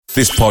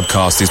This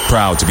podcast is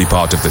proud to be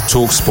part of the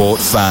TalkSport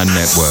Fan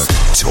Network.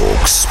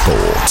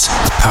 TalkSport.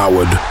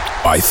 Powered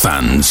by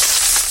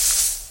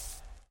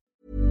fans.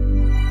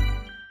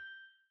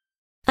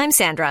 I'm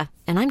Sandra,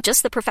 and I'm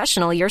just the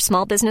professional your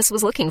small business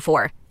was looking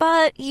for.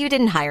 But you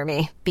didn't hire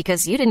me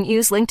because you didn't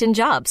use LinkedIn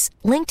Jobs.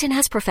 LinkedIn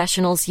has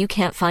professionals you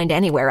can't find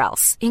anywhere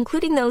else,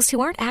 including those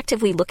who aren't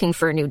actively looking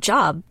for a new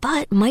job,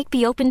 but might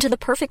be open to the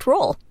perfect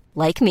role,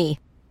 like me.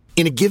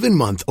 In a given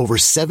month, over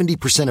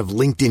 70% of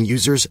LinkedIn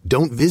users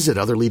don't visit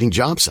other leading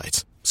job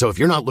sites. So if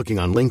you're not looking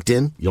on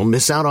LinkedIn, you'll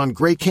miss out on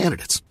great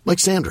candidates like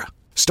Sandra.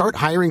 Start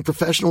hiring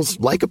professionals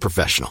like a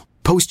professional.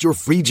 Post your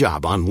free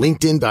job on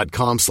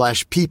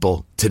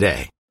linkedin.com/people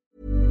today.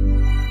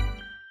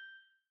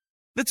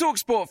 The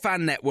TalkSport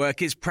Fan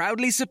Network is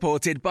proudly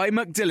supported by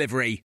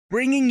McDelivery,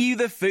 bringing you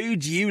the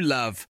food you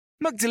love.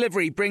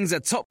 McDelivery brings a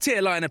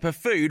top-tier lineup of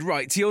food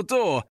right to your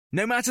door.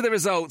 No matter the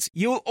result,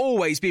 you'll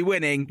always be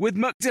winning with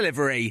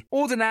McDelivery.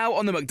 Order now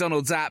on the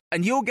McDonald's app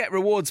and you'll get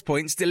rewards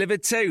points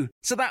delivered too.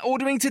 So that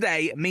ordering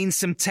today means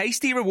some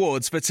tasty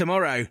rewards for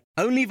tomorrow.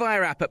 Only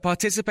via app at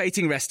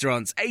participating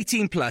restaurants.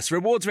 18 plus.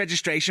 Rewards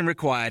registration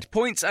required.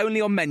 Points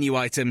only on menu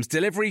items.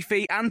 Delivery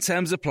fee and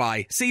terms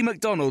apply. See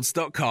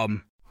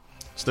mcdonalds.com.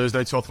 It's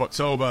Thursday, 12th of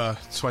October,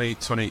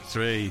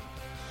 2023.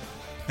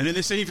 And in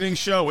this evening's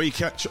show, we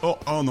catch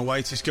up on the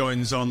latest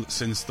goings-on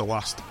since the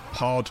last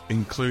pod,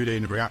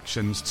 including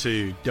reactions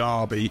to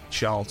Derby,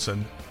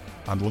 Charlton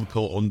and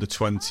Liverpool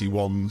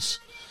under-21s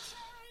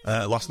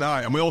last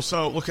night. And we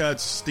also look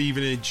at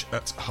Stevenage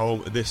at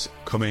home this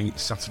coming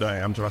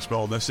Saturday. I'm Josh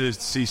Ball. This is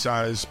the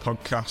Seaside's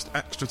podcast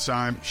Extra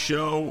Time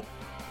show.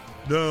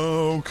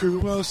 No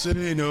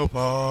Kouassi, no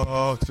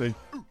party.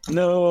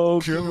 No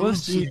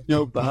Kouassi,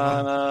 no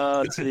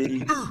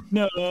party.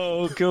 No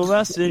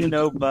Kouassi,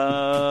 no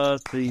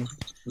party.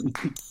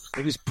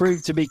 It was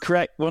proved to be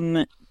correct, wasn't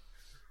it?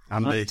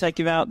 Andy.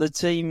 Take him out the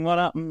team, what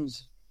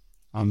happens?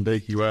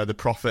 Andy, you were the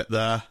prophet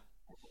there.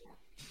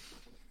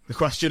 The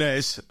question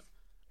is,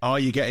 are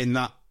you getting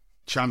that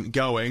chant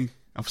going?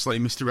 Obviously,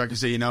 Mr.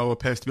 Regazzino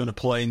appears to be on a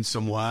plane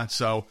somewhere,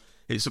 so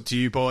it's up to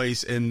you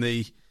boys in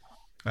the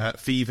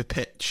Fever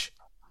Pitch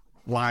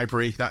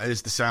library, that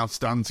is the South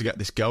Stand, to get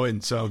this going.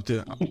 So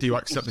do you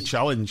accept the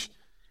challenge?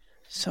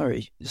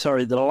 Sorry,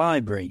 the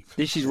library.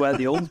 This is where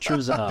the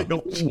ultras are.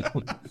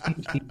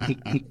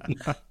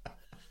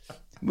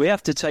 We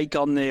have to take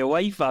on the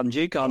away fans.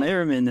 You can't hear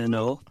them in the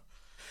north.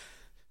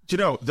 Do you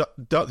know,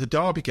 the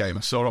Derby game,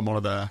 I saw on one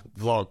of their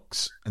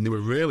vlogs, and they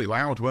were really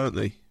loud, weren't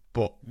they?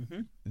 But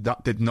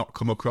that did not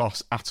come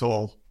across at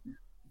all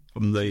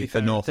from the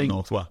north and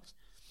northwest.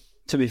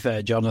 To be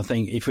fair, John, I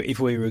think if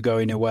we were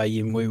going away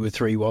and we were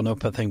 3-1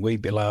 up, I think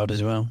we'd be loud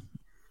as well.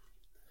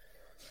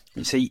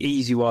 It's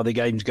easy while the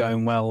game's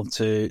going well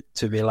to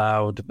be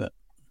loud, but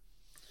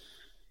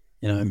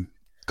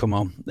come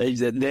on, they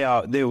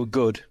were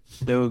good.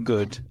 They were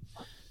good.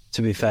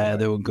 To be fair,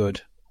 they were good.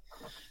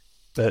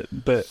 But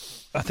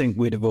I think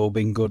we'd have all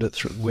been good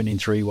at winning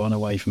 3-1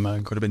 away from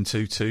home. Could have been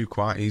 2-2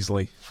 quite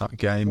easily, that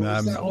game.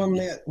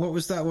 What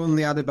was that one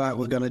they had about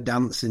we're going to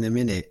dance in a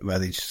minute, where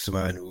they just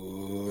went,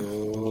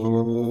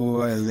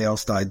 ooh, and they all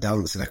started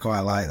dancing? I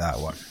quite like that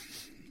one.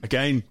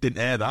 Again,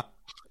 didn't hear that.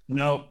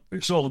 No,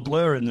 it's all a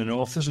blur in the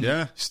north, isn't it?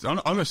 Yeah,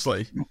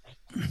 honestly.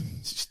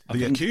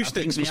 The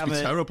acoustics must be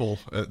terrible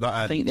at that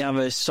end. I think they have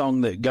a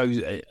song that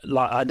goes,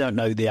 I don't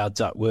know the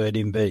exact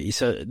wording, but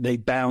they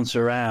bounce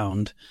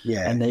around.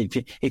 Yeah. And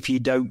if you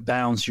don't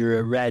bounce, you're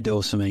a red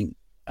or something,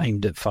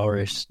 aimed at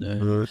Forest.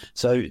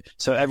 So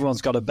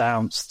everyone's got to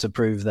bounce to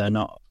prove they're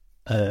not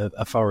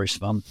a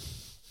Forest fan.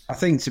 I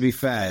think, to be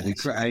fair,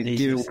 I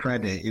give him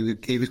credit.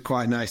 It was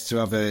quite nice to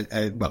have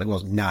well, it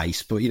wasn't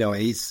nice, but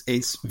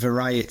it's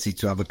variety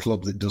to have a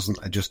club that doesn't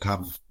just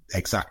have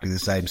exactly the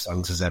same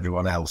songs as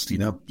everyone else,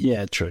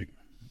 Yeah, true.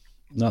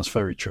 That's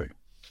very true.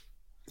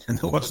 And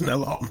there wasn't a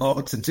lot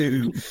more to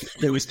do.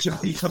 There was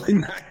joyful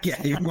in that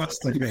game,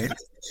 wasn't there?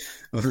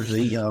 What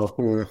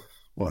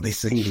are they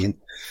singing?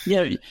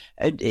 Yeah,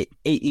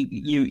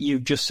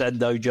 you've just said,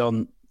 though,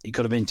 John, it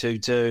could have been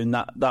 2-2, and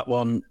that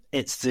one,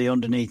 it's the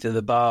underneath of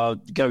the bar,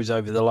 goes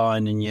over the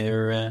line, and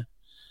you're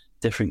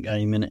different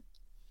game, innit?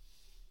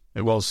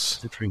 It was.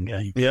 Different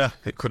game. Yeah,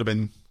 it could have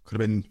been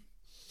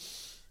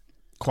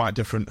quite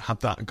different had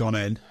that gone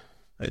in.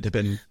 It'd have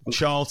been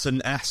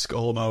Charlton-esque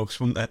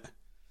almost, wouldn't it?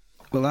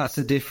 Well, that's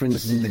the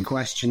difference in the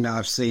question that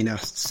I've seen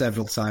asked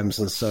several times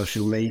on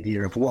social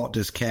media of what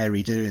does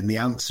Carey do? And the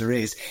answer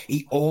is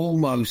he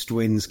almost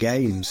wins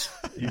games.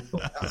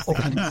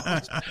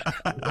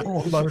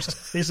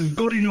 Almost isn't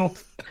good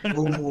enough.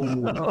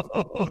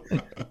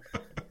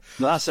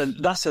 That's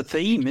a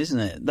theme, isn't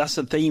it? That's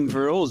a theme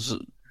for us.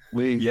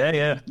 We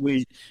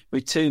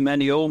too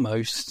many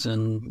almosts,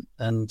 and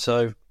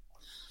so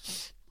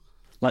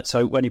let's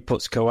hope when he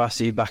puts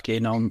Kouassi back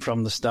in on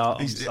from the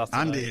start.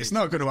 Andy, it's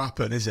not going to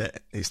happen, is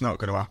it? It's not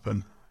going to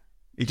happen.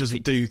 He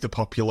doesn't do the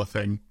popular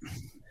thing.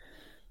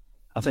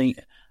 I think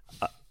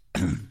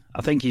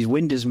I think his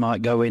windows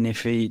might go in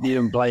if he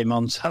didn't play him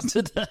on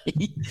Saturday.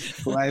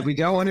 Well, we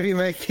don't want to be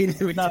making...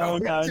 No,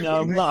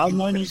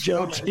 I'm only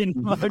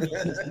joking. I'm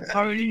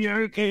only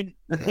joking.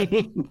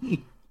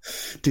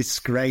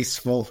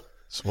 Disgraceful.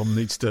 Someone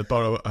needs to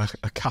borrow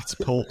a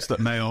catapult that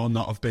may or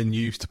not have been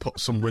used to put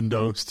some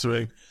windows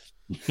through.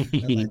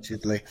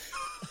 Allegedly.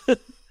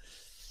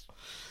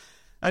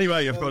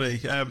 Anyway,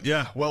 everybody,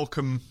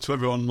 welcome to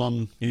everyone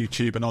on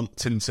YouTube and on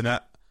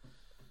Tinternet.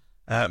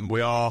 We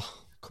are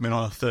coming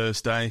on a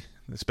Thursday.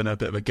 There's been a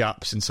bit of a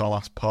gap since our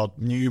last pod.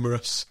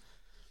 Numerous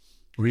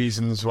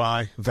reasons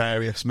why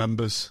various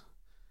members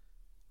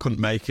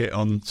couldn't make it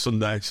on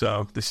Sunday,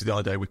 so this is the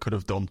only day we could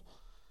have done.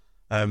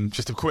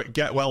 Just a quick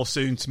get well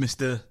soon to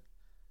Mr.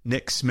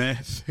 Nick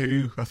Smith,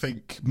 who I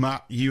think,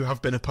 Matt, you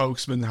have been a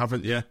postman,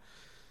 haven't you?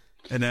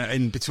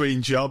 In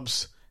between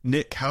jobs,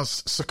 Nick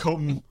has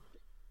succumbed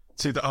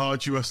to the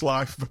arduous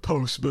life of a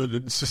postman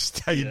and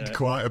sustained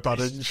quite a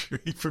bad injury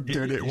from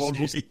doing it one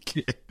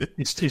week.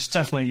 It's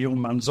definitely a young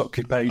man's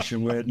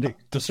occupation where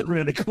Nick doesn't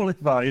really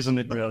qualify, isn't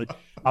it, really?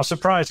 I'm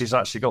surprised he's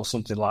actually got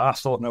something like that. I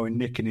thought, knowing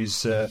Nick and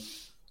his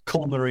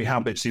culinary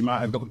habits, he might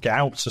have got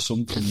gout or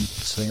something.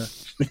 So,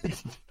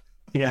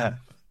 yeah.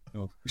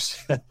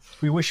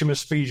 We wish him a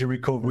speedy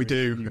recovery. We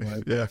do.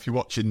 Anyway. Yeah, if you're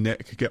watching,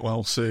 Nick, get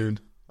well soon.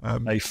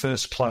 A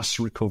first-class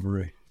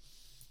recovery.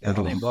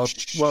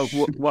 Well,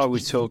 while we're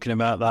talking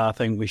about that, I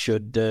think we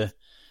should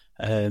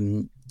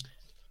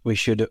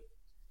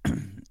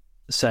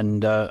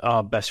send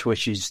our best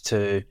wishes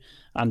to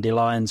Andy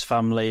Lyon's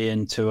family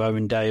and to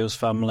Owen Dale's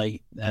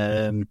family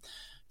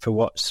for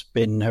what's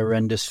been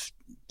horrendous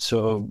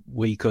sort of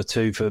week or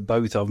two for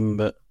both of them.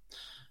 But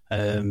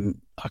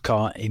I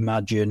can't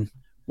imagine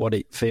what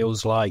it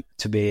feels like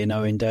to be in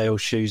Owen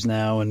Dale's shoes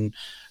now, and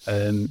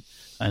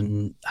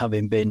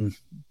having been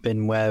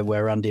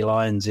where Andy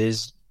Lyons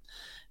is.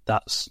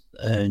 That's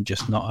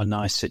just not a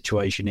nice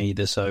situation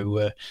either.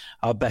 So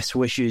our best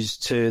wishes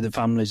to the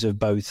families of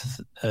both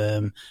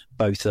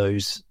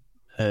those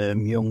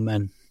young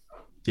men.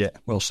 Yeah,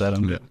 well said.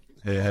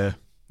 Yeah.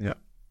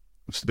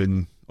 Must have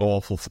been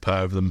awful for the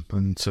pair of them,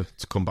 and to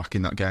come back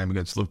in that game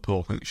against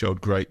Liverpool, I think it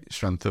showed great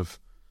strength of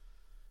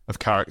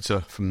character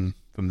from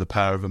the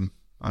pair of them.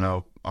 I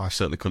know I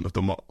certainly couldn't have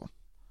done what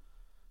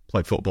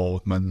played football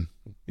with men,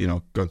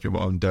 going through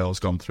what Owen Dale's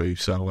gone through.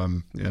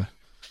 So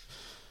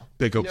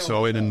big up to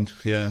Owen, and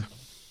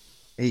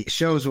it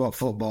shows what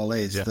football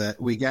is,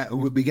 that we get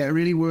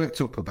really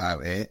worked up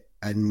about it,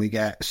 and we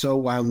get so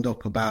wound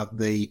up about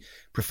the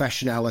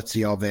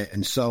professionality of it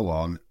and so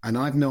on. And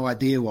I've no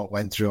idea what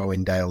went through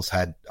Owen Dale's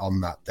head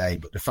on that day,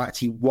 but the fact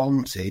he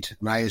wanted,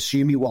 and I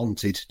assume he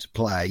wanted to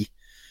play,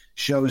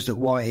 shows that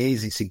what it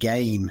is, it's a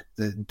game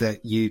that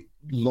you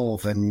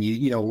love. And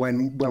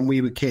when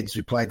we were kids,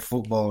 we played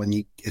football and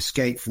you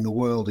escaped from the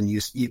world, and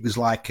it was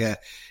like a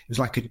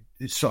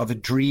sort of a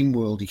dream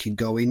world you could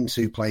go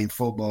into playing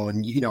football.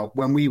 And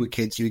when we were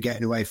kids, you were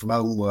getting away from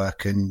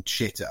homework and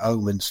shit at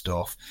home and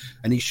stuff.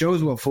 And it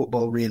shows what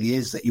football really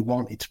is, that you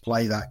wanted to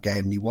play that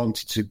game and you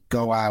wanted to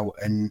go out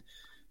and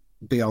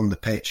be on the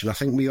pitch. And I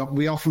think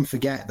we often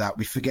forget that.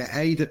 We forget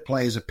that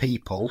players are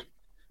people.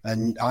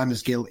 And I'm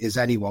as guilty as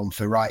anyone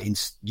for writing,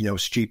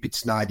 stupid,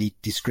 snidey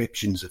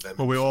descriptions of them.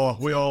 Well,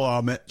 we all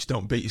are, Mitch.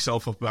 Don't beat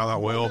yourself up about that.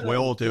 We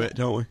all do it,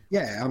 don't we?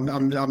 Yeah,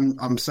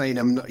 I'm saying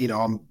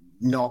I'm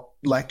not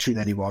lecturing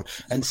anyone.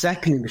 And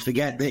secondly, we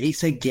forget that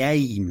it's a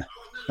game.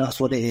 That's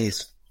what it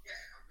is.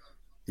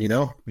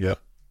 Yeah.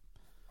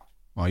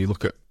 Well, you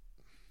look at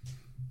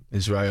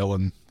Israel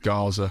and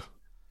Gaza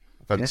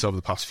events over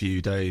the past few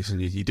days,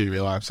 and you do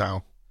realise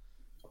how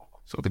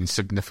sort of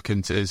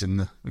insignificant it is in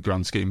the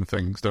grand scheme of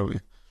things, don't you?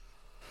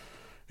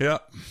 Yeah.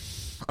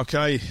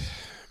 Okay.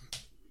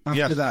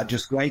 After that,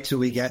 just wait till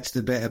we get to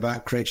the bit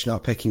about Critch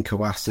not picking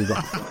Kouassi.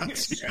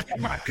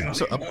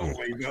 So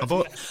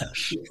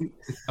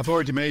I've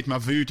already made my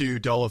voodoo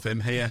doll of him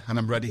here, and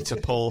I'm ready to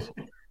pull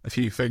a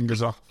few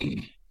fingers off.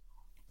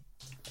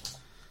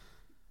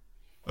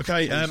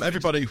 Okay,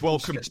 everybody,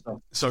 welcome.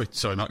 Sorry,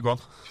 Matt, go on.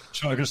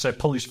 So I'm going to say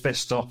pull his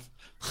fist off.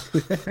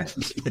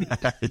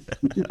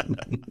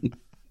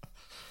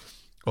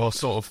 Or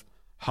sort of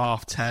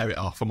half tear it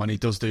off, and when he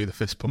does do the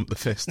fist pump, the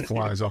fist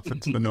flies off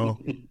into the north.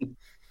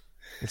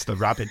 It's the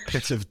rabid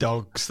pit of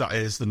dogs that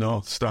is the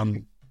North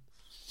Stand.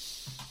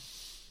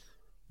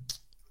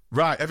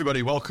 Right,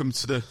 everybody, welcome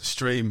to the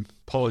stream.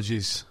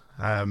 Apologies.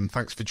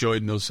 Thanks for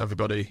joining us,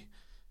 everybody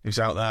who's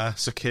out there.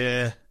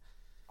 Sakir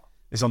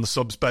is on the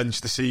subs bench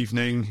this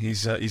evening.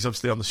 He's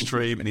obviously on the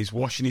stream, and he's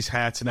washing his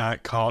hair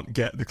tonight. Can't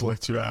get the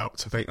glitter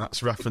out. I think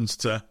that's a reference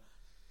to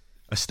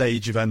a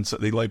stage event at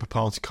the Labour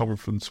Party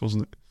conference,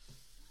 wasn't it?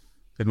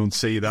 Anyone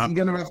see that?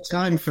 You're going to have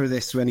time for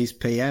this when he's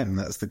PM?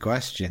 That's the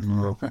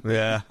question.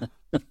 Yeah.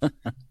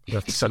 You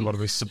have to send one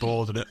of his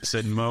subordinates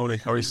in, Moni,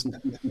 or his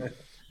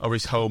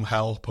home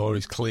help, or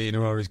his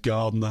cleaner, or his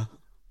gardener.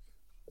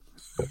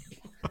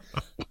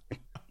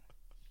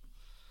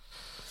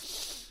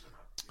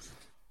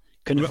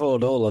 Can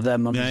afford all of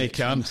them. Yeah, you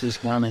can.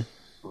 Can he?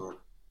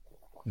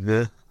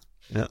 Yeah.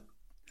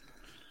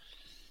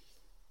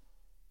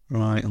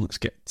 Right, and let's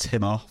get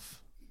Tim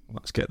off.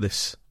 Let's get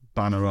this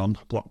banner on.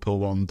 Blackpool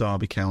 1,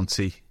 Derby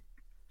County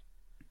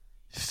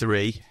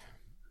 3.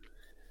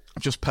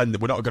 I've just penned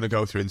that we're not going to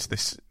go through into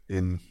this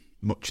in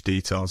much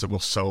detail as it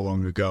was so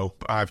long ago,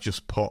 but I've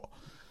just put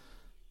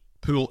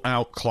Pool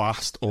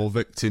outclassed or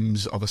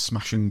victims of a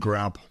smash and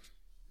grab.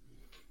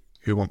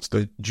 Who wants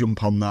to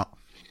jump on that?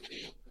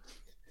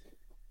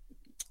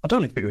 I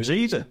don't think it was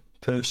either,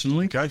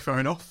 personally. Okay, fair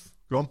enough.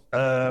 Go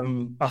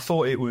on. I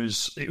thought it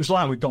was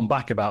like we'd gone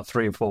back about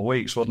 3 or 4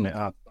 weeks, wasn't it?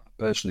 I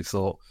personally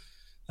thought.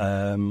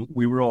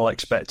 We were all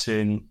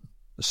expecting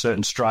a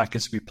certain striker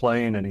to be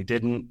playing, and he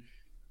didn't.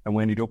 And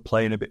we ended up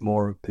playing a bit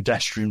more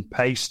pedestrian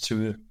pace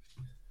to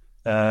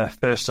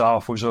first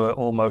half was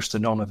almost a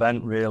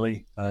non-event,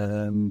 really.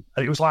 And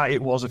it was like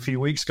it was a few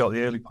weeks ago,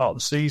 the early part of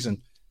the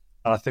season.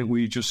 And I think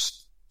we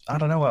just, I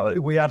don't know,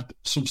 we had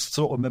some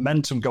sort of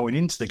momentum going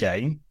into the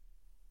game,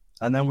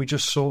 and then we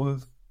just sort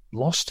of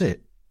lost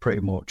it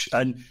pretty much.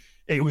 And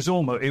it was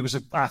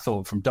I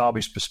thought from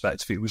Derby's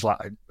perspective, it was like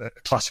a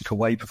classic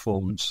away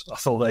performance. I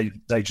thought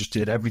they just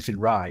did everything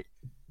right.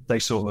 They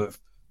sort of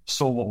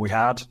saw what we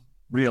had,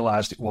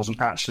 realised it wasn't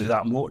actually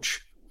that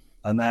much,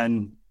 and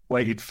then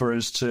waited for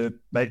us to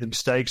make the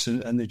mistakes,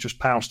 and they just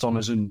pounced on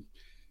us. And,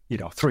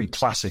 3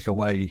 classic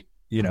away,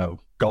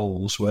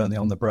 goals, weren't they,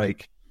 on the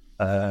break?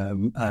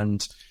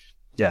 And,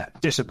 yeah,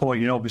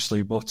 disappointing,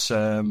 obviously, but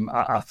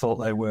I thought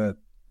they were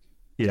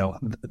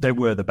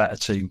the better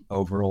team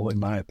overall, in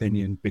my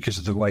opinion, because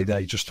of the way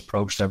they just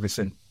approached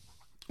everything.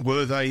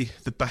 Were they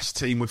the best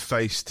team we've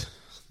faced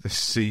this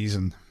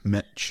season,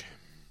 Mitch?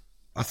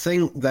 I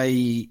think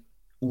they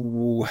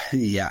were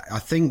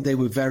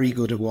very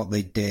good at what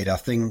they did. I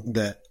think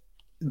that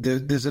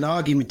there's an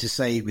argument to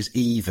say it was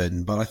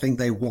even, but I think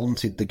they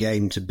wanted the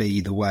game to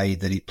be the way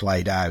that it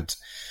played out.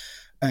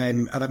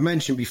 And I've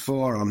mentioned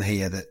before on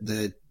here that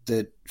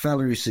the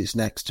fellow who sits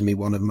next to me,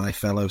 one of my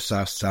fellow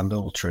South Stand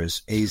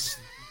ultras,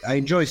 I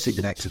enjoy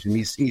sitting next to him.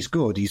 He's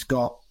good. He's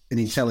got an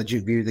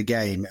intelligent view of the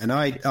game. And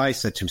I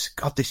said to him,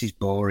 God, this is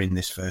boring,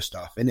 this first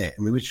half, isn't it?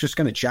 And we were just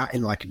kind of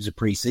chatting like it was a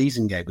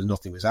pre-season game because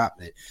nothing was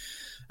happening.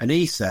 And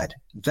he said,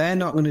 they're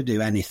not going to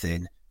do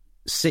anything.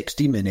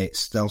 60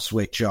 minutes, they'll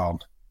switch on.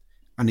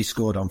 And he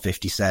scored on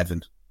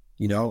 57,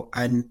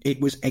 and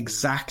it was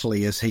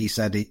exactly as he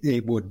said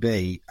it would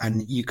be.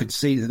 And you could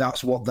see that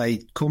that's what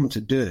they'd come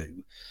to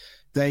do.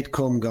 They'd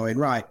come going,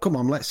 right, come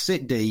on, let's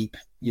sit deep,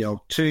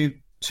 two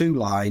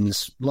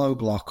lines, low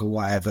block or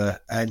whatever,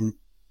 and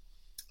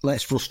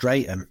let's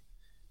frustrate them,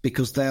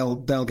 because they'll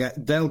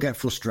get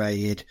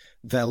frustrated,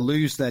 they'll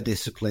lose their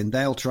discipline,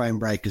 they'll try and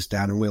break us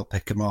down, and we'll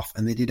pick them off.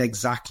 And they did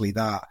exactly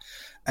that.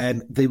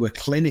 They were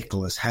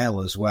clinical as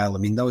hell as well. I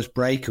mean, those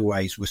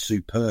breakaways were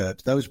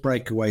superb. Those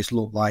breakaways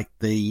looked like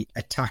the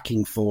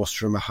attacking force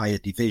from a higher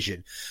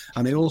division.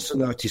 And I also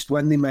noticed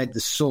when they made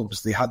the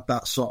subs, they had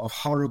that sort of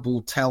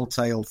horrible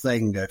telltale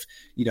thing of,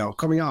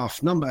 coming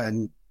off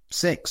number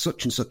 6,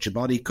 such and such a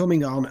body,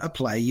 coming on a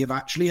play you've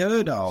actually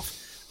heard of.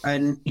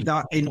 And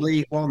that in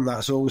League One,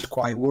 that's always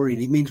quite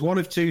worrying. It means one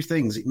of two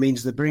things. It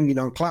means they're bringing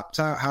on clapped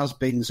out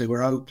has-beens who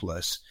are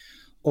hopeless,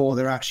 or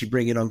they're actually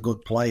bringing on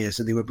good players,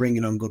 and they were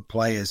bringing on good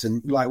players.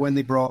 And like when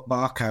they brought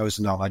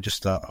Barkhausen on, I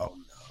just thought, oh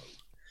no.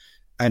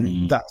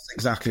 And that's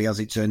exactly as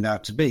it turned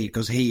out to be,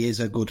 because he is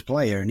a good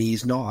player and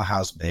he's not a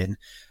has-been.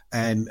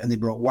 And they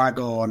brought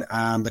Wagon,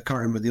 and I can't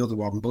remember the other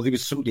one, but it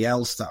was somebody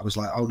else that was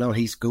like, oh no,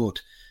 he's good.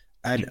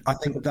 And I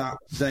think that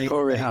they...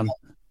 Horan.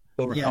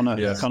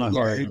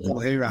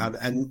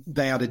 And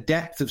they had a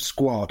depth of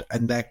squad,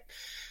 and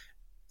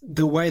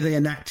the way they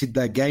enacted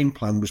their game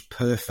plan was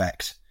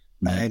perfect.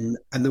 And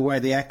the way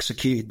they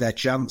executed their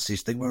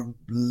chances, they were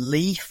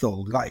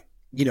lethal. Like,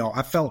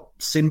 I felt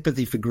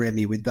sympathy for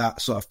Grimmy with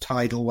that sort of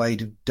tidal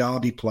wave of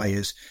Derby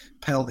players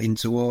pelting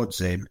towards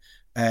him.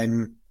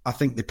 And I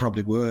think they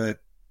probably were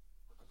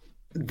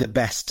the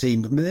best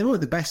team. I mean, they were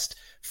the best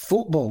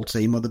football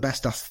team, or the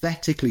best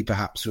aesthetically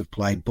perhaps we've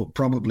played, but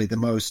probably the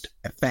most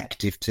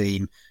effective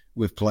team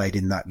we've played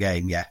in that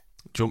game, yeah.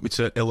 Do you want me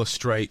to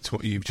illustrate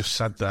what you've just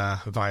said there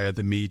via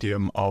the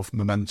medium of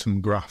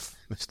momentum graph,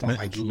 Mr. Mitch?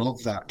 I'd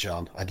love that,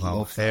 John. I'd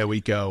love that. Here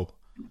we go.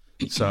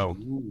 So,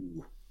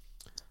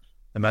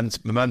 the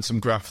momentum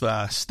graph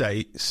there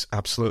states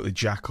absolutely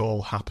jack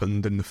all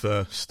happened in the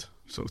first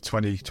sort of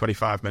 20,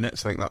 25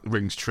 minutes. I think that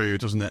rings true,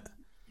 doesn't it?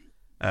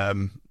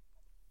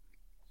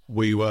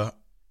 We were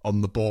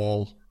on the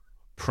ball,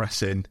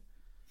 pressing,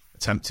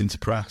 attempting to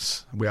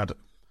press. We had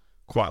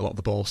quite a lot of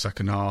the ball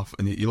second half.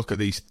 And you look at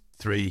these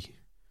 3,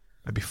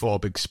 maybe 4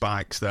 big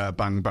spikes there,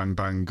 bang, bang,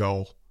 bang,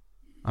 goal.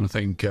 And I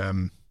think if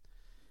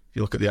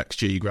you look at the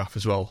XG graph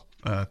as well,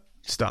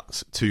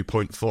 stats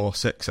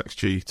 2.46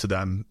 XG to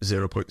them,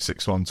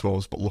 0.61 to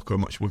us, but look how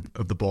much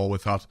of the ball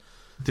we've had.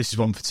 This is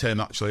one for Tim,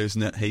 actually,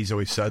 isn't it? He's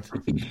always said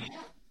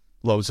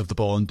loads of the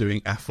ball and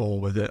doing F-all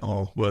with it,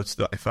 or words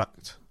to that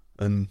effect.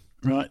 And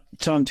right,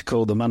 time to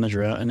call the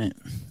manager out, isn't it?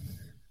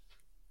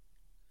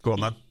 Go on,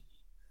 then.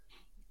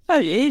 Oh,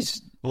 it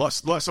is. Well,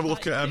 let's have a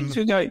look at... Things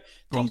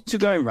are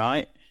going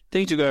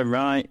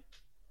right.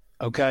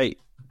 Okay,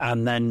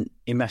 and then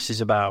he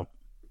messes about.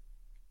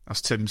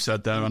 as Tim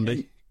said there,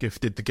 Andy,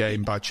 gifted the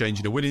game by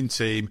changing a winning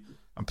team,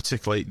 and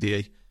particularly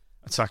the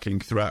attacking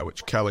threat,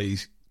 which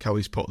Kelly's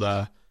put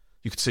there.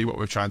 You could see what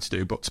we were trying to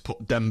do, but to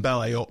put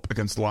Dembele up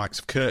against the likes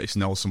of Curtis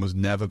Nelson was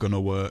never going to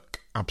work.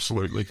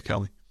 Absolutely,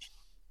 Kelly.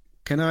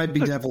 Can I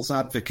be devil's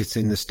advocate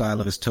in the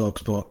style of a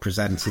TalkSport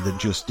presenter that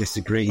just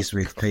disagrees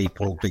with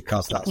people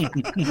because that's...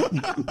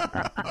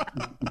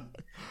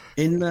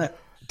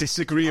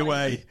 Disagree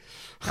away.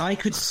 I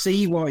could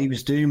see what he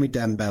was doing with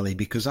Dembele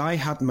because I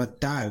had my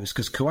doubts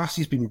because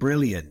Kouassi's been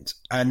brilliant.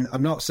 And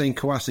I'm not saying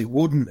Kouassi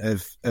wouldn't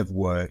have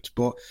worked,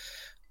 but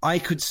I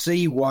could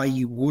see why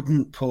you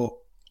wouldn't put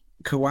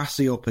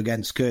Kouassi up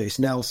against Curtis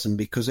Nelson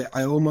because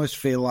I almost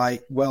feel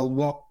like, well,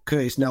 what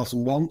Curtis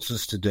Nelson wants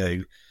us to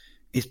do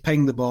is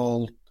ping the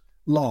ball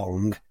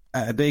long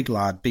at a big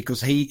lad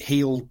because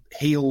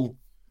he'll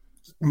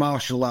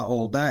marshal that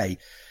all day.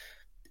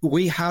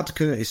 We had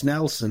Curtis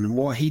Nelson, and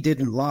what he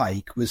didn't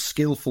like was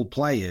skillful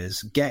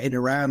players getting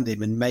around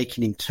him and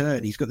making him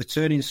turn. He's got the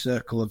turning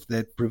circle of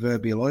the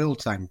proverbial oil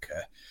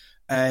tanker.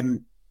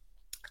 And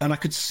I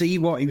could see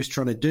what he was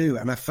trying to do,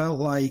 and I felt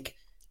like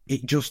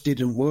it just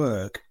didn't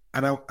work.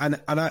 And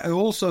I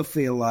also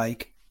feel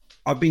like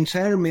I've been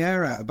tearing my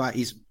hair out about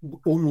his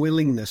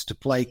unwillingness to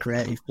play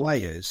creative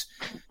players,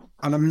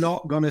 and I'm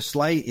not going to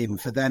slate him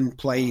for then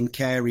playing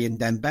Carey and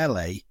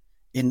Dembele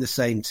in the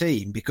same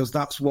team because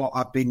that's what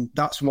I've been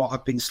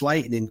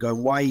slating him.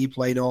 Going, why are you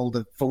playing all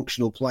the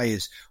functional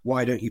players?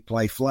 Why don't you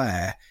play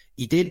Flair?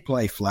 He did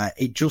play Flair.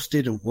 It just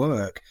didn't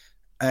work.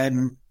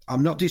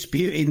 I'm not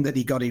disputing that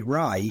he got it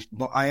right,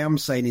 but I am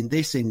saying in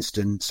this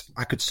instance,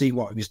 I could see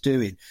what he was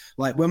doing.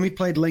 Like when we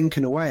played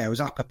Lincoln away, I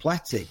was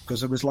apoplectic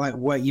because I was like,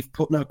 wait, you've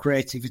put no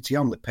creativity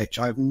on the pitch.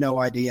 I have no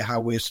idea how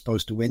we're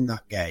supposed to win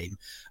that game.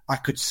 I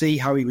could see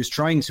how he was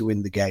trying to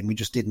win the game. We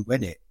just didn't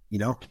win it, you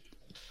know?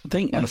 I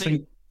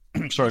think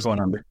sorry, go on,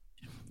 Andy.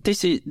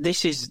 This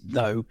is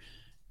though,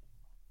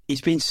 he's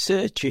been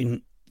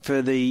searching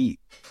for the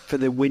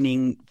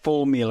winning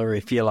formula,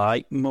 if you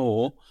like,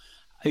 more.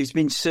 Who's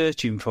been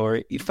searching for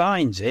it, he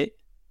finds it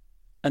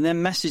and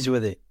then messes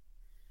with it.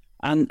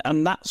 And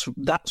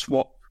that's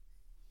what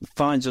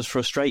finds us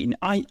frustrating.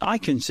 I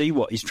can see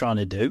what he's trying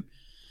to do,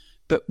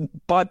 but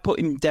by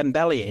putting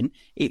Dembele in,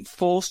 it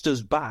forced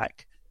us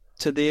back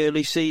to the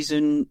early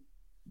season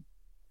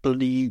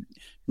bloody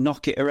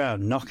knock it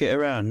around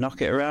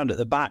at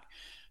the back,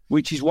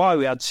 which is why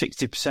we had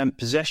 60%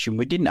 possession.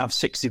 We didn't have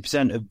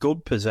 60% of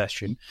good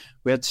possession.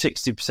 We had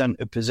 60%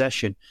 of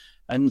possession.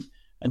 And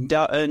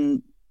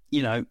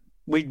you know,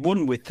 we'd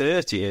won with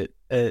 30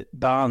 at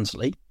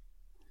Barnsley,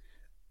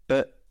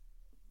 but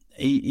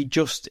he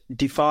just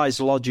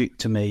defies logic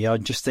to me. I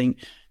just think,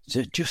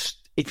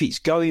 if it's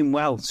going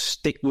well,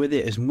 stick with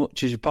it as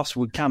much as you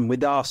possibly can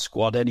with our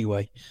squad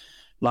anyway.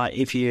 Like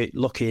if you're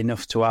lucky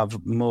enough to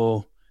have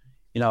more,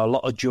 you know, a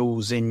lot of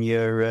jewels in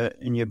your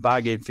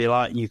bag, if you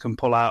like, and you can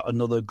pull out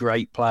another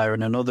great player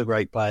and another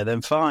great player,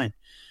 then fine.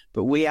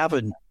 But we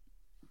haven't.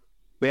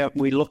 We're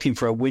looking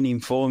for a winning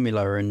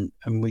formula, and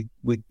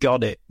we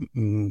got it.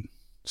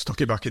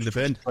 Stuck it back in the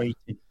bin.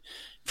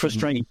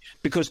 Frustrating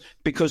because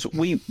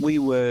we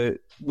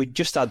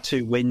just had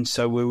 2 wins,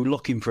 so we were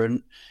looking for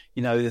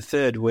the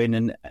third win.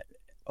 And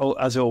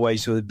as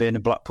always, with being a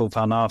Blackpool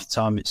fan, half the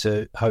time it's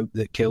a hope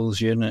that kills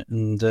you,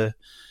 and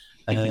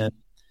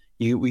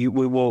we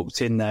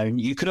walked in there, and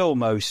you could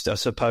almost, I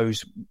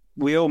suppose,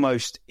 we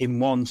almost in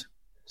one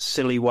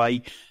silly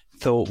way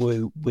thought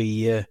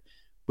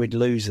we'd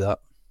lose that.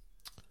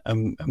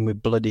 And we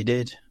bloody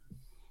did.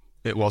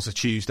 It was a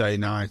Tuesday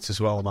night as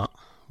well, Matt.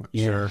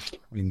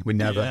 We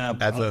never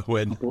ever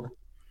win.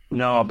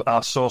 No,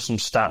 I saw some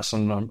stats,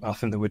 and I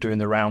think they were doing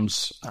the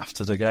rounds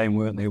after the game,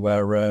 weren't they?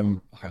 Where I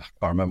can't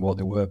remember what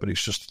they were, but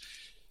it's just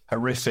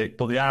horrific.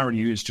 But the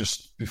irony is,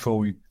 just before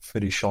we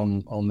finish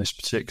on this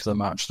particular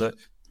match, that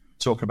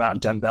talking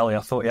about Dembele,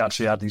 I thought he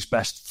actually had his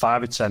best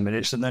 5 or 10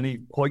 minutes, and then he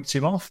hoiked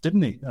him off,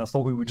 didn't he? I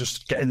thought we were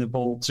just getting the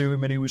ball to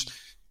him, and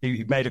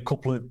he made a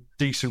couple of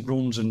decent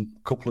runs and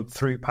a couple of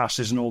through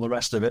passes and all the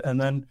rest of it, and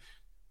then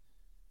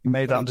he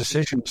made that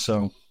decision.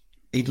 So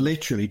he'd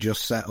literally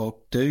just set up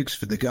Dukes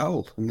for the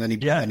goal, and then he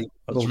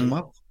pulled him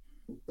off.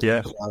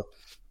 Yeah,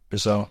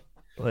 bizarre.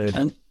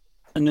 And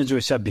as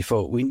we said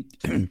before, we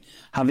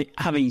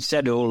having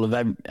said all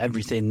of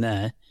everything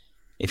there,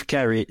 if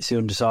Carey hits the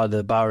underside of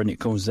the bar and it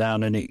comes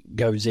down and it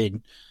goes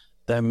in,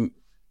 then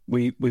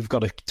we've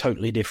got a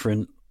totally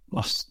different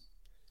last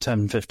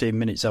 10, 15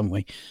 minutes, haven't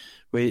we?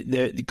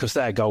 Because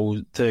their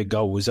third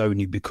goal was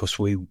only because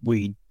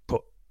we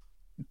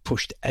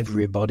pushed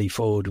everybody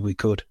forward we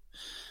could.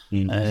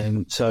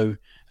 So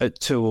at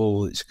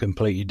 2-2, it's a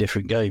completely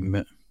different game.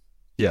 But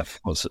yeah,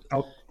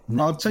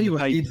 I'll tell you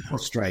what did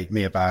frustrate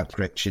me about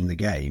Critch in the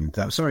game.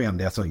 Sorry,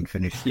 Andy, I thought you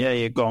finished.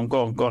 Yeah, go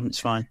on. It's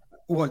fine.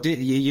 What did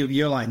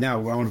you're like now?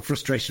 I want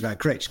frustration about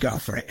Critch. Go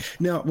for it.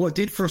 No, what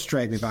did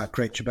frustrate me about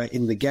Critch about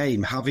in the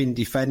game, having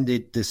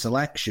defended the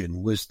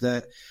selection, was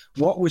that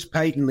what was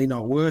patently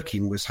not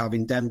working was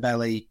having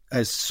Dembele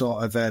as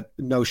sort of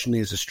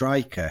notionally as a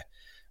striker,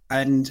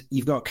 And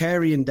you've got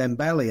Carey and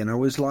Dembele, and I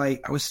was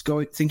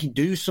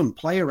thinking,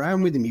 play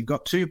around with him. You've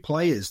got two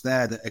players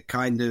there that are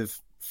kind of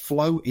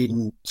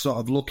floating, sort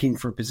of looking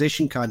for a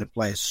position kind of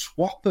players.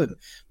 Swap them.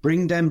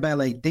 Bring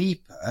Dembele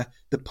deeper.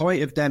 The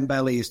point of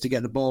Dembele is to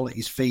get the ball at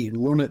his feet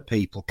and run at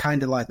people,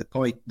 kind of like the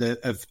point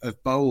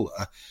of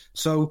Bowler.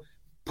 So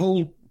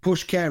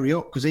push Carey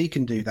up because he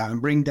can do that, and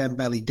bring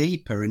Dembele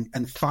deeper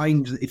and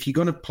find, if you're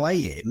going to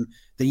play him,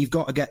 then you've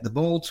got to get the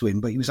ball to him.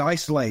 But he was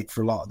isolated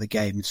for a lot of the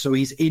game. So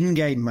his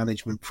in-game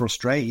management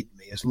frustrated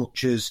me as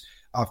much as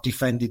I've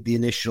defended the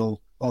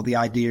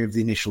idea of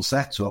the initial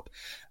setup.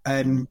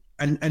 And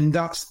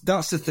that's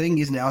the thing,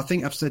 isn't it? I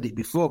think I've said it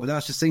before, but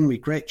that's the thing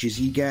with Critch is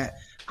you get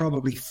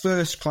probably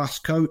first-class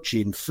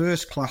coaching,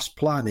 first-class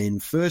planning,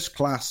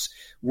 first-class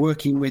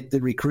working with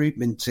the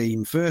recruitment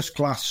team,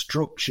 first-class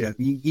structure.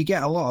 You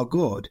get a lot of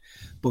good,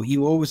 but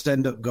you always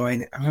end up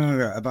going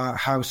about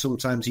how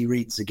sometimes he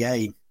reads the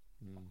game.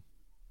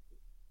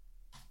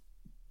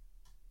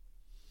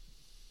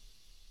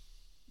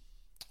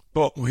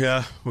 But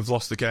yeah, we've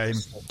lost the game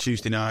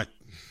Tuesday night.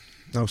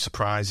 No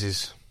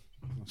surprises.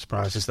 No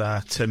surprises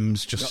there.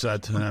 Tim's just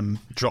said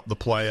drop the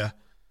player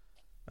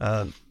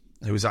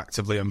who was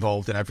actively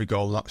involved in every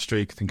goal in that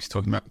streak. I think he's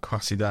talking about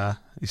Kouassi there.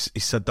 He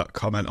said that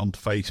comment on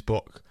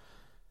Facebook.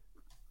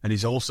 And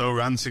he's also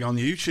ranting on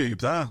YouTube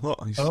there.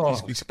 Look,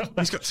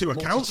 he's got two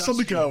accounts on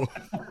the go.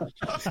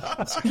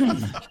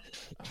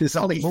 There's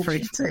only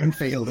 3 team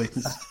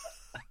fieldings.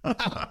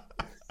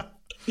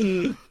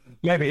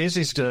 Maybe it is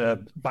his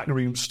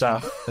backroom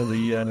staff at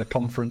the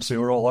conference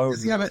who are all over.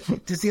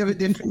 Does he have a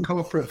different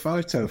corporate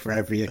photo for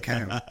every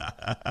account?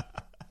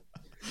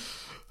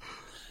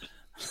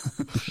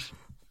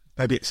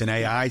 Maybe it's an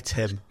AI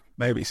Tim.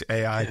 Maybe it's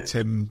AI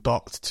Tim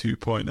Bot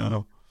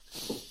 2.0.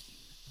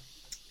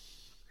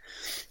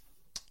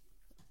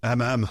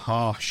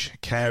 Harsh.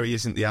 Carey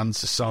isn't the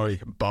answer, sorry.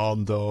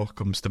 Barn door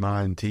comes to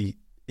mind. He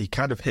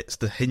kind of hits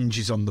the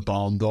hinges on the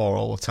barn door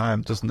all the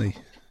time, doesn't he?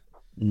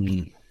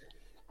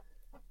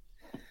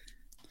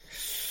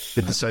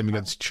 Did the same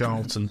against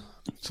Charlton.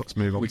 So let's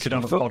move on. We could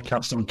have a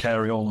podcast on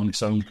Carey all on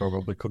its own,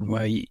 probably, couldn't we?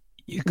 Well,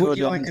 you could.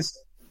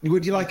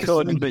 Would you like a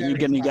could, but you're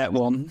going to get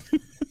one.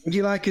 Would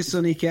you like a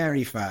Sonny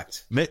Carey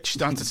fact? Mitch,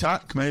 stand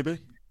attack, maybe?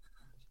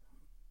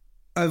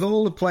 Of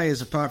all the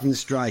players, apart from the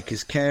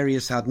strikers, Carey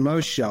has had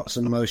most shots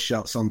and most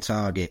shots on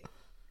target,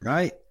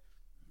 right?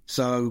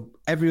 So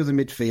every other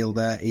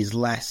midfielder is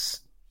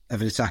less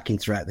of an attacking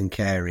threat than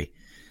Carey.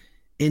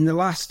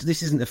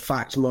 This isn't a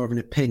fact, more of an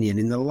opinion,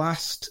 in the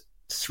last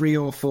 3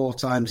 or 4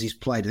 times he's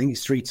played, I think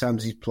it's 3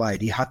 times he's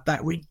played, he had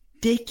that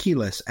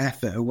ridiculous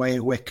effort away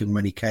at Wycombe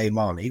when he came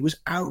on. It was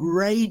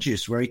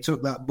outrageous where he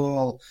took that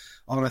ball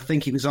on, I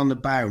think it was on the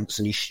bounce,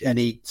 and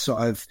he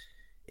sort of,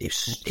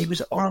 it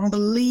was an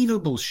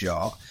unbelievable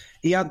shot.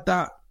 He had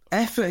that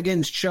effort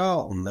against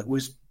Charlton that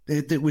was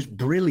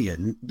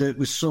brilliant, that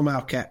was somehow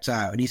kept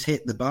out, and he's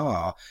hit the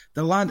bar.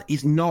 The lad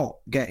is not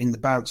getting the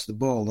bounce of the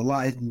ball. The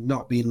lad is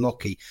not being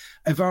lucky.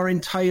 Of our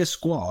entire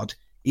squad,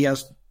 he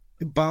has,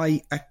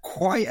 by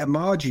quite a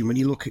margin, when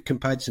you look at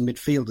compared to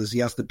midfielders, he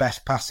has the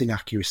best passing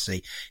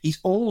accuracy. He's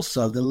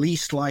also the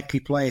least likely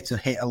player to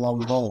hit a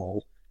long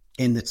ball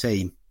in the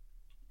team.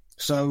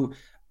 So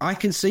I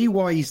can see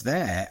why he's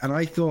there. And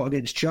I thought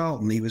against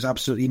Charlton, he was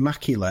absolutely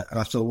immaculate. And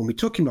I thought when we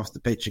took him off the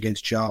pitch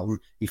against Charlton,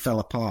 he fell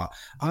apart.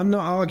 I'm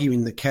not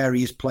arguing that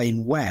Carey is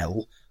playing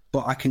well,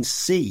 but I can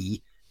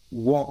see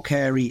what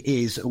Carey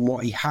is and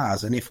what he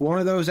has. And if one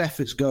of those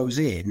efforts goes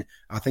in,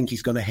 I think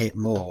he's going to hit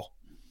more.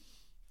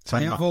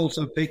 I have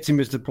also picked him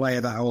as the player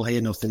that I will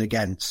hear nothing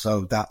against,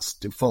 so that's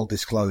full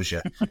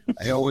disclosure.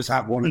 I always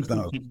have one of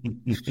those.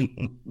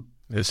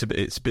 It's a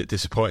bit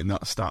disappointing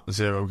that stat,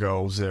 0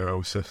 goals,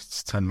 0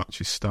 assists, 10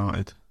 matches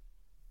started.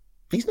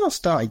 He's not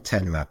started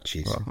 10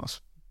 matches. Well,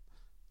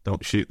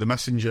 don't shoot the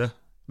messenger.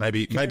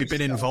 Maybe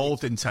been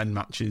involved in 10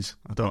 matches.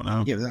 I don't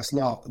know. Yeah, but that's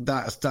not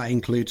that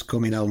includes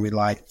coming on with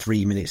like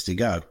 3 minutes to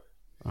go.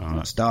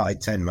 Right.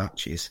 Started 10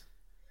 matches.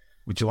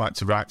 Would you like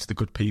to write to the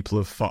good people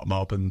of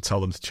FOTMob and tell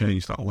them to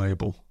change that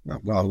label?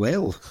 Well, I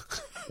will.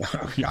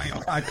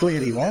 I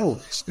clearly will.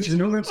 There's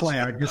another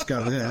player, I'd just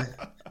go there.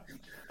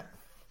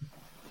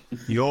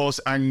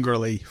 Yours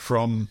angrily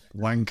from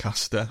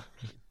Lancaster.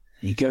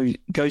 He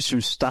goes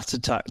from stat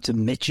attack to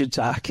Mitch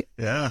attack.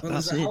 Yeah, well,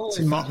 that's it.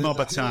 FOTMob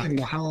attack.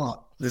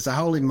 There's a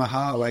hole in my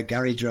heart where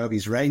Gary drove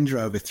his Range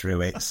Rover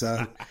through it.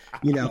 So,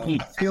 I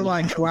feel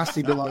like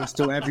Kouassi belongs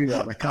to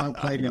everyone. I can't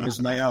claim him as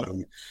my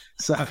own.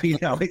 So,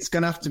 it's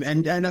going to have to...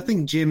 And I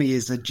think Jimmy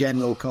is a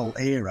general cult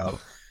hero.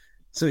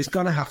 So it's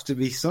going to have to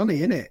be Sonny,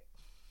 isn't it?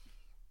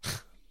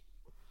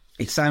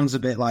 It sounds a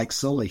bit like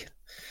Sully.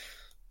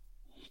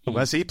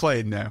 Where's he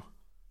playing now?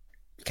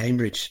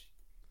 Cambridge.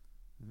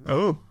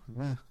 Oh,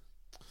 yeah.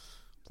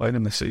 Played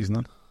him this season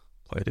then.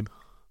 Played him.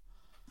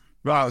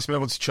 Right, let's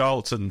move on to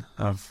Charlton.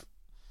 I've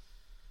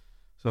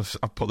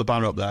put the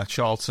banner up there.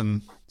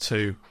 Charlton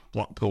 2,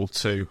 Blackpool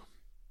 2.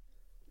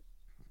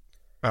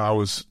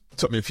 It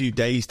took me a few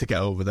days to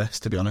get over this,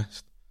 to be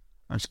honest.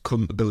 I just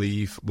couldn't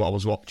believe what I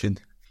was watching.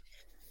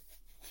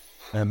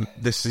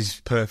 This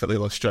is perfectly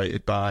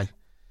illustrated by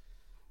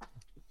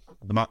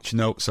the match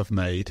notes I've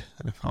made.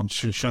 I'm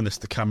showing this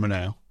to the camera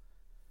now.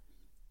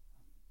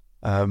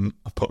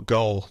 I've put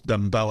goal,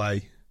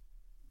 Dembele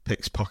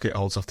picks pocket,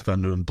 holds off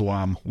defender, and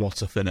blam,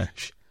 what a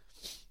finish.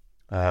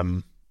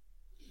 And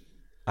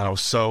I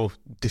was so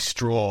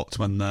distraught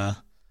when the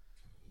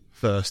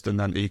first and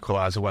then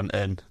equaliser went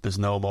in. There's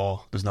no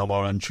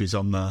more entries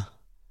on there.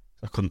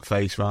 I couldn't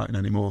face writing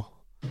anymore.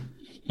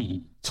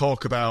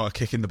 Talk about a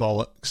kick in the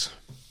bollocks.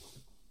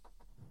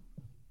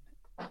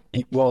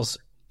 It was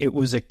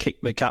a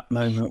kick the cap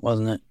moment,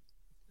 wasn't it?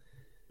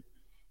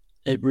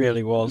 It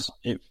really was.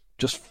 It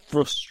just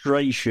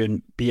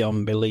frustration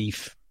beyond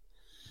belief.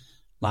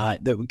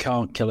 Like that we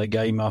can't kill a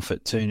game off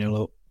at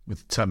 2-0 up.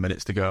 With 10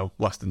 minutes to go,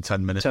 less than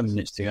 10 minutes. 10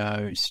 minutes to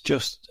go. It's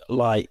just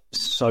like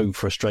so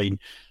frustrating.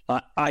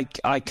 Like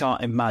I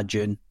can't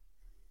imagine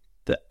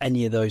that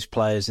any of those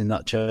players in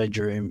that change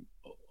room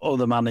or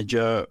the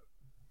manager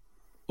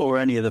or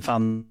any of the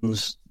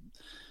fans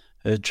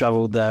who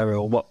travelled there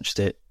or watched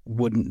it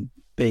wouldn't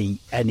be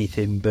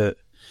anything but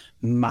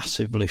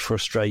massively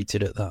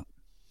frustrated at that.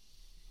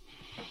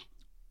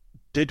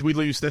 Did we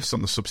lose this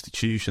on the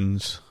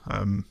substitutions?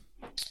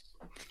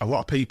 A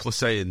lot of people are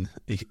saying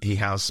he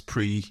has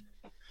pre-arranged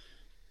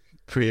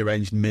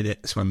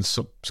minutes when the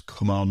subs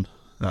come on,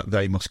 that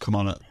they must come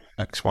on at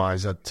X, Y,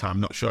 Z time.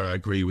 I'm not sure I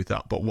agree with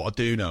that, but what I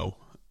do know,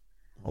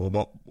 or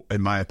what,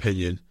 in my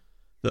opinion,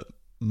 that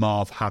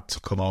Marv had to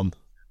come on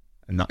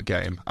in that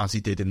game, as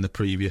he did in the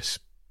previous,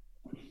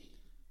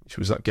 which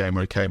was that game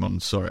where he came on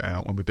and saw it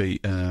out when we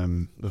beat,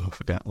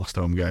 last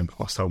home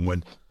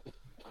win.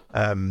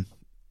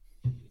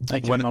 He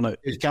came on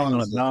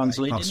at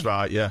Barnsley. That's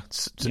right, yeah.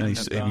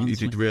 He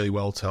did really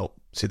well to help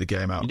see the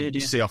game out. He did,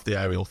 yeah. See off the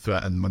aerial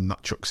threat, and when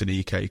that Chucks and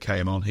EK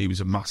came on, he was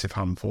a massive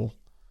handful.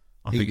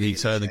 I think he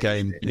turned the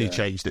game, he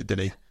changed it,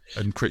 didn't he?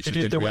 And Critchley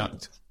did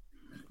react.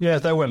 Yeah,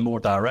 they went more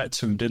direct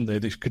to him, didn't they?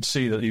 They could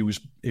see that he was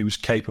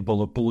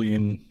capable of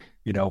bullying,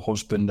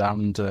 husband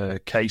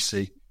and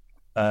Casey,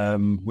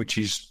 which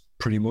is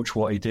pretty much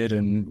what he did,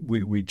 and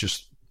we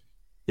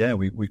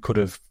could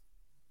have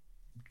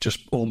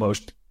just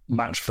almost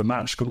match for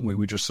match, couldn't we?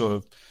 We just sort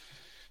of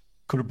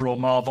could have brought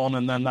Marv on,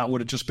 and then that would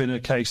have just been a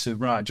case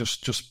of, right,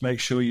 just make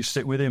sure you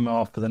stick with him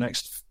Marv for the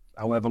next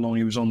however long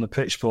he was on the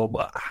pitch for.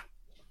 But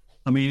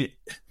I mean,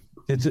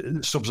 the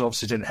subs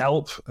obviously didn't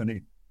help,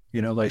 and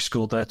they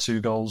scored their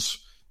 2 goals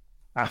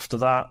after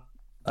that.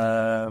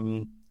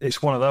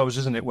 It's one of those,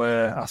 isn't it,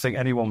 where I think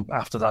anyone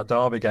after that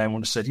Derby game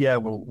would have said, yeah,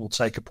 we'll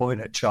take a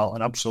point at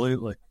Charlton,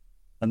 absolutely.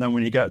 And then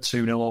when you get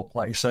 2-0 up,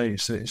 like you say,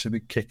 it's a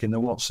big kick in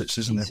the whatsits,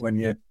 isn't it, when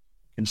you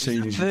can see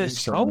the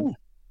first goal.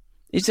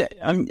 Is it?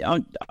 I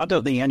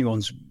don't think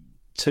anyone's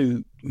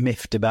too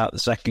miffed about the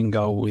second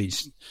goal.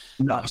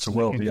 That's a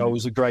world goal. It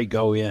was a great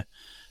goal, yeah.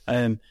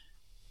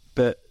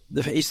 But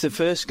it's the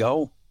first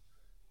goal,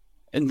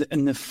 and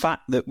the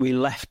fact that we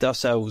left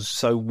ourselves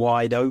so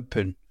wide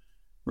open,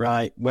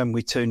 right, when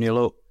we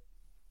 2-0 up.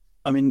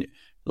 I mean,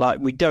 like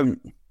we're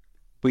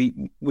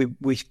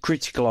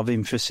critical of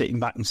him for sitting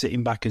back at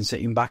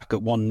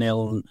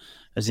 1-0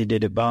 as he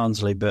did at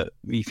Barnsley, but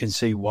you can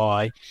see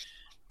why.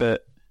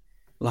 But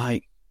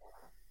like,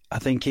 I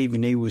think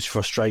even he was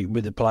frustrated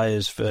with the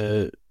players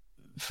for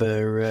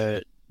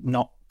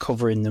not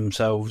covering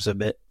themselves a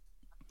bit.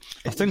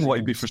 I think what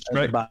he'd be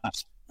frustrated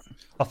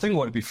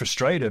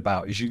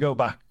about is you go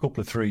back a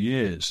couple of 3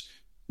 years,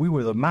 we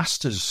were the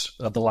masters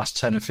of the last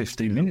 10 or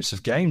 15 minutes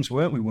of games,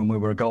 weren't we, when we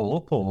were a goal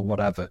up or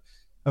whatever?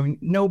 I mean,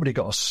 nobody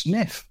got a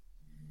sniff.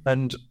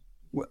 And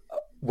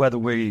whether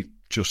we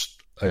just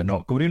are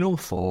not good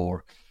enough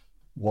or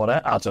what,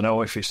 I don't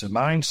know if it's a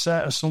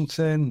mindset or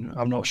something.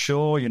 I'm not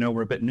sure.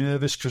 We're a bit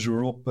nervous because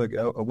we're up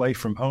away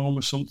from home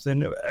or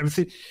something.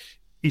 Everything,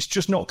 it's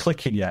just not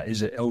clicking yet,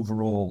 is it,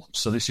 overall?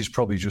 So this is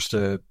probably just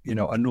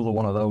another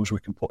one of those we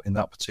can put in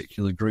that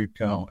particular group,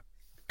 can't we?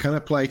 Can I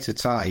play to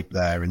type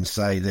there and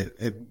say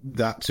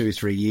that 2 or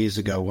 3 years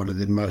ago, one of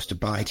the most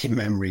abiding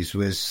memories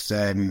was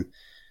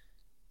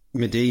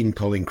Medine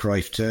pulling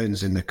Cruyff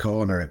turns in the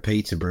corner at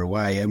Peterborough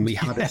away, and we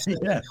had a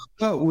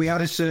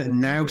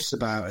certain nous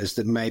about us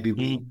that maybe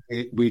we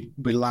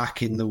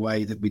lack in the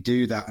way that we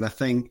do that. And I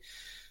think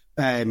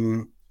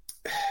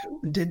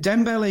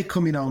Dembele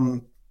coming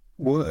on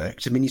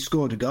worked. I mean, he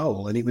scored a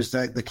goal, and it was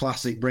the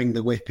classic bring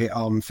the whip it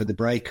on for the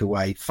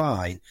breakaway.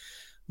 Fine.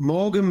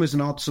 Morgan was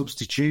an odd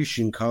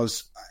substitution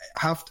because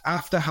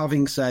after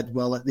having said,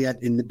 well,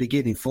 in the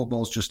beginning,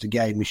 football's just a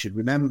game, we should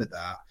remember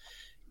that.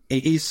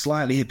 It is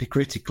slightly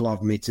hypocritical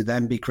of me to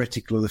then be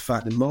critical of the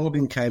fact that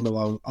Morgan came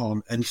along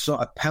on and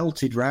sort of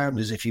pelted round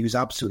as if he was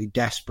absolutely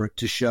desperate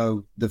to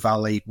show the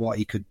Valley what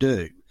he could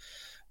do.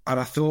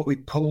 And I thought we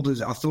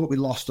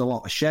lost a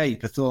lot of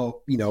shape. I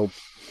thought,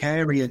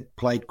 Carey had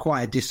played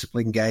quite a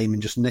disciplined game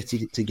and just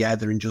knitted it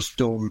together and just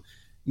done,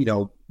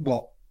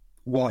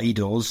 what he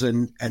does.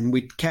 And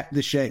we'd kept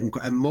the shape.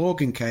 And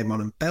Morgan came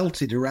on and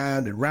belted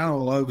around and ran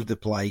all over the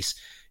place.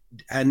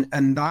 And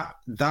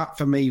that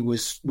for me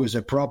was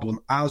a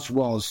problem, as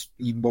was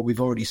what we've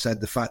already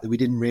said, the fact that we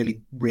didn't really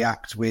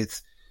react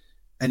with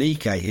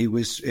Anike, who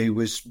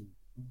was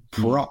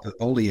proper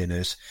bullying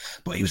us,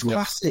 but he was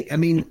classic. I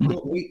mean,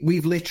 look,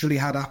 we've literally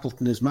had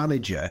Appleton as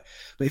manager,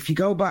 but if you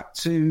go back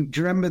to, do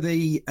you remember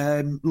the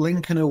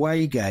Lincoln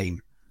away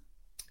game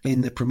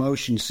in the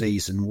promotion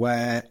season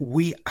where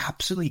we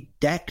absolutely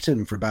decked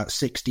him for about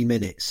 60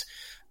 minutes?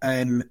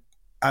 And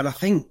I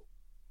think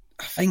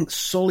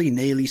Sully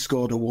nearly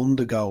scored a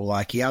wonder goal.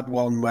 Like, he had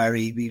one where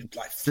he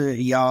like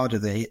 30 yarder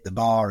they hit the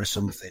bar or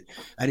something.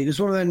 And it was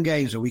one of them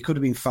games where we could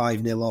have been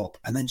 5-0 up.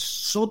 And then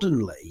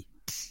suddenly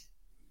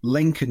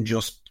Lincoln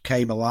just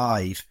came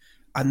alive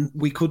and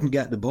we couldn't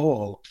get the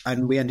ball.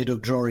 And we ended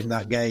up drawing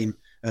that game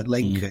at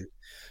Lincoln.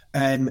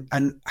 And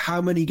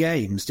how many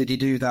games did he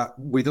do that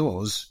with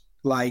us?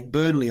 Like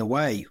Burnley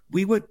away,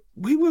 we looked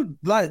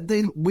like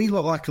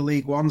a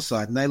League One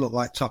side, and they looked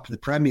like top of the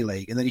Premier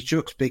League. And then he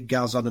chucks big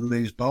gals on and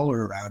moves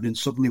bowler around, and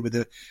suddenly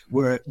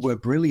we're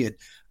brilliant.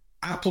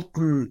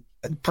 Appleton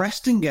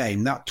Preston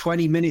game, that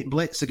 20-minute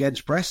blitz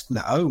against Preston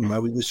at home,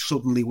 where we were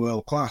suddenly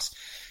world class.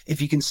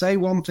 If you can say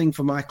one thing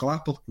for Michael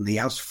Appleton, he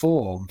has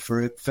form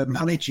for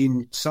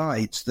managing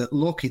sides that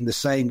look in the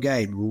same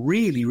game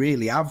really,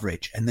 really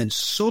average, and then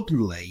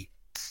suddenly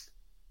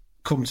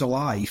come to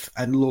life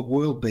and look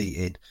world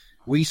beating.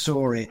 We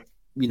saw it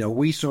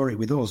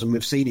with us, and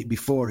we've seen it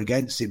before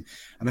against him.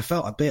 And I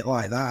felt a bit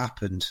like that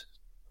happened.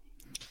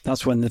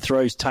 That's when they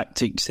throw his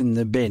tactics in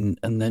the bin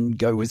and then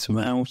go with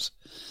something else.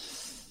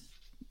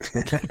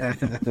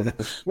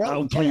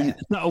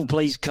 That'll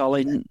please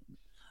Colin.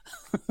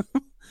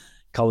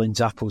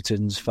 Colin's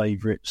Appleton's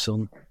favourite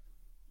son.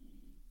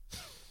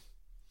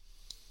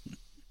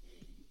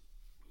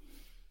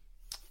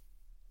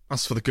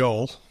 As for the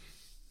goal,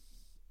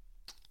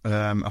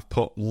 I've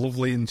put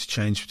lovely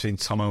interchange between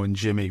Tomo and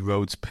Jimmy.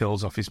 Rhodes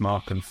peels off his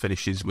mark and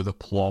finishes with a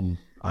plum.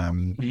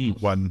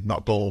 When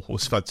that ball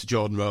was fed to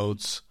Jordan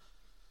Rhodes,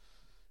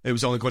 it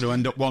was only going to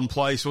end up one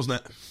place,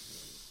 wasn't it?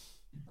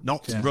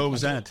 Knocked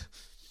Rhodes' head.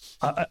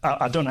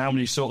 I don't know how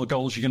many sort of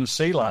goals you're going to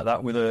see like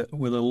that with a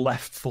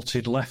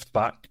left-footed left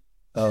back,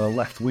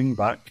 left wing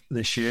back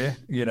this year.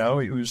 You know,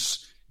 it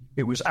was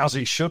as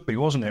it should be,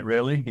 wasn't it?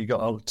 Really, you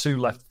got two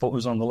left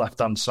footers on the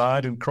left-hand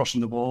side and crossing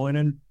the ball in,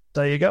 and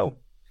there you go.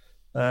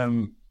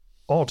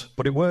 Odd,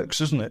 but it works,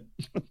 doesn't it?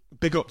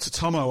 Big up to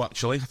Tomo,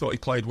 actually. I thought he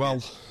played well.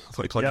 I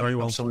thought he played very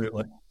well.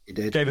 Absolutely. He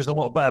did. Gave us a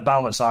lot better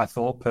balance, I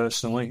thought,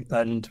 personally.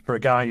 And for a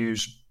guy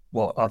who's,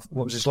 what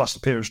was his last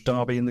appearance?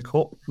 Derby in the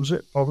Cup, was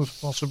it?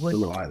 Possibly?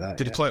 Something like that.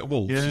 Did he play at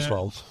Wolves as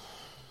well?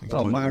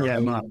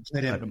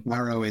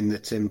 Marrow in the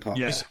tin pot.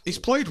 Yeah. He's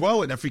played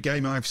well in every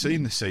game I've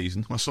seen this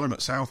season. I saw him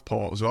at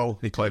Southport as well.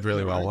 He played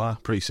really well there,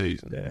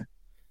 pre-season. Yeah.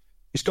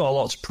 He's got a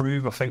lot to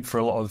prove, I think, for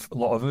a lot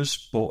of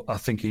us, but I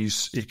think he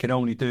can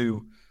only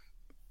do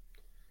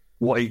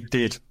what he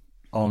did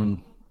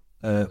on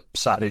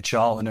Saturday at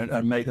Charlton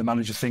and make the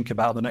manager think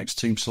about the next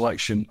team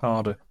selection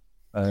harder,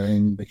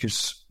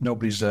 because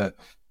nobody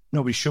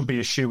should be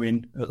a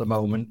shoe-in at the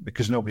moment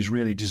because nobody's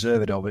really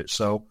deserved of it.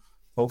 So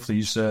hopefully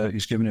he's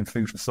giving him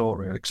food for thought,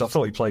 really, because I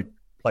thought he played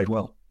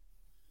well.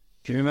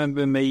 Do you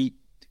remember me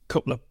a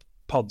couple of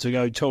pods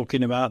ago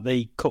talking about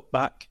the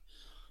cutback?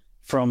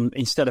 From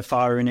instead of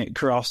firing it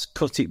across,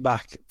 cut it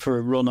back for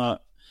a runner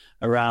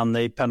around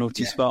the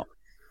penalty spot.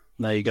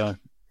 There you go.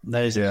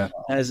 That's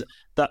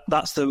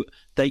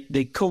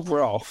they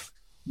cover off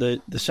the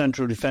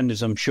central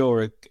defenders. I'm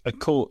sure are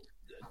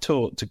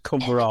taught to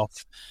cover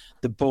off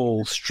the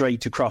ball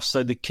straight across,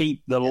 so they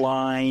keep the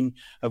line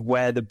of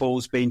where the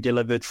ball's being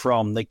delivered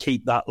from. They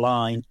keep that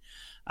line,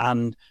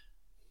 and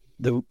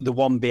the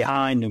one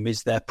behind them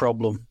is their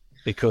problem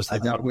because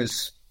that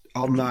was.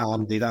 On that,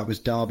 Andy, that was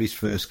Derby's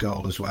first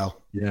goal as well.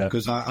 Yeah,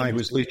 because I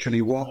was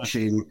literally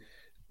watching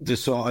the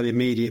sort of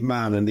immediate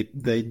man, and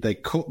they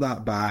cut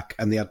that back,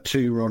 and they had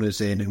two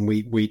runners in, and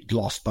we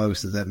lost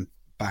both of them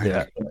back.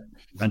 Yeah,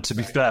 and to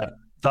be fair,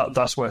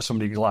 that's where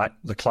somebody like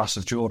the class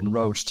of Jordan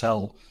Rhodes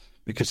tell,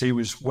 because he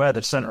was where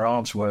the centre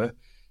halves were,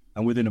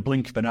 and within a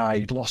blink of an eye,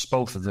 he'd lost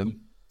both of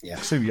them. Yeah,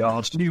 2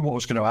 yards, knew what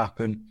was going to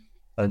happen,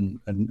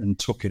 and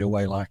took it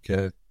away like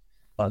the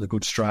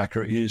good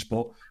striker he is.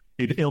 But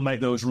he'll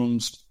make those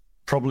runs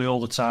probably all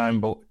the time,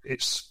 but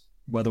it's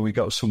whether we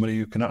got somebody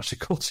who can actually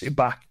cut it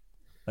back.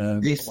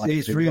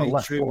 It's really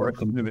true.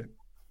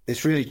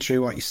 It's really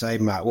true what you say,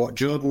 Matt. What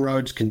Jordan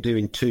Rhodes can do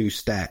in 2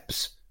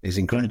 steps is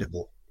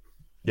incredible.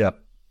 Yeah.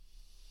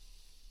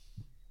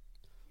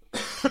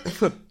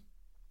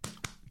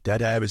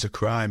 Dead air is a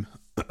crime.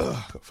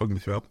 Got fucking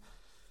through.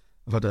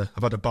 I've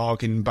had a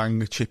bargain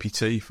bang chippy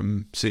tea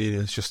from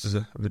Seniors, just as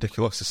a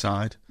ridiculous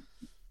aside.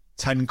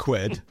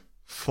 £10.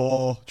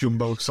 4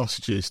 jumbo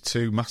sausages,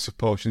 2 massive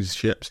portions of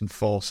chips, and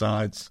 4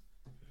 sides.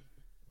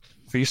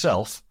 For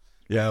yourself?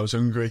 Yeah, I was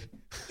hungry.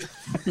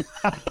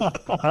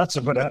 That's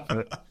a good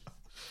effort.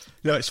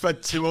 Yeah, it's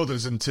fed 2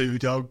 others and 2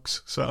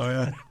 dogs, so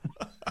yeah.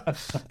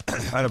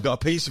 And I've got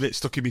a piece of it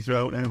stuck in my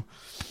throat now.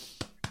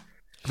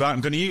 Right,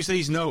 I'm going to use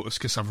these notes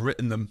because I've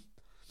written them.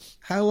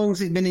 How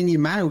long's it been in your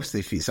mouth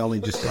if it's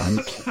only just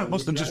like... I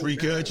must have just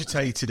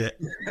regurgitated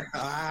it.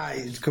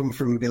 It's come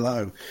from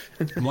below.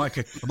 I'm like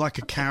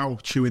a cow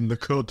chewing the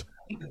cud.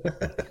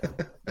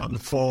 And the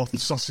fourth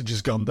sausage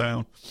has gone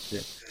down.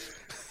 Yeah.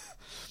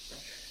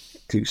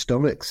 2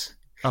 stomachs.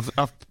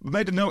 I've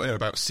made a note here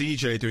about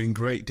CJ doing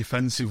great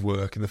defensive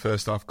work in the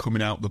first half,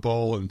 coming out the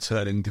ball and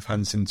turning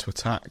defence into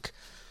attack.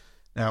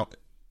 Now,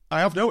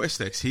 I have noticed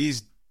this.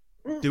 He's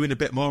doing a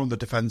bit more on the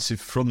defensive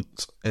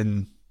front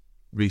in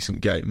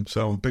recent games,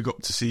 so big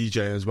up to CJ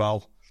as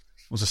well.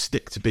 Was a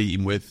stick to beat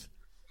him with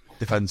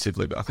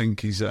defensively, but I think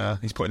he's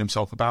putting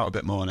himself about a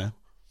bit more now.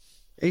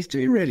 He's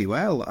doing really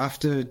well.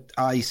 After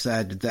I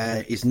said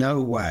there is no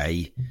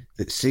way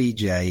that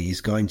CJ is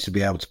going to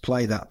be able to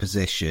play that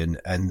position,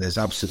 and there's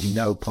absolutely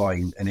no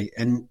point.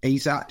 And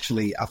he's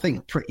actually, I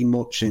think, pretty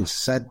much since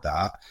said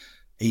that,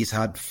 he's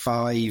had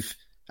 5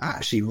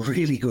 actually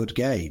really good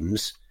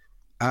games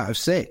out of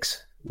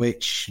 6,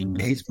 which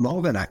is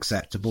more than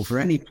acceptable for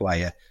any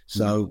player.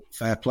 So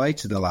fair play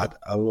to the lad.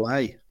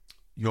 Olay.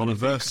 Your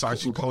reverse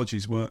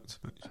psychology's worked.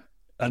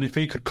 And if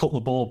he could cut the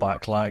ball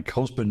back like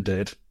Husband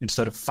did,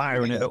 instead of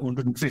firing it at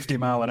 150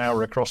 mile an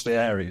hour across the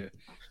area,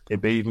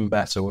 it'd be even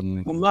better, wouldn't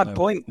it? Well, my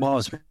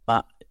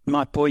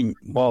point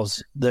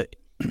was that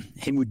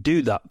he would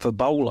do that for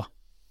bowler.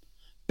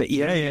 But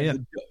he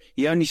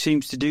only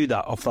seems to do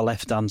that off the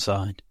left-hand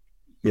side.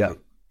 Yeah.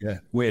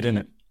 Weird, isn't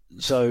it?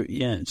 So,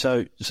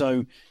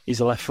 so he's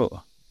a left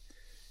footer.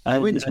 He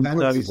wins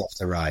penalties off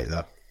the right,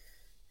 though.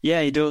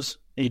 Yeah, he does.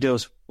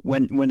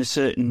 When a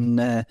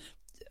certain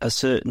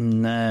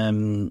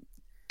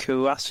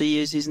Kouassi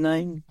is his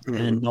name,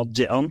 and nods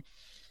it on.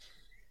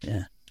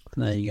 Yeah,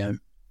 there you go.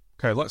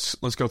 Okay,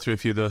 let's go through a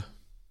few of the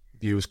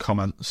viewers'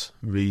 comments,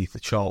 re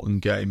the Charlton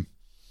game.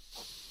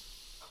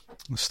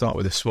 Let's start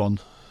with this one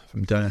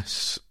from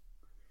Dennis.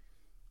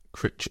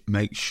 Critch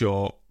makes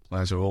sure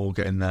players are all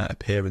getting their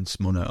appearance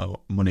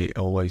money.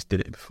 Always did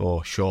it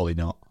before, surely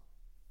not.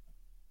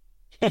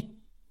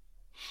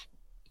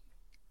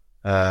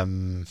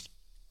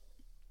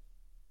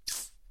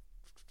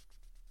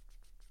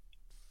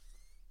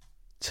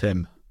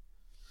 Tim,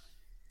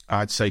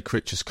 I'd say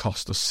Critch has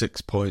cost us 6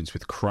 points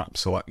with crap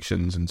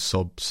selections and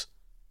subs.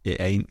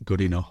 It ain't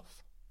good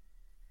enough.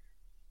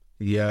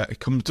 Yeah, it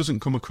doesn't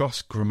come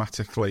across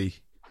grammatically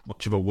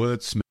much of a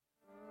wordsmith.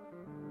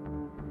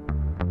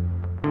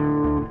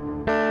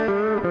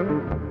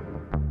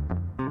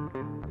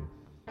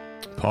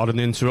 Pardon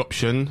the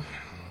interruption.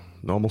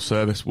 Normal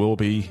service will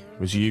be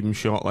resumed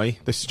shortly.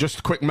 This is just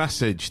a quick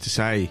message to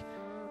say,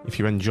 if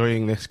you're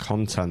enjoying this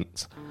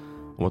content,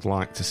 I would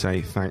like to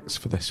say thanks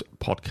for this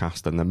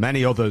podcast and the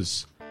many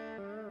others,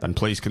 then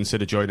please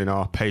consider joining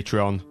our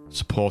Patreon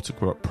supporter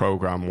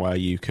program, where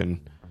you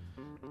can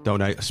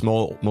donate a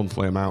small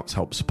monthly amount to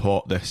help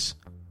support this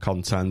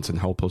content and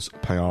help us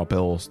pay our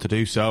bills. To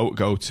do so,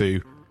 go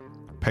to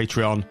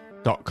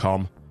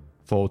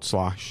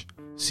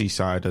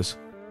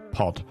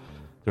patreon.com/SeasidersPod.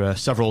 There are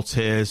several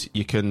tiers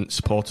you can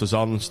support us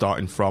on,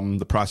 starting from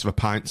the price of a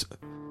pint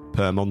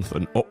per month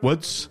and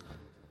upwards.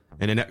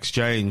 And in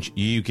exchange,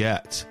 you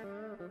get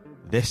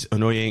this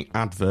annoying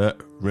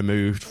advert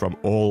removed from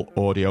all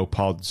audio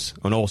pods,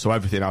 and also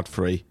everything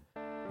ad-free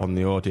on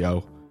the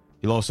audio.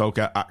 You'll also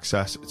get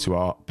access to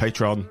our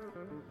Patreon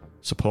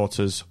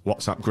supporters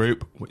WhatsApp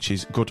group, which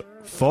is good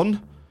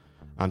fun,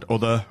 and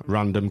other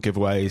random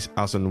giveaways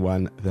as and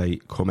when they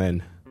come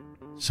in.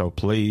 So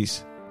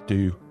please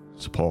do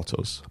support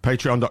us.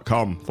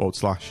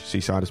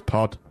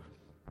 Patreon.com/SeasidersPod.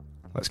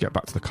 Let's get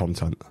back to the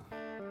content.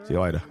 See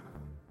you later.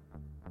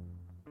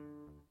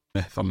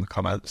 Myth on the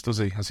comments, does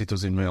he? As he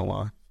does in real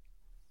life.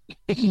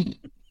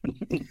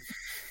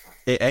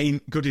 It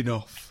ain't good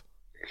enough.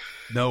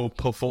 No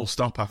full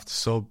stop after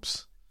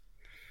subs.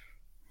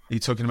 Are you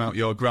talking about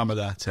your grammar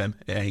there, Tim?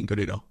 It ain't good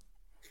enough.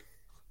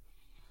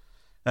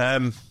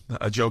 A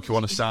jokey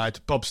one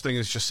aside. Bob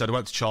Stinger's just said, I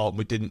went to Charlton,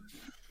 we didn't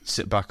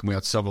sit back and we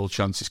had several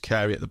chances.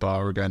 Carey at the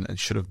bar again and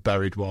should have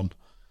buried one.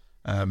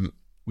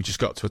 We just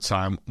got to a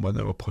time when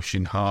they were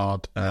pushing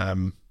hard.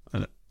 And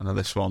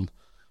this one,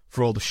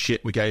 for all the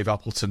shit we gave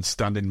Appleton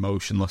standing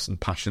motionless and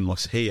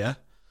passionless here,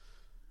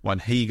 when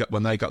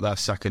they got their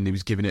second, he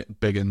was giving it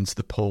big uns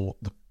the pull,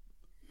 the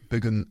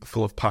big un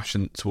full of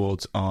passion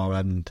towards our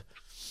end.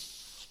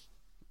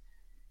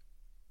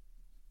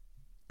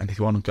 And if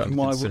you want to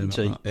why wouldn't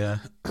he? Yeah.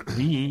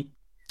 He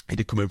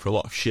did come in for a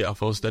lot of shit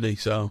off us, did he?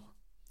 So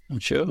I'm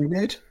sure he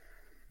did.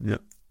 Yeah.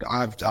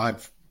 I've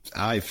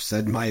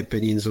said my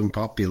opinion's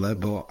unpopular,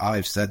 but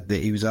I've said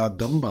that he was hard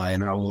done by,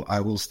 and I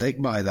will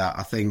stick by that.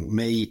 I think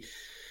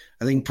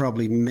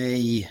probably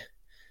me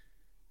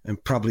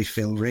and probably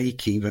Phil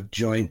Reekie were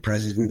joint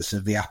presidents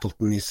of the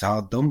Appleton is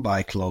Hard Done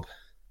By Club.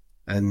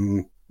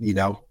 And, you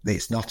know,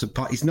 it's not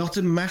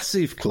a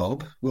massive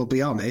club, we'll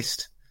be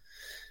honest,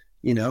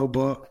 you know,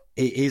 but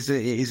it is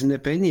an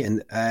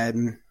opinion.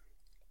 And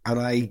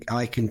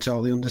I can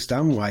totally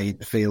understand why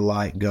you'd feel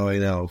like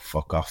going, oh,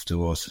 fuck off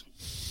to us.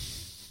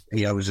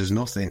 He owes us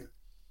nothing.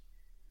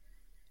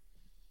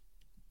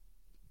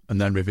 And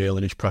then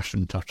revealing his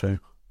Preston tattoo.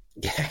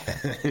 Yeah,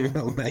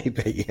 well,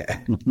 maybe,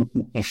 yeah.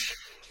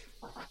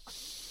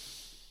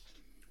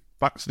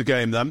 Back to the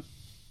game then.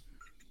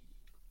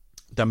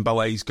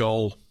 Dembele's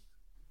goal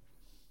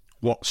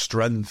what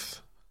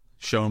strength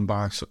shown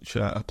by such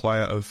a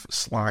player of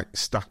slight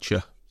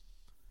stature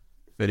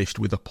finished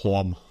with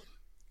aplomb.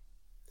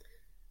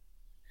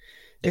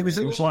 It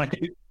was like,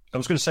 I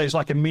was going to say, it's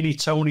like a mini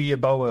Tony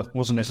Yeboah,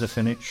 wasn't it, the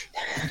finish?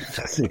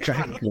 That's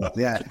incredible,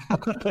 yeah.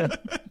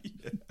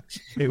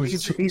 It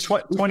was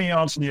 20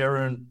 yards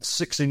nearer and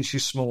 6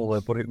 inches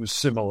smaller, but it was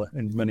similar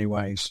in many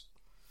ways.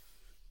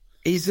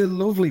 He's a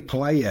lovely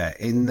player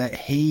in that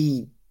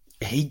he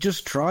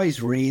just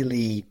tries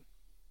really,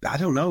 I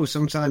don't know,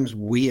 sometimes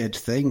weird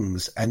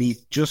things, and he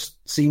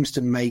just seems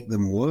to make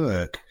them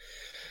work.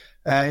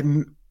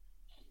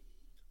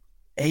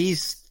 He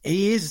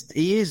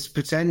is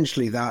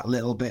potentially that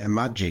little bit of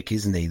magic,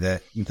 isn't he?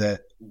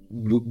 That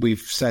we've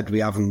said we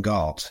haven't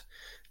got.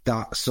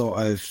 That sort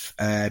of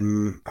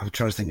I'm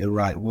trying to think of the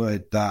right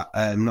word. That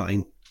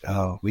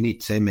we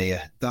need Tim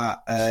here.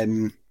 That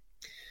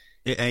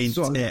it ain't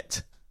sort of,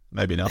 it.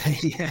 Maybe not.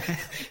 Yeah,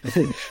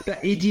 that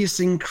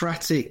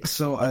idiosyncratic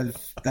sort of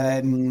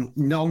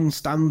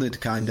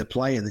non-standard kind of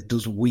player that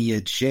does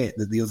weird shit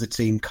that the other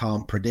team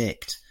can't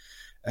predict.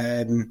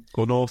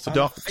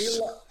 Unorthodox,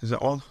 is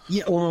that one?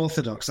 Yeah,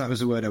 unorthodox. That was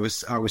the word I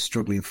was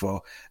struggling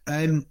for.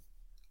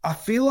 I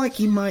feel like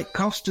he might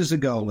cost us a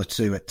goal or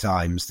two at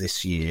times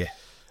this year.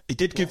 He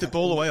did give the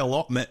ball away a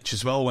lot, Mitch,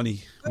 as well when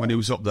he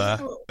was up there.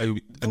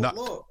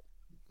 Look,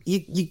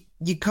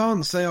 you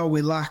can't say, oh,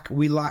 we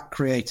lack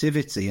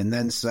creativity, and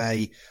then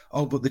say,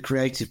 oh, but the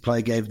creative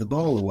play gave the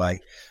ball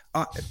away.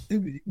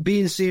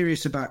 Being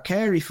serious about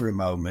Carey for a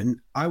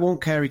moment, I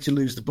want Carey to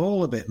lose the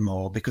ball a bit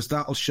more, because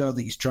that'll show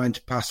that he's trying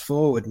to pass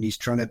forward and he's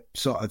trying to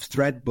sort of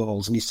thread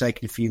balls and he's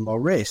taking a few more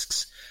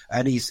risks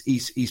and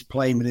he's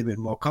playing with a bit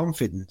more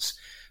confidence.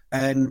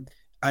 And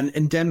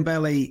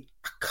Dembele,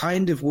 I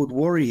kind of would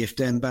worry if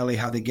Dembele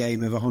had a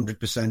game of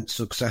 100%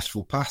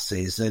 successful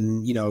passes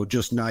and, you know,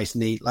 just nice,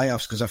 neat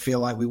layoffs, because I feel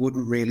like that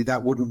wouldn't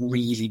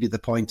really be the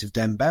point of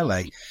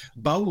Dembele.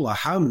 Bowler,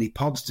 how many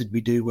pods did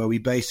we do where we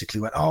basically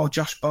went, oh,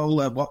 Josh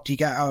Bowler, what do you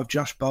get out of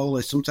Josh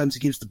Bowler? Sometimes he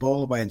gives the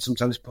ball away and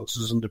sometimes he puts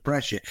us under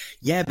pressure.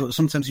 Yeah, but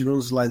sometimes he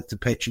runs the length of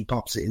the pitch and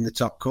pops it in the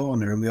top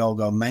corner and we all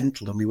go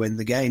mental and we win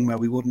the game where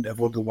we wouldn't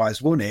have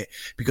otherwise won it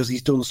because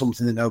he's done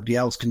something that nobody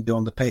else can do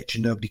on the pitch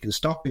and nobody can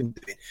stop him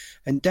doing.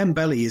 And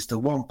Dembele is the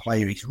one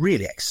player, he's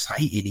really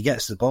excited. He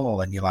gets the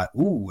ball and you're like,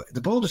 ooh,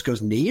 the ball just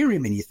goes near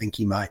him and you think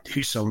he might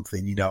do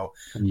something, you know.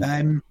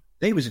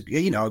 It was,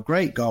 you know, a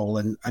great goal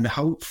and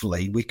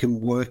hopefully we can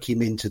work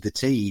him into the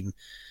team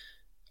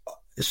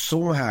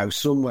somehow,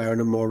 somewhere on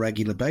a more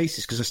regular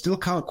basis, because I still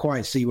can't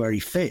quite see where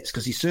he fits,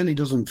 because he certainly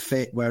doesn't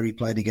fit where he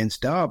played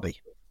against Derby.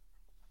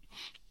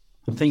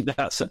 I think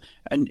that's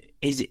and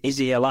is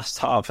he a last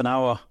half an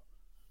hour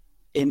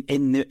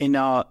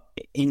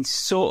in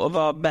sort of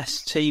our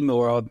best team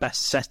or our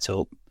best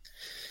setup?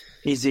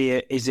 Is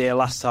he a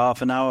last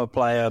half an hour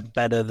player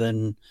better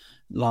than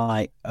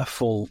like a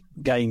full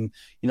game?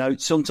 You know,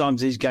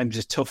 sometimes these games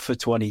are tough for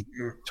 20,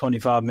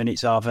 25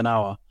 minutes, half an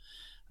hour,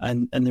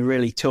 and they're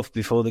really tough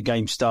before the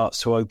game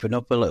starts to open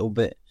up a little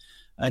bit.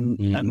 And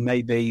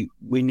maybe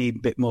we need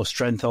a bit more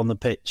strength on the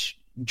pitch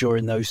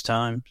during those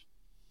times.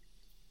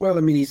 Well,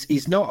 I mean,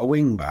 he's not a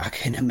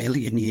wing-back in a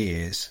million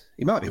years.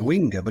 He might be a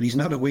winger, but he's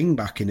not a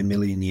wing-back in a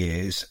million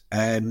years.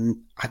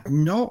 I'm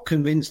not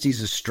convinced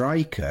he's a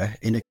striker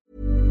in a...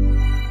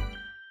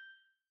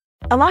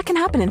 A lot can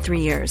happen in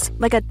 3 years,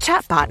 like a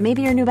chatbot may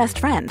be your new best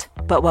friend.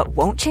 But what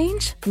won't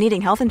change?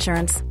 Needing health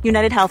insurance.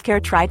 United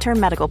Healthcare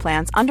Tri-Term Medical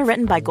Plans,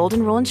 underwritten by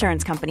Golden Rule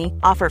Insurance Company,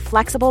 offer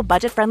flexible,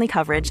 budget-friendly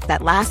coverage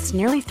that lasts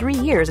nearly 3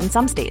 years in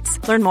some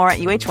states. Learn more at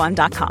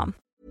uh1.com.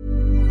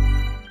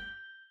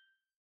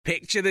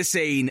 Picture the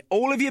scene.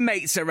 All of your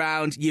mates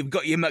around, you've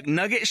got your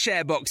McNugget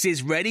share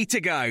boxes ready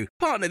to go.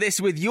 Partner this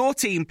with your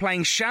team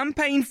playing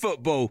champagne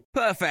football.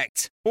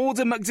 Perfect.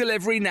 Order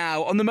McDelivery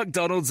now on the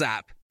McDonald's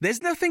app.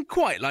 There's nothing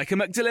quite like a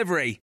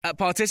McDelivery. At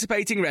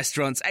participating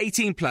restaurants,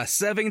 18 plus,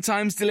 serving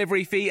times,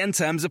 delivery fee and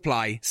terms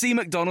apply. See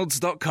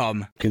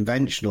mcdonalds.com.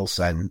 Conventional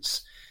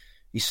sense,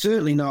 he's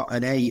certainly not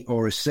an 8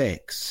 or a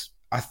 6.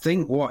 I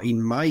think what he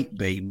might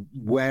be,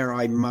 where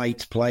I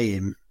might play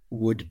him,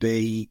 would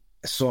be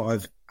sort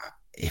of,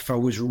 if I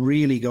was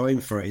really going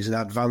for it, is an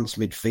advanced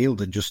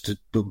midfielder, just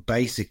to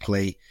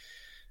basically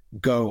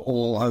go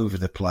all over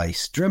the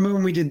place. Do you remember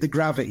when we did the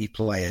gravity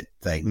player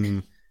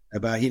thing?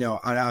 About, you know,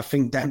 and I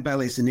think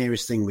Dembele is the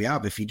nearest thing we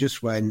have. If you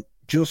just went,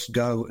 just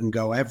go and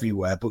go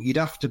everywhere, but you'd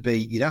have to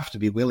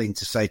be willing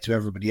to say to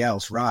everybody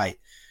else, right,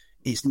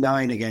 it's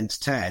 9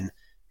 against 10.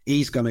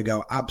 He's going to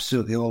go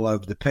absolutely all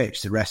over the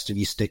pitch. The rest of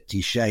you stick to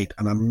your shape,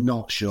 and I'm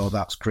not sure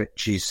that's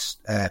Critch's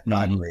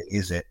primary,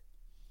 is it?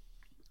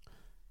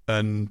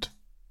 And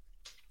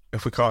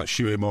if we can't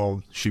shoot him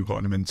or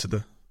shoehorn him into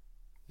the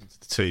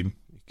team,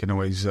 he can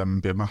always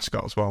be a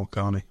mascot as well,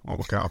 can't he? Or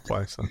look out of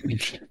place. So.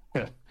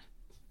 Yeah.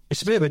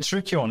 It's a bit of a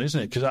tricky one,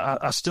 isn't it? Because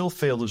I still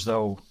feel as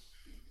though,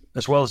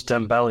 as well as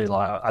Dembele,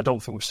 like I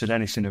don't think we've seen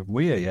anything of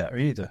Weir yet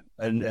either.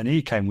 And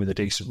he came with a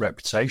decent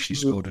reputation.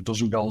 He scored a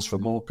dozen goals for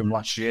Morecambe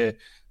last year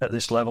at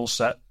this level,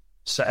 set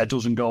a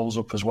dozen goals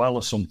up as well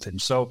or something.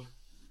 So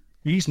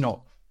he's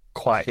not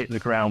quite hit the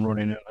ground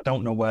running. I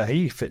don't know where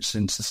he fits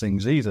into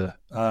things either.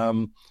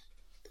 I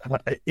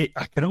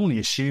can only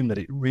assume that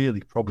it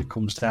really probably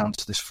comes down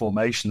to this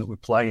formation that we're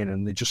playing,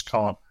 and they just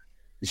can't,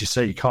 as you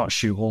say, you can't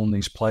shoot all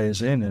these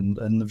players in,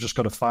 and they've just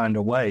got to find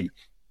a way,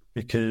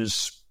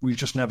 because we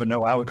just never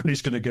know how good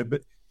he's going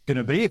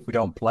to be if we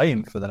don't play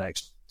him for the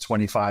next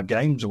 25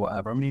 games or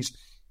whatever. I mean,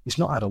 he's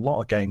not had a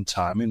lot of game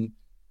time, and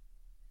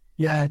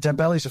yeah,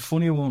 Dembele's a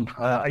funny one.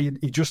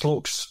 He just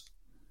looks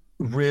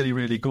really,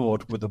 really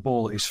good with the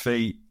ball at his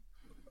feet,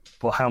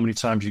 but how many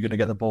times are you going to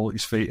get the ball at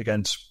his feet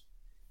against,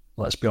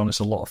 let's be honest,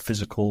 a lot of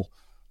physical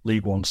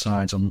League One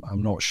sides? I'm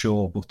not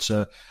sure, but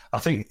I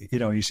think,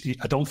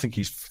 I don't think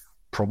he's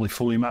probably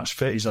fully match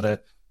fit. He's had a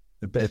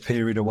bit of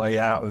period away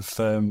out of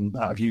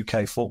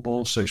UK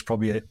football, so he's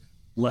probably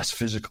less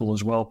physical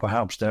as well,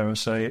 perhaps, dare I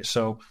say it.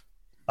 So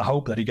I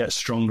hope that he gets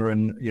stronger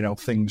and,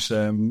 things,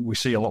 we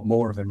see a lot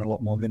more of him, a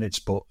lot more minutes,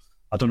 but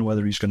I don't know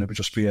whether he's going to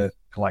just be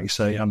like you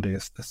say, Andy, a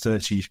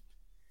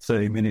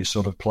 30-minute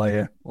sort of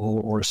player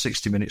or a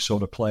 60-minute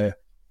sort of player,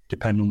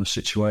 depending on the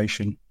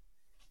situation.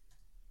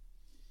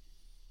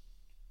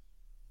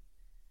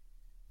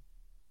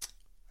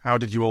 How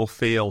did you all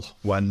feel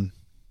when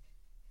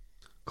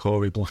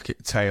Corey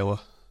Blackett-Taylor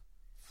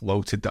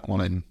floated that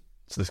one in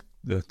to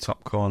the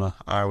top corner?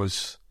 I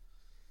was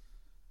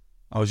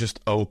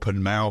just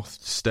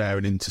open-mouthed,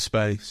 staring into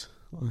space,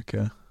 like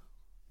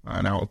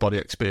an out-of-body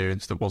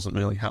experience that wasn't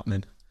really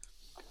happening.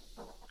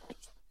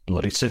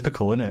 Bloody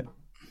typical, isn't it?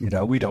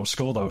 We don't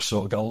score those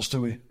sort of goals,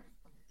 do we?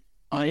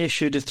 I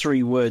issued a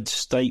 3-word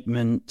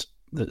statement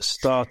that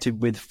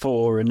started with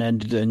for and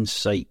ended in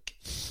sake.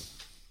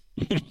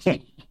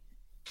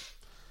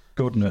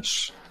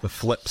 Goodness. For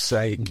flip's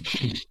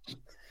sake.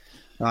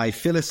 I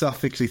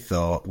philosophically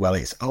thought, well,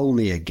 it's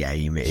only a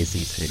game,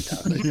 isn't it?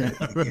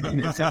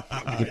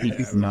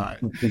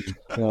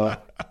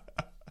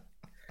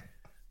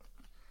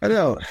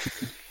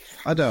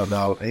 I don't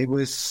know.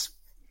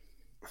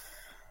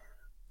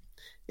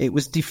 It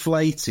was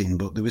deflating,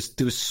 but there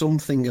was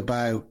something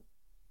about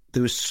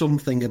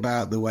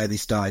the way they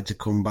started to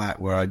come back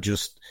where I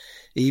just,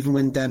 even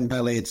when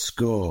Dembele had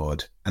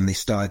scored and they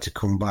started to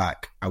come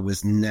back, I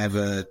was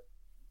never,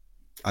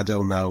 I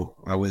don't know,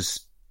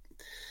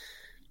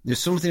 there's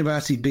something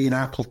about it being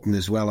Appleton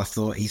as well. I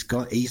thought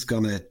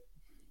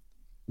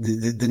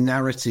the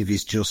narrative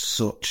is just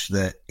such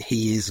that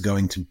he is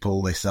going to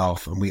pull this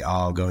off and we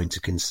are going to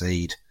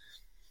concede.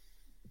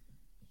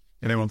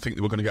 Anyone think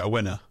that we're going to get a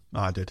winner?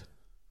 I did.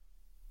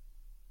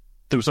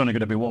 There was only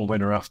going to be one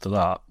winner after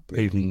that,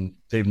 even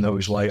though it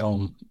was late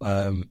on.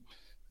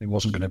 It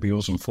wasn't going to be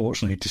us,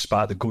 unfortunately,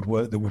 despite the good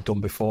work that we've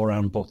done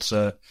beforehand. But,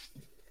 like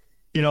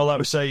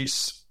we say,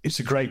 it's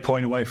a great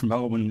point away from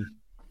home, and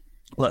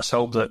let's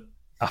hope that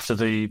after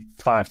the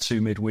 5-2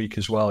 midweek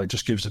as well, it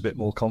just gives a bit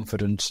more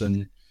confidence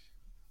and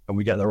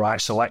we get the right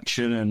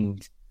selection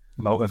and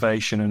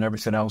motivation and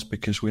everything else,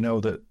 because we know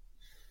that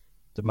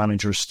the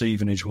manager of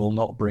Stevenage will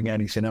not bring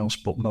anything else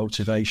but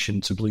motivation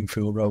to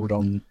Bloomfield Road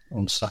on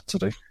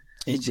Saturday.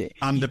 Is it?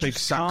 And a big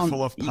sack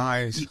full of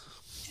pies.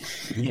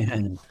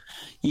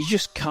 You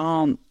just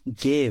can't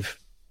give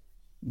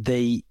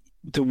the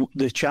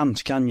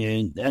chance, can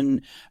you?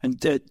 And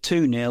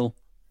 2-0,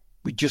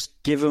 we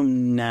just give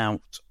them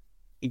nout.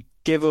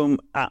 Give them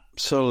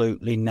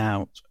absolutely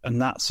nout,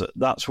 and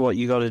that's what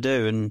you got to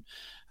do.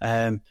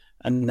 And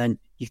then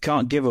you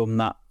can't give them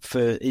that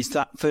it's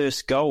that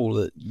first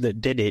goal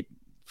that did it.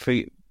 For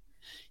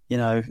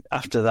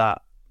after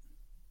that,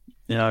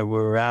 we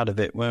were out of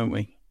it, weren't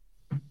we?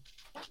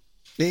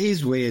 It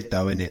is weird,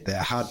 though, isn't it?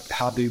 That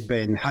had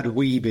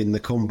we been the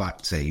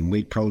comeback team,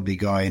 we'd probably be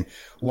going,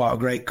 "What a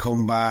great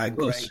comeback,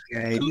 great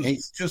game!"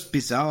 It's just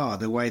bizarre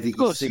the way that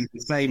you see the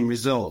same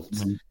result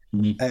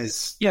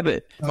as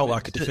but felt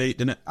like a defeat,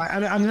 didn't it?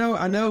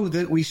 I know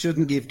that we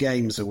shouldn't give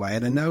games away,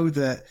 and I know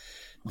that.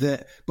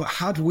 But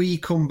had we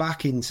come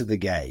back into the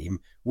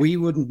game, we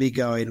wouldn't be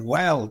going,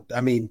 well,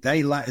 I mean,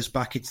 they let us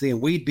back into the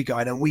game. We'd be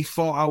going, and we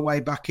fought our way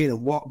back in,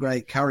 and what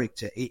great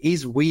character. It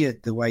is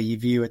weird the way you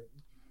view it.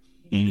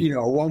 A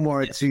 1-1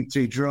 or a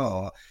 2-2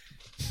 draw.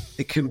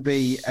 It can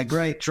be a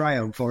great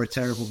triumph or a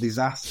terrible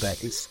disaster.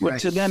 Well,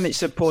 to them,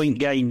 it's a point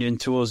gained, and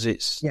to us,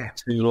 it's 2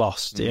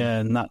 lost. Yeah,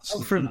 and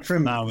that's from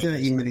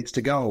 13 minutes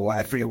to go, or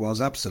whatever it was.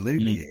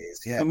 Absolutely, it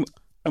is. Yeah.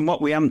 And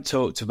what we haven't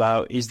talked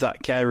about is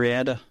that Carey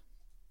header.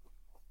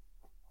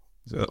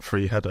 Is that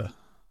free header?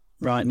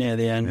 Right near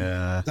the end.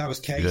 Yeah. That was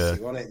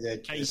Casey, wasn't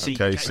it? Casey.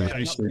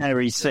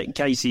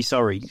 Casey.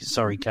 Sorry,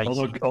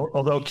 Casey.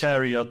 Although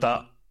Carey had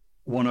that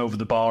one over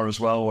the bar as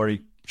well, where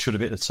he should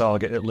have hit the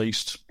target at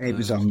least. It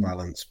was off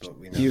balance, but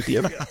we know.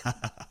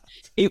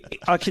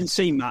 I can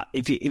see, Matt,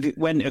 if it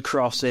went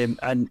across him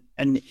and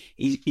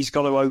he's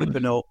got to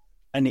open up,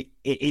 and it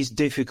is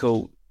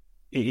difficult.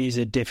 It is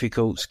a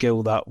difficult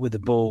skill, that, with the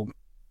ball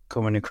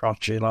coming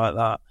across you like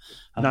that.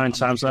 9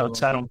 times out of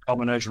 10 on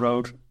Common Edge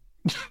Road.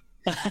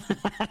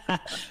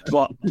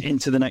 What,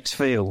 into the next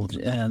field?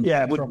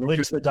 Probably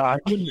into the die.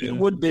 It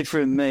would be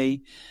from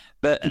me,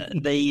 but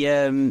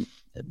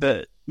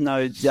but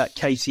no, that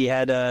Casey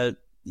header,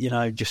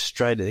 just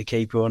straight at the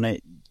keeper on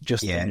it.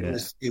 Just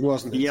it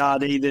wasn't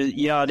yard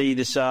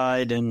either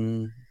side,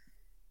 and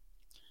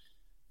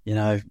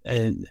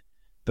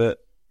but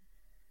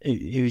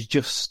it was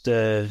just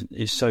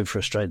it's so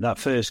frustrating. That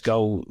first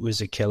goal was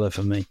a killer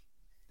for me.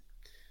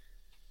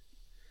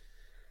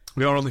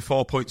 We are only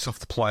 4 points off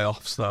the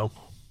playoffs, though,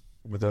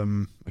 with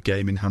a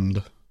game in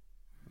hand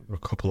for a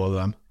couple of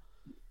them.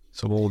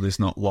 So all is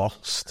not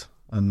lost.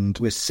 And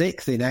we're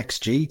sixth in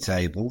XG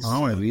tables.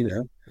 Oh,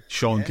 so,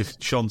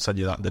 Sean said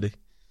you that, did he?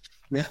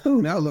 No,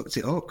 I looked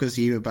it up because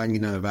you were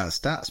banging on about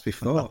stats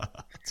before.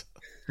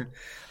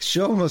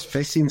 Sean must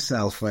piss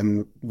himself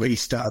when we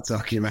start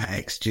talking about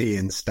XG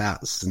and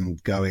stats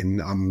and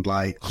going on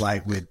like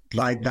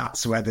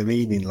that's where the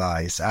meaning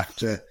lies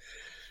after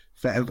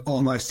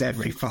almost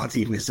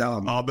everybody was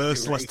on. Our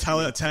merciless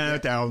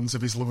teardowns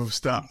of his love of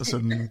stats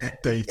and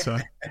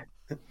data.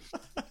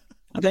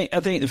 I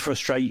think the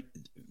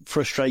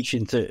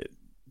frustration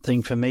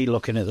thing for me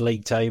looking at the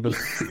league table,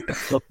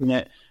 looking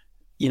at,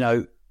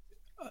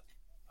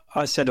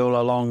 I said all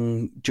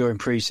along during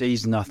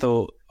pre-season, I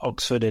thought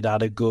Oxford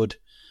had a good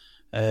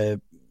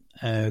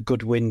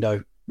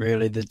window,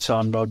 really, the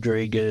Tom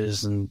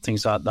Rodriguez and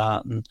things like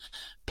that, and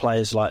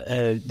players like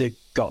they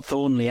got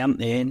Thornley, haven't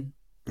they, in?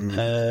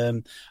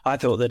 I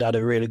thought they'd had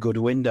a really good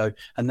window,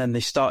 and then they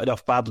started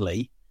off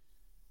badly,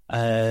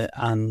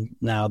 and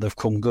now they've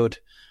come good.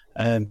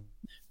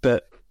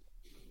 But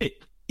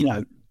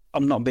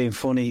I'm not being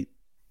funny,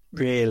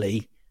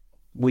 really.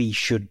 We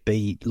should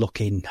be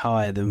looking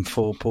higher than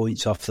 4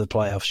 points off the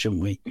playoffs,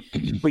 shouldn't we?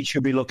 We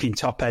should be looking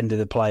top end of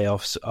the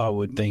playoffs, I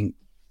would think.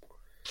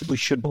 We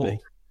should be.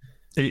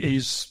 It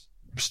is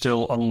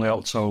still only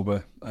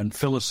October, and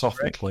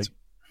philosophically,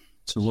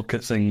 to look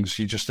at things,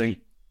 you just think,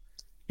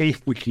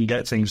 if we can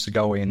get things to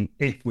go in,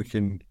 if we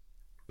can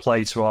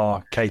play to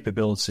our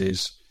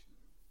capabilities,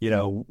 we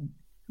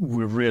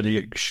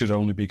really should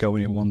only be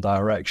going in one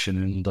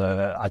direction. And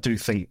I do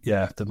think,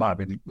 there might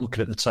be,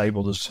 looking at the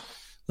table, there's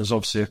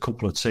obviously a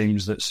couple of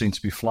teams that seem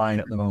to be flying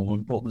at the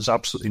moment, but there's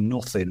absolutely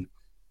nothing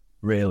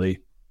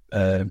really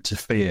to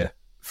fear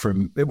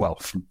from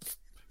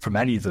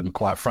any of them,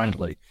 quite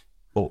frankly.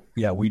 But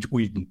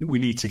we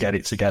need to get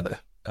it together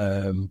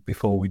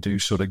before we do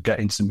sort of get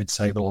into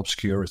mid-table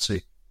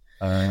obscurity.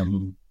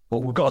 But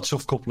we've got a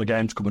tough couple of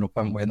games coming up,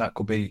 haven't we? And that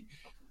could be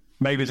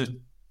maybe the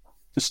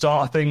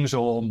start of things,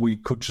 or we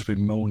could just be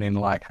moaning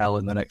like hell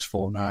in the next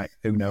fortnight.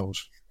 Who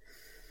knows?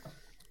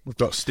 We've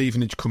got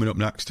Stevenage coming up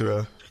next to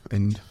her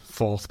in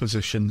fourth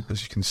position,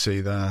 as you can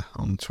see there,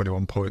 on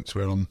 21 points.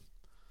 We're on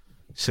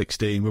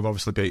 16. We've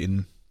obviously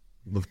beaten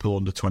Liverpool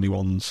under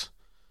 21s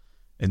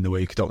in the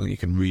week. I don't think you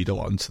can read a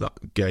lot into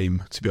that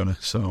game, to be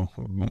honest, so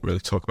we won't really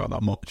talk about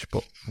that much.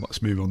 But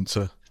let's move on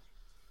to...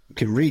 You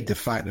can read the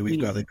fact that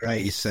we've got the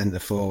greatest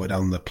centre-forward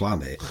on the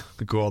planet.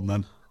 Go on,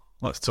 then.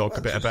 Let's talk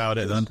a bit about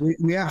it, then.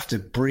 We have to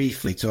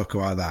briefly talk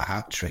about that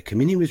hat-trick. I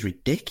mean, it was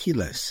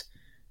ridiculous.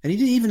 And he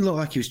didn't even look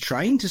like he was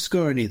trying to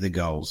score any of the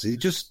goals. It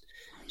just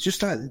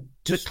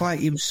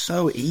like it was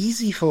so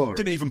easy for him.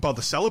 Didn't even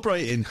bother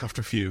celebrating after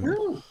a few.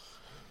 No.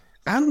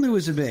 And there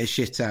was a bit of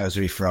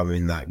shithousery from him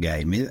in that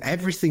game.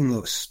 Everything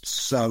looks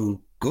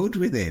so good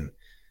with him.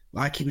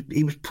 Like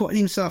he was putting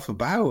himself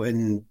about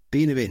and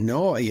being a bit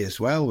naughty as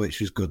well, which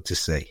was good to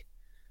see.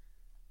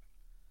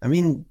 I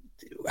mean,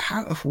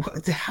 how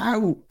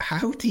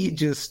do you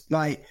just,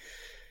 like,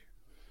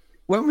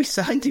 when we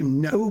signed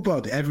him,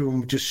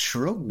 everyone just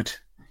shrugged.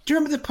 Do you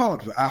remember the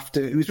pod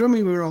after? It was when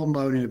we were all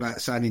moaning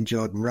about signing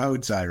Jordan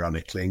Rhodes,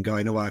 ironically, and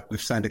going,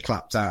 we've signed a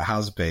clapped out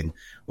has-been.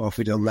 What have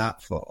we done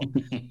that for?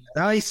 And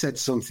I said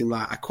something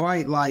like, I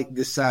quite like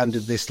the sound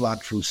of this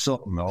lad from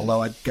Sutton,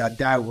 although I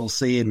doubt we'll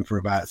see him for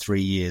about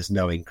 3 years,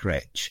 knowing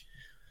Critch.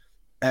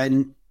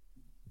 And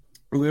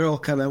we were all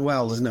kind of,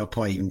 there's no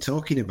point even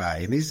talking about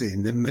him, is it?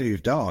 And then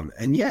moved on.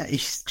 And yeah,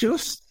 he's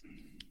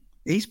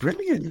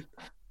brilliant.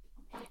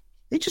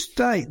 It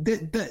just I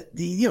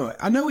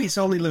know it's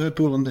only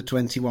Liverpool under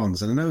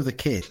 21s, and I know the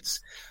kids,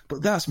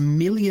 but that's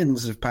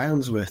millions of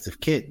pounds worth of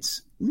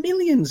kids.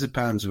 Millions of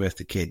pounds worth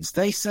of kids.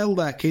 They sell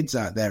their kids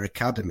out their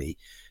academy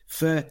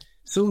for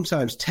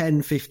sometimes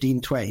 10,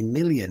 15, 20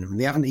 million, and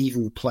they haven't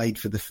even played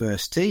for the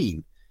first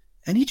team.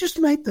 And he just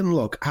made them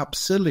look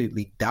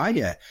absolutely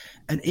dire.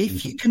 And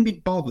if you can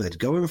be bothered,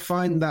 go and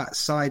find that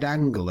side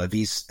angle of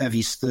his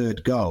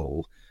third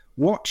goal,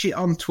 watch it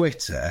on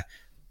Twitter,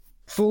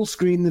 full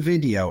screen the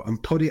video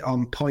and put it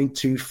on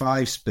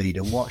 0.25 speed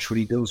and watch what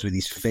he does with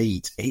his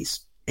feet.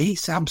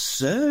 It's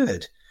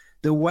absurd.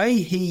 The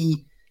way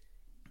he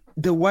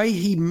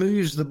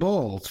moves the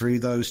ball through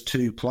those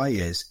two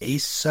players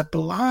is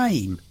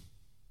sublime.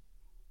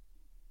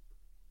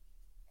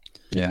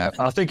 Yeah,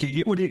 I think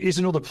he's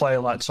another player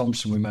like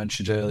Thompson we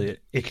mentioned earlier.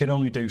 He can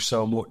only do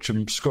so much,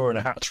 and scoring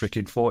a hat-trick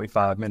in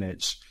 45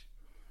 minutes,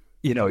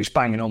 he's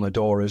banging on the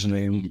door, isn't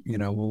he? And,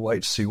 we'll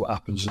wait to see what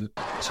happens at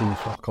 2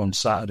 o'clock on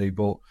Saturday,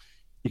 but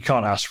you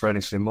can't ask for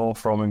anything more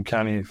from him,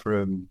 can you?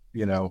 From,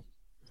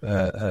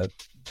 a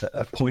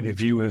point of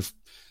view of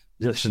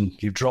listen,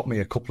 you've dropped me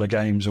a couple of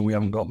games and we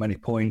haven't got many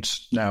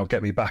points. Now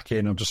get me back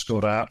in. I've just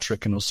scored a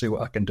hat-trick and I'll see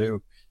what I can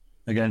do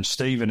against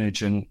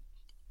Stevenage. And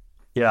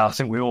yeah, I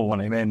think we all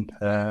want him in,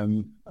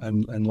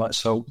 and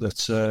let's hope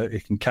that he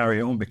can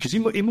carry on, because he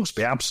must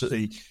be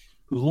absolutely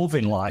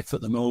loving life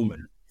at the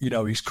moment. You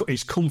know,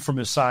 he's come from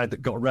a side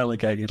that got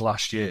relegated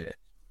last year,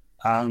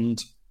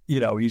 and you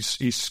know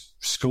he's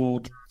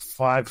scored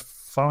five,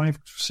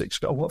 six,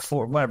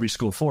 four, whatever he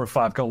scored, 4 or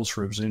 5 goals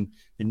for us in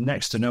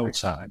next to no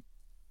time,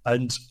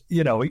 and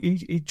you know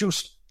he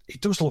does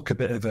look a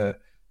bit of an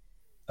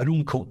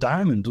uncut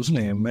diamond, doesn't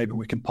he? And maybe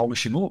we can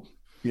polish him up,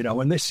 you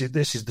know. And this is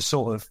the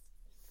sort of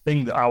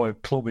thing that our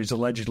club is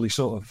allegedly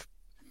sort of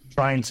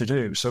trying to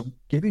do. So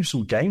give him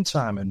some game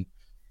time and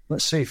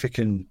let's see if he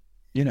can,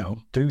 you know,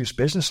 do his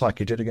business like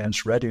he did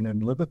against Reading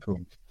and Liverpool.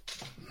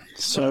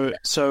 So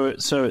at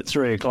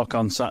 3:00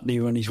 on Saturday,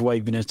 when he's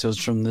waving at us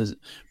from the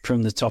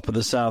top of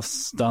the south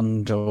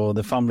stand or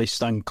the family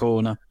stand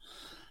corner,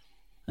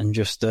 and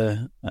just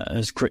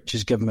as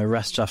Critches give him a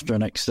rest after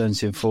an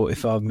extensive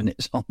 45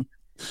 minutes on.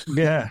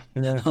 Yeah.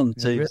 On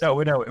TV.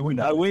 We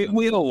know.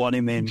 We all want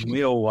him in.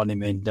 We all want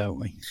him in, don't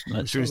we?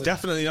 So he's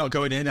definitely not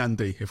going in,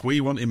 Andy. If we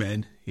want him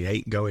in, he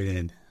ain't going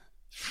in.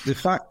 The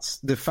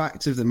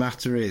fact of the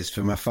matter is,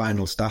 for my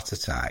final stat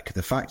attack,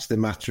 the fact of the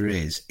matter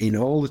is, in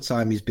all the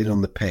time he's been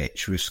on the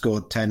pitch, we've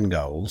scored 10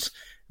 goals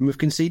and we've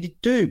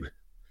conceded 2.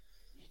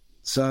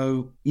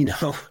 So, you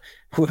know,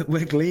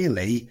 we're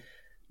clearly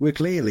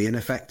an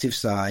effective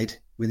side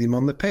with him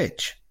on the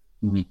pitch.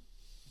 Mm-hmm.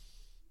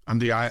 And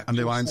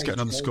the Lions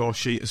getting on the score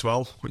sheet as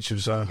well, which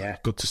was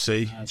good to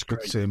see. It's good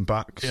to see him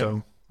back. Yeah.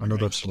 So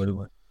another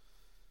absolutely,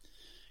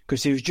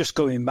 because he was just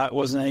going back,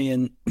 wasn't he?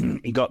 And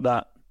he got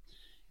that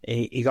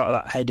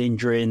head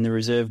injury in the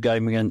reserve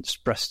game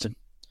against Preston,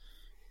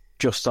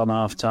 just on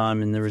half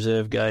time in the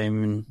reserve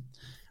game. And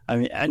I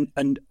mean,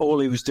 and all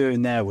he was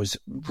doing there was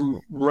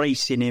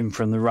racing in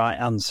from the right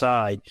hand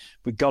side.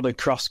 We got a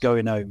cross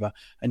going over,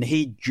 and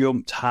he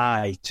jumped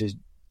high to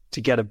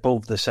get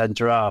above the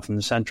centre half, and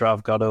the centre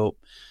half got up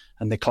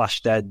and they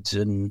clashed heads.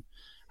 And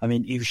I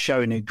mean, he was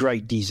showing a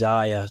great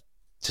desire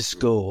to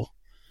score,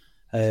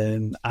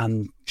 and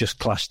just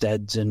clashed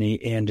heads, and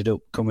he ended up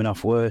coming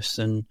off worse.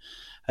 And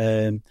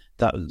that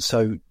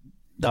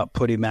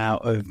put him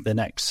out of the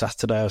next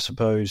Saturday, I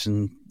suppose.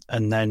 And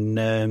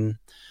then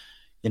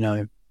you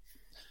know,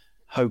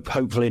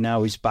 hopefully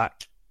now he's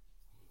back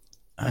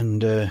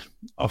and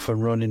off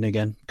and running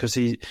again, because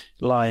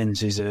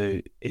Lions is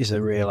a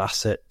real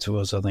asset to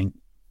us, I think.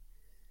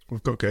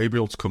 We've got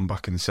Gabriel to come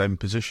back in the same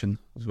position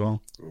as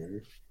well.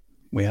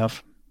 We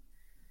have.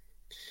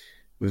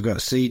 We've got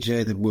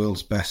CJ, the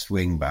world's best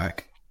wing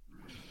back,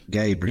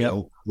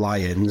 Gabriel,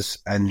 Lions,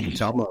 and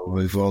Tomo,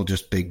 who've all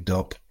just bigged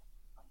up.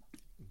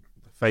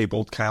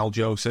 Fabled Kyle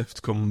Joseph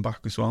to come back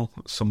as well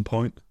at some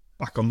point.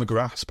 Back on the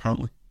grass,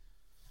 apparently.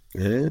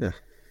 Yeah.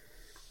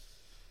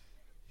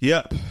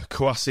 Yep,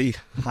 Kouassi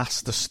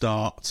has to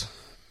start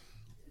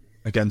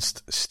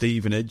against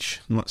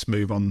Stevenage. And let's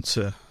move on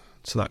to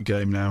that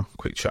game now.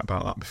 Quick chat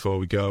about that before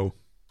we go.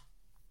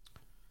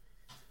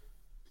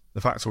 The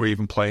fact that we're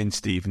even playing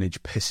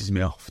Stevenage pisses me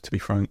off, to be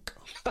frank.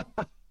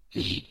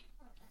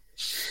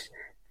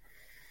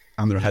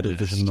 And they're ahead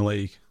of us in the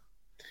league.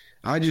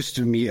 I just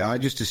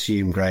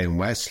assume Graham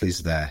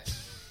Wesley's there.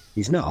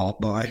 He's not,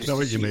 but I know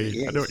what you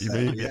mean. I know what you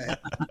mean. Yeah.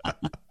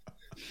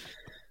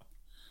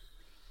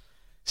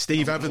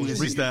 Steve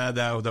Evans is there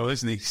though,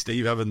 isn't he?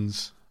 Steve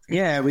Evans.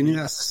 Yeah, I mean,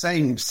 that's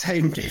the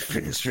same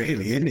difference,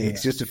 really, isn't it?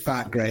 It's just a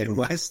fat Graham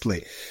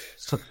Wesley.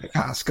 A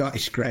fat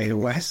Scottish Graham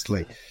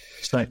Wesley.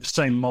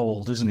 Same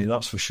mould, isn't he?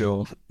 That's for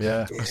sure.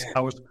 Yeah.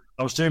 I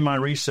was doing my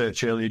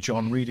research earlier,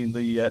 John, reading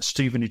the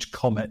Stevenage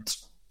Comet.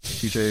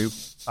 You do.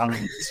 And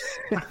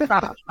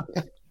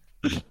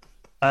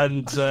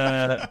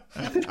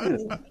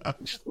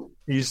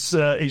he's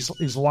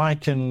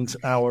likened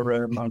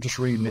our. I'm just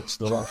reading it to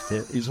the left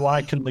here. He's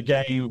likened the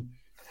game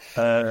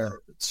to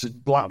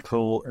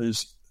Blackpool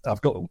as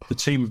the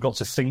team have got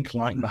to think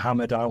like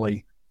Muhammad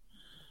Ali,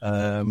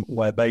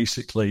 where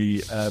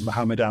basically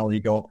Muhammad Ali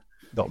got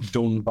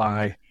done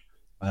by.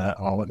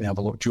 Let me have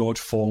a look. George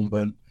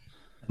Foreman.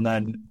 And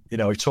then, you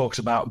know, he talks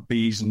about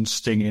bees and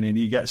stinging, and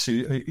he gets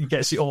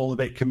it all a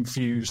bit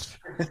confused.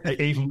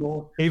 even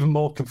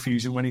more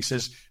confusing when he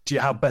says, "Do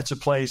you have better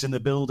players in the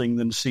building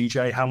than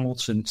CJ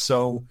Hamilton?"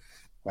 So,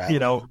 wow. You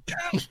know,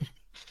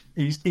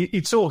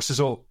 he talks us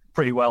up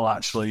pretty well,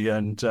 actually.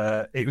 And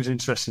it was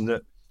interesting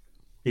that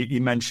he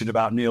mentioned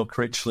about Neil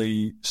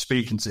Critchley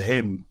speaking to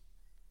him,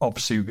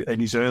 obviously in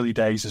his early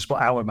days as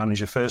our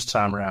manager first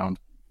time around,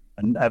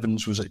 and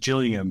Evans was at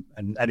Gillingham,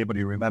 and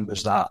anybody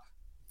remembers that.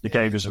 They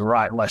gave us a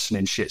right lesson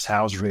in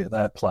shithousery at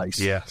their place.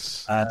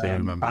 Yes, I do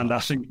remember. And I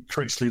think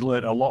Critchley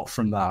learnt a lot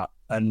from that.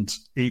 And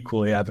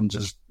equally, Evans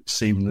has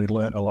seemingly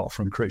learnt a lot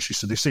from Critchley.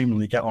 So they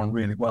seemingly get on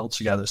really well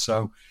together.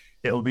 So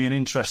it'll be an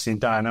interesting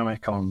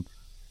dynamic on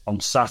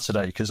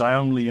Saturday, because I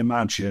only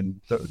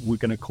imagine that we're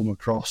going to come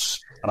across,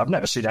 and I've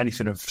never seen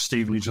anything of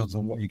Stevenage other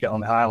than what you get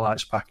on the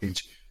highlights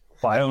package,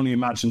 but I only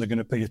imagine they're going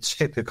to be a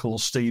typical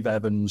Steve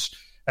Evans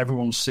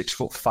everyone's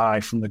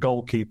 6'5" from the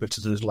goalkeeper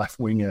to the left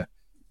winger,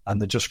 and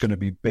they're just going to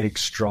be big,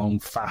 strong,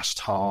 fast,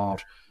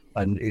 hard,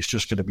 and it's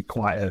just going to be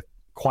quite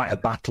a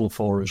battle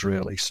for us,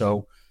 really.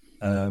 So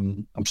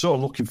I'm sort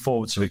of looking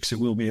forward to it, because it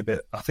will be a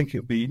bit. I think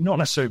it'll be not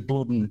necessarily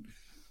blood and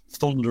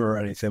thunder or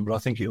anything, but I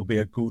think it'll be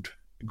a good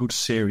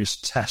serious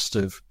test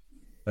of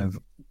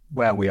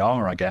where we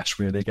are, I guess,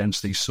 really,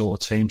 against these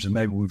sort of teams. And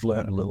maybe we've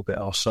learned a little bit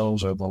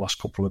ourselves over the last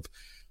couple of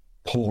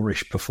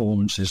poorish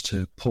performances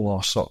to pull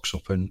our socks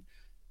up. And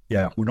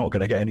yeah, we're not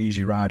going to get an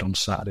easy ride on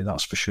Saturday,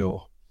 that's for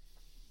sure.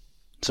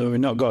 So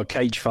we've not got a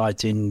cage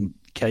in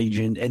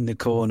the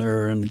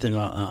corner or anything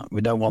like that.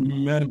 We don't want,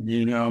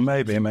 maybe not,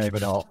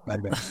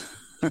 maybe.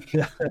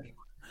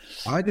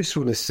 I just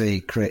want to see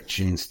Critch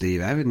and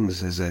Steve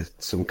Evans as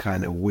some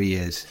kind of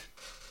weird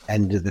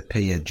end of the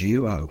pier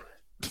duo.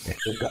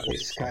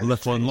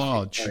 Little and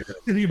large.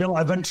 Did you be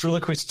like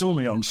ventriloquist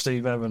dummy on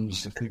Steve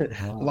Evans?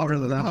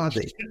 Laurel and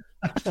Hardy.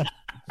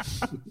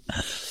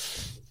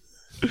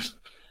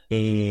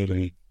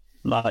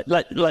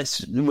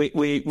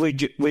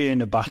 we're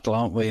in a battle,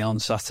 aren't we, on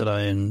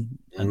Saturday? And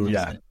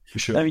yeah, for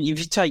sure. I mean,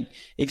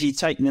 if you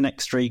take the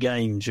next 3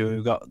 games,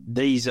 we've got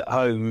these at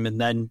home, and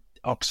then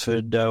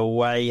Oxford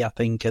away, I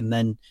think, and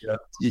then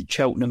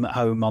Cheltenham at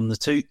home on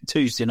the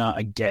Tuesday night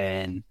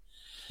again.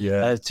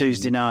 Yeah,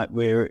 Tuesday night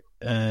we're.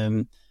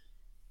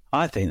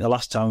 I think the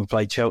last time we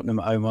played Cheltenham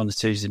at home on the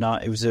Tuesday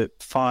night, it was a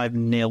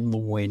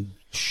 5-0 win.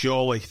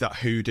 Surely that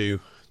hoodoo,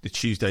 the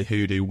Tuesday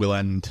hoodoo, will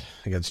end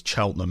against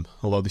Cheltenham,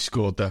 although they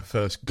scored their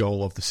first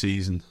goal of the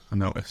season, I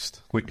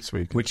noticed, this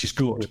week. Which is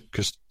good,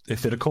 because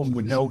if they'd have come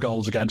with no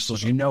goals against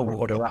us, what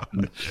would have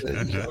happened. It'd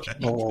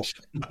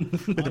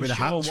have been a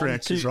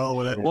hat-trick as well,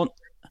 wouldn't it?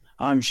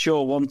 I'm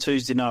sure one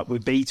Tuesday night we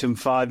beat them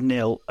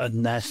 5-0,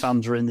 and their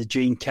fans were in the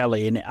Gene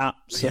Kelly, and it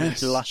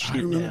absolutely lashed. I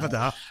remember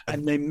that.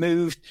 And they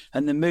moved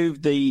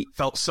the.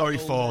 Felt sorry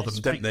for them,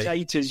 didn't they?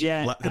 Spectators,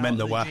 yeah, let them in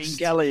the West. Gene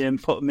Kelly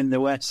and put them in the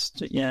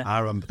West. Yeah, I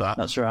remember that.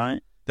 That's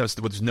right. There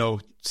was no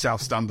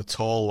South Stand at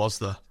all, was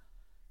there?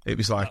 It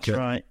was like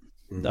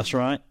That's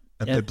right.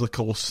 A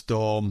biblical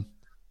storm.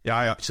 Yeah,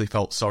 I actually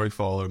felt sorry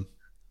for them.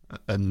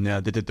 And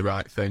they did the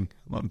right thing.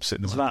 I'm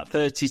sitting It's about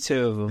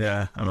 32 of them.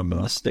 Yeah, I remember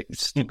that.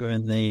 Sticker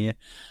in the...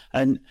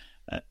 And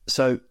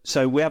so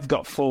we have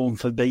got form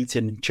for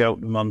beating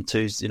Cheltenham on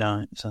Tuesday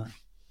night. So.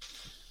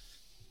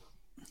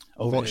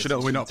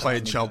 We're not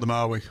playing Cheltenham,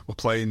 are we? We're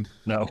playing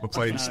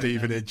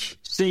Stevenage.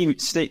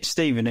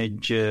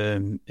 Stevenage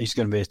is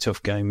going to be a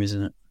tough game,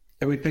 isn't it?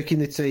 Are we picking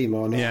the team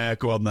or not? Yeah,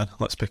 go on then.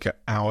 Let's pick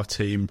our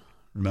team.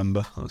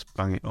 Remember, let's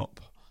bang it up.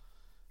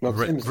 Well,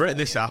 I've written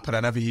this app and I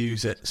never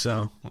use it,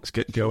 so let's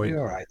get going.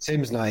 All right,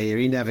 Tim's not here.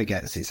 He never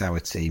gets it's our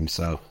team,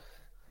 so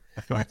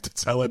I have to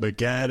tell him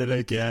again and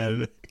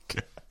again.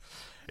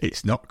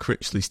 It's not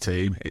Critchley's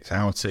team, it's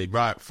our team.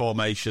 Right,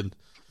 formation.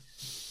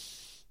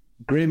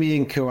 Grimmy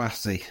and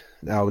Kouassi.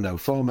 Oh no,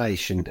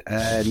 formation.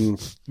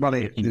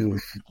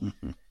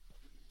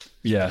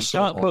 Yes.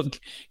 Can't put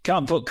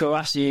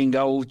Kouassi in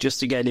goal just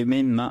to get him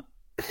in, Matt.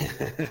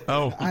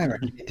 I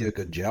reckon he did a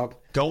good job.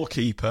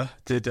 Goalkeeper.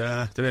 Did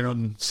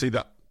anyone see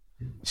that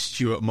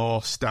Stuart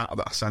Moore stat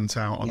that I sent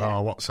out on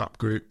our WhatsApp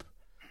group?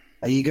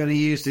 Are you going to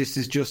use this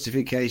as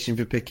justification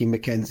for picking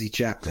Mackenzie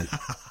Chapman?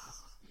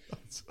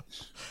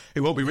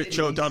 It won't be Rich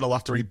O'Donnell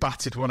after he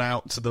batted one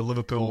out to the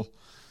Liverpool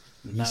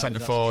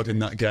centre forward in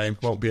that game.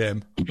 Won't be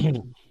him.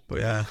 But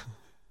yeah,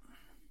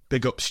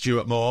 big up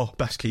Stuart Moore,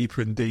 best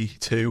keeper in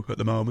D2 at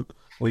the moment,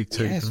 League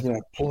 2. Yes,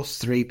 plus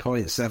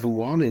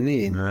 3.71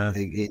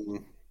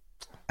 in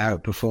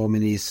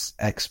outperforming his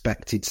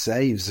expected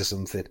saves or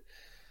something.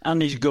 And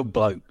he's a good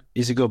bloke.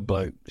 He's a good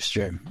bloke,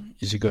 Stu.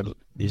 He's a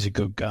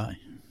good guy.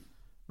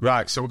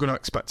 Right, so we're going to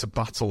expect a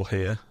battle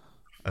here,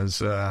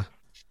 as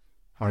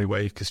Harry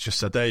Wake has just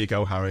said. There you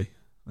go, Harry.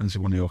 There's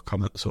one of your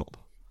comments up.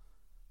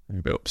 You were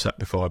a bit upset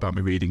before about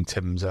me reading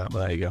Tim's out.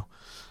 There you go.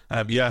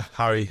 Yeah,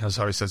 Harry, as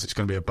Harry says, it's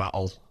going to be a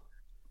battle.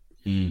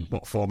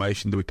 What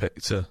formation do we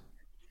pick to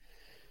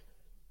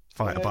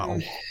fight a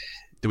battle?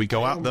 Do we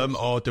go at them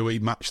or do we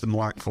match them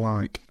like for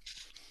like?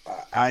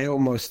 I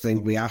almost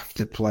think we have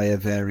to play a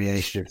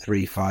variation of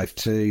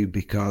 3-5-2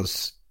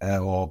 because,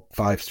 or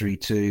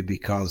 5-3-2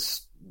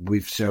 because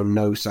we've shown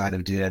no sign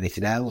of doing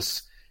anything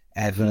else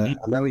ever.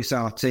 I know it's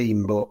our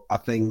team, but I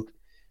think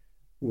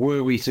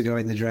were we to go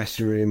in the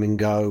dressing room and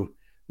go,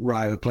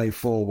 right, we're playing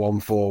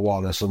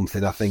 4-1-4-1 or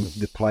something, I think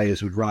the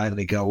players would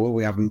rightly go,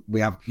 well,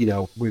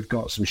 we've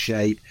got some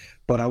shape,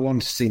 but I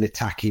want to see an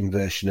attacking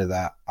version of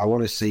that. I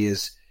want to see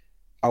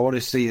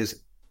us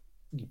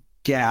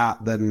get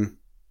at them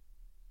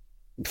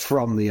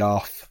from the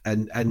off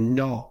and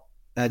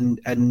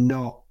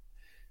not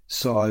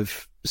sort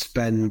of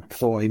spend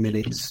 40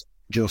 minutes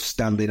just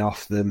standing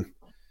off them,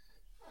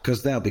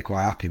 because they'll be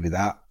quite happy with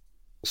that.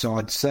 So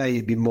I'd say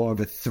it'd be more of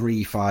a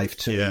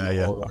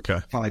 3-5-2 or okay.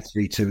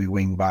 5-3-2 with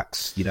wing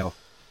backs,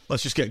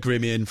 Let's just get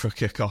Grimmy in for a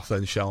kick-off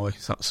then, shall we?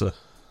 That's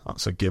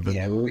a given.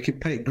 Yeah, well, we could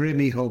pick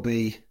Grimmy,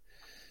 Hubby.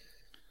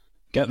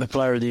 Get the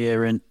player of the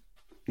year in.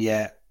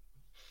 Yeah.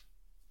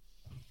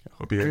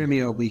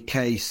 Grimmy, Hubby,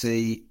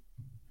 Casey.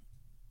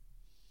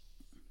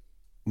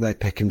 they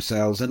pick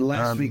themselves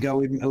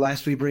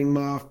unless we bring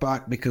Marv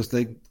back because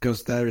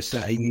they're a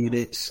set of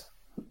units.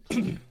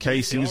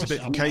 Casey was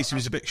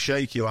a bit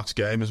shaky last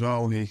game as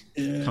well. He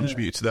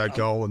contributed to their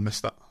goal and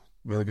missed that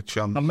really good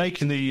chance. I'm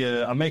making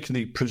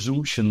the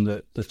presumption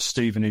that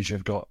Stevenage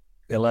have got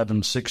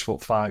 11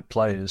 6'5"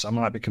 players. I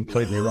might be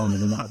completely wrong,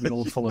 and they might be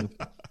all full of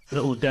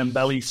little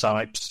Dembele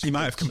types. He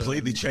might have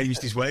completely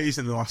changed his ways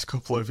in the last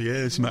couple of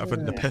years. He might have had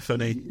an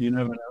epiphany. You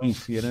never know.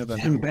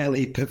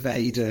 Dembele,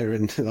 Pervader,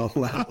 and all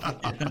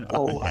that.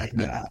 All like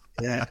that.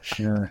 Yeah.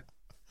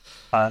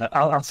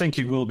 I think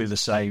it will be the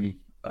same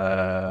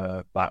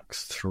back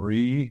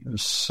three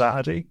as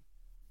Saturday.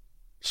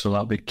 So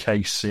that'll be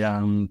Casey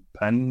and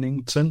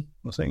Pennington,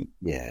 I think.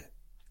 Yeah.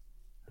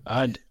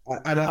 I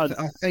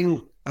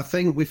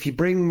think if you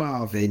bring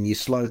Marvin, you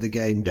slow the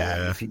game down.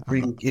 Yeah.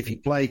 If you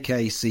play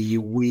Casey,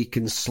 you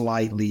weaken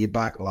slightly your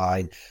back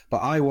line. But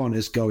I want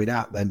us going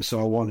at them, so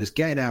I want us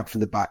getting out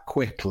from the back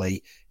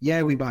quickly.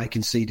 Yeah, we might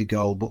concede a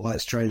goal, but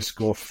let's try and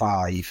score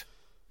 5.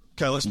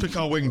 Okay, let's pick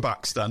our wing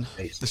backs then.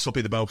 This will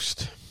be the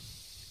most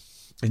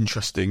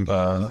interesting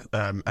area.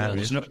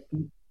 There's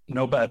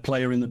no better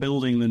player in the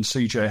building than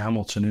CJ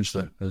Hamilton, is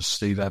there? As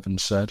Steve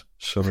Evans said.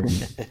 So.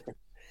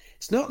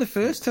 It's not the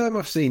first time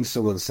I've seen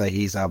someone say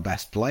he's our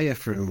best player.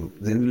 It's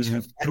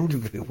kind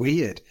of a bit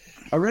weird.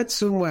 I read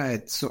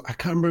somewhere, so I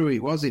can't remember who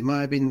it was. It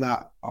might have been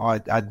that. I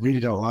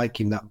really don't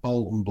like him. That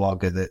Bolton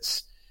blogger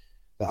that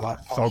like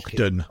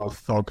Thogden.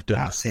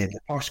 That's him. The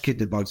posh kid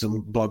that blogs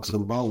on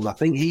Bolton. I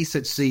think he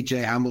said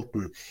CJ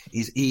Hamilton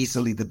is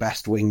easily the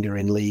best winger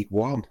in League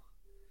One.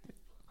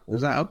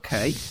 Was that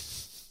okay?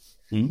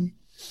 Andy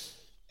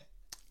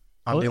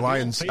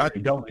Lyons.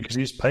 Don't because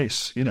he's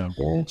pace.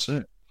 That's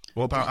it.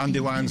 What about Andy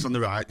Lyons on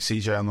the right,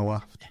 CJ on the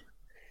left?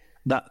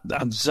 That's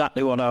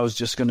exactly what I was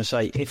just going to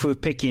say. If we're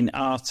picking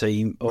our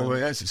team, or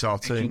yes, it's our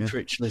team.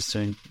 Critchley's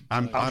team.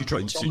 How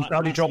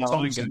do you drop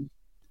Thompson?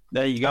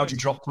 There you go. How do you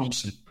drop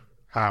Thompson?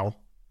 How?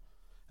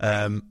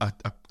 I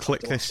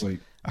click this.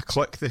 I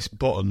click this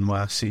button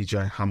where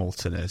CJ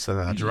Hamilton is, and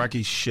then I drag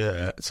his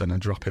shirt and I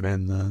drop him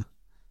in there.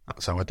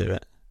 That's how I do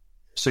it.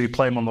 So you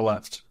play him on the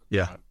left.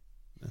 Yeah.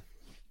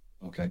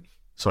 Okay.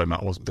 Sorry,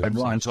 Matt, I wasn't doing. And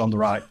Lyons on the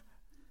right.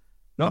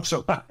 No,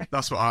 so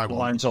that's what I want.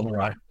 Lyons on the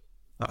right.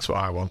 That's what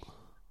I want.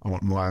 I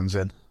want Lyons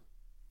in.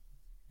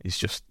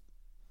 He's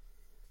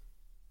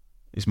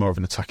more of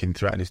an attacking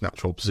threat in his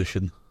natural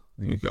position.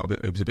 I think he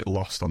was a bit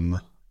lost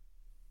on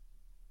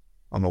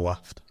the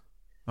left.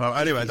 Well,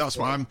 anyway, that's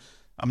what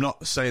I'm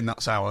not saying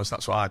that's ours.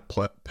 That's what I'd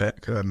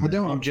pick. I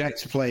don't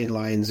object to playing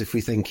Lyons if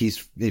we think he's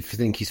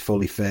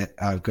fully fit.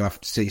 I've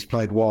got to see he's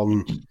played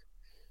one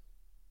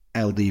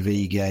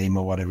LDV game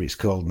or whatever it's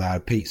called now,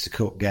 Pizza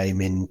Cup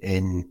game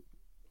in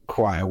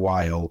quite a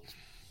while.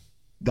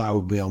 That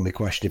would be on my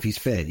question. If he's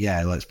fit,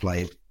 yeah, let's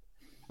play him.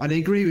 And I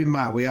agree with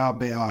Matt, we are a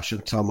bit harsh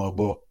on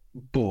Tomo,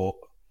 but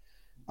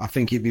I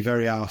think it'd be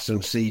very harsh on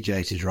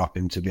CJ to drop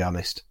him, to be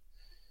honest.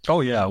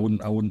 Oh yeah, I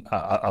wouldn't.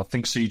 I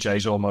think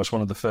CJ's almost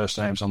one of the first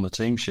names on the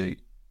team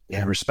sheet,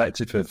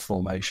 irrespective of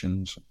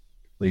formations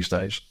these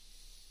days.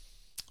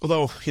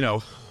 Although,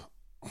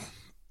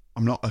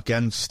 I'm not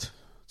against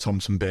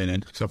Thompson being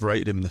in because I've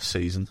rated him this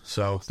season.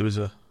 So there is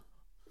a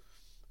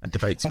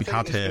debate to be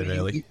had here,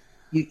 really.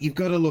 You've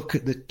got to look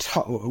at the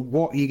top,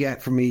 what you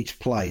get from each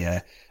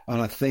player,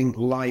 and I think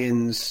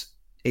Lyons,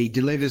 he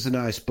delivers a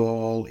nice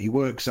ball, he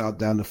works out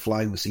down the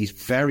flanks, he's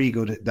very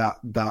good at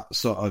that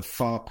sort of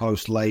far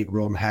post late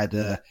run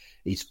header,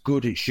 he's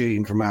good at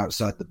shooting from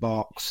outside the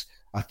box.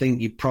 I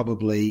think you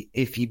probably,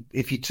 if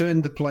you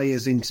turn the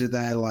players into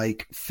their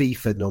like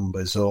FIFA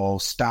numbers or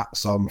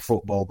stats on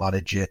Football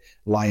Manager,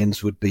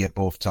 Lyons would be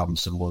above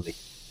Thompson, wouldn't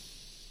he?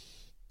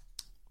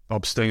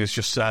 Bob Stinger's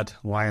just said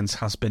Lyons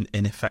has been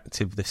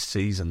ineffective this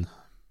season.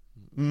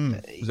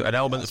 There's an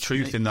element of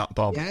truth in that,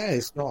 Bob. Yeah,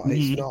 it's not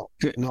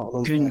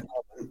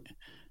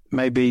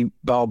maybe,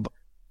 Bob,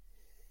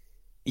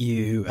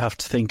 you have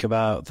to think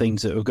about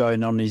things that were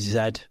going on in his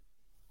head.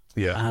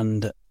 Yeah.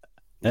 And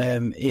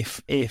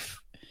if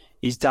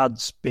his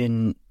dad's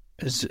been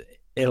as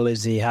ill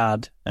as he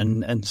had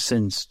and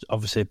since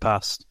obviously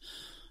passed,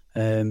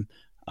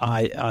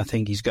 I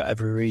think he's got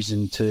every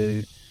reason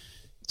to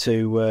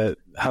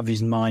have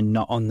his mind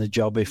not on the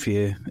job if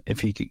you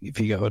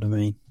get what I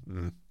mean.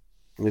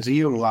 There's a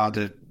young lad,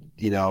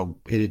 in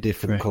a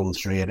different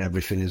country and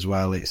everything as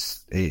well.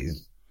 It's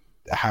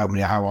how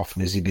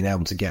often has he been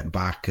able to get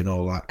back and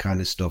all that kind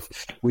of stuff?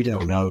 We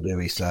don't know, do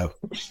we? So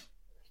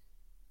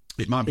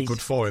it might be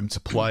good for him to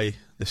play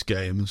this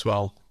game as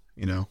well.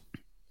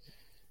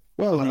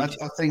 Well, I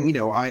think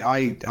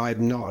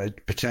I'm not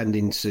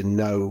pretending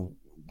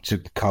to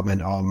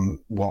comment on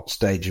what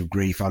stage of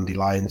grief Andy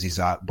Lyons is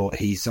at, but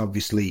he's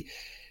obviously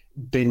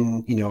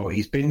been,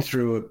 he's been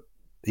through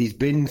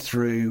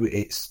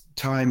it's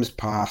times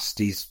past,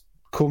 he's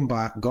come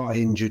back, got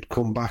injured,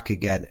 come back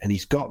again, and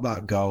he's got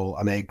that goal,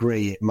 and I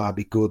agree it might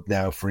be good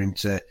now for him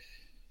to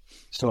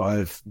sort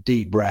of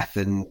deep breath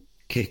and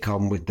kick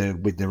on with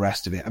the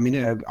rest of it. I mean,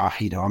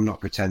 I'm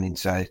not pretending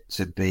to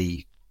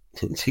be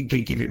to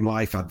give him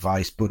life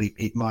advice, but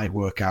it might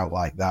work out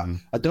like that.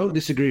 I don't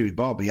disagree with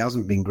Bob. He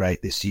hasn't been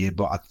great this year,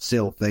 but I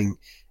still think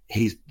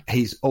his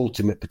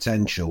ultimate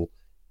potential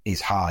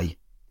is high.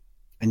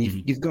 And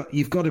you've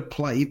got to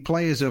play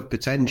players of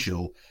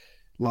potential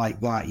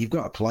like that. You've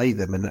got to play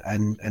them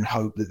and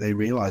hope that they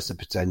realise the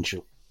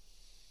potential.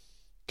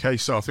 Okay,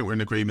 so I think we're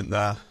in agreement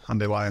there.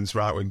 Andy Lyons,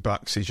 right wing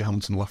back, CJ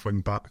Hamilton, left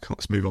wing back.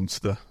 Let's move on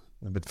to the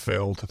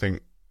midfield. I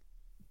think.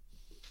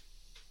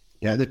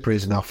 Yeah, the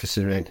prison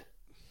officer in.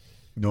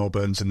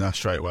 Norburn's in there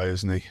straight away,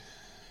 isn't he?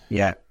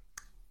 Yeah.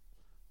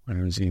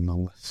 Where is he on the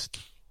list?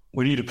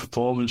 We need a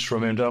performance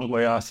from him, don't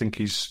we? I think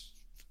he's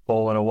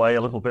fallen away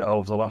a little bit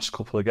over the last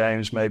couple of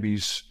games. Maybe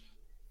he's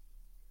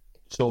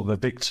sort of a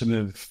victim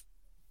of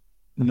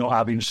not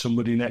having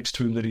somebody next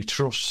to him that he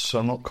trusts.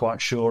 I'm not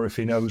quite sure if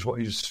he knows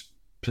what his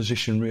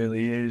position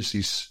really is.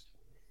 He's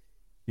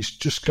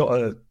just got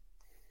to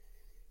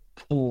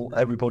pull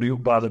everybody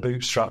up by the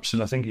bootstraps,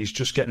 and I think he's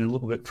just getting a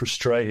little bit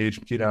frustrated,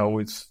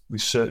 with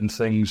certain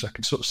things. I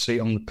can sort of see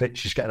it on the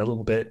pitch. He's getting a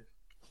little bit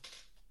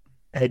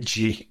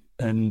edgy,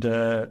 and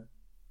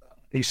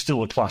he's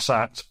still a class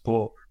act,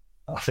 but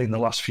I think the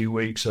last few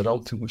weeks, I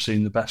don't think we've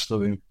seen the best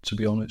of him, to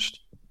be honest.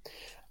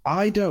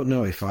 I don't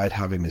know if I'd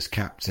have him as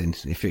captain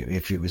if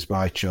it was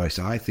my choice.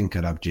 I think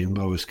I'd have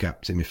Jimbo as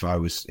captain if I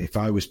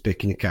was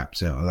picking a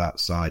captain out of that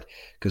side,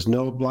 because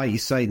like you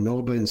say,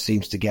 Norburn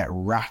seems to get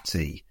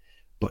ratty,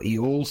 but he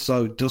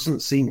also doesn't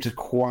seem to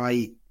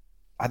quite.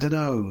 I don't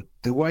know,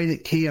 the way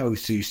that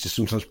Kouassi used to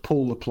sometimes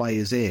pull the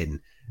players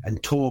in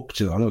and talk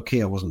to. I know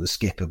Kouassi wasn't the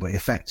skipper, but he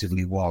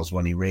effectively was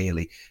when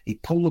he'd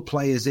pull the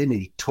players in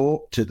and he'd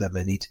talk to them,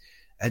 and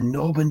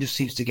Norburn just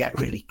seems to get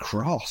really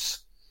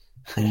cross.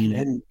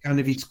 And kind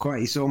of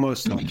it's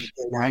almost like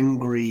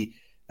angry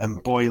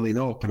and boiling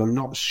up, and I'm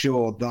not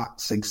sure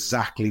that's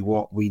exactly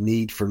what we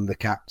need from the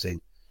captain.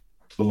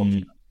 But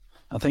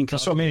I think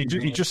that's what I mean.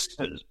 He just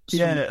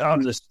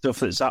the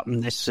stuff that's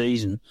happened this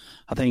season.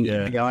 I think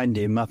behind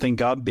him, I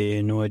think I'd be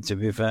annoyed, to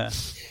be fair.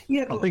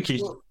 Yeah, I think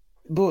he's.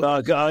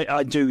 But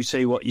I do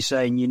see what you're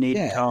saying. You need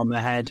to calm the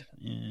head.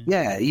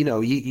 Yeah,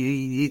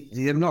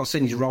 I'm not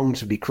saying he's wrong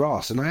to be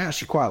cross, and I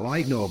actually quite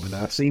like Norburn.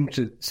 I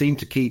seem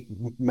to keep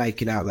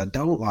making out that I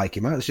don't like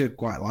him. I actually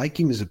quite like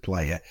him as a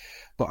player,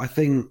 but I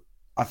think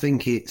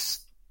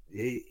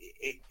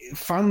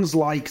fans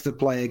like the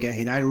player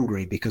getting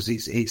angry because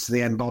it's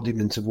the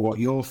embodiment of what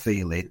you're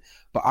feeling.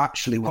 But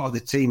actually, what the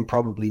team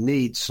probably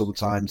needs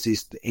sometimes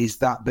is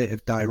that bit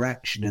of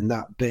direction and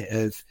that bit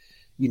of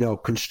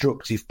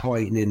constructive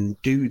pointing in,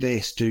 do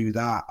this, do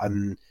that,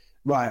 and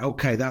right,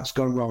 okay, that's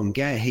gone wrong,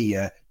 get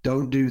here,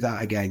 don't do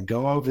that again,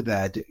 go over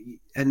there.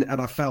 And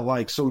I felt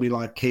like somebody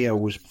like Kouassi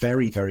was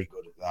very, very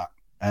good at that.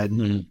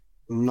 And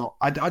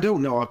I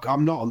don't know,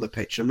 I'm not on the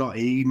pitch,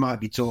 he might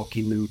be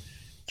talking them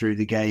through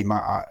the game,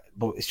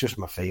 but it's just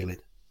my feeling.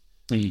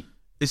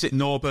 Is it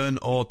Norburn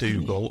or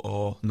Dougal,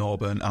 or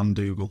Norburn and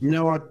Dougal?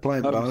 No, I'd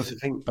play both.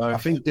 I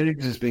think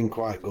Diggs has been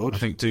quite good. I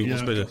think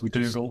Dougal's been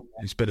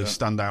a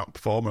standout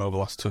performer over the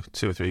last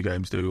two or three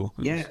games, Dougal.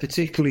 Yeah,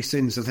 particularly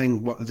since I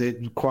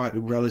think quite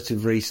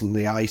relative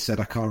recently, I said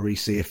I can't really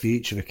see a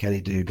future for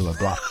Kenny Dougal at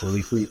Blackpool.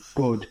 He's been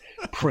good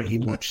pretty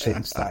much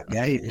since that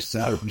game.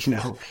 So,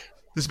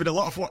 There's been a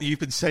lot of what you've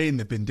been saying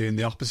they've been doing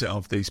the opposite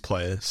of, these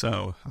players.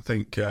 So I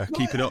think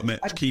keep it up,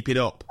 Mitch. Keep it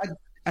up.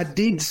 I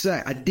did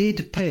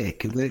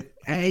pick that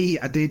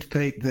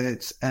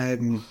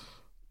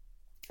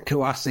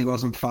Kouassi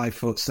wasn't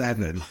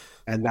 5'7",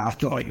 and I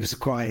thought it was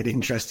quite an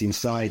interesting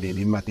signing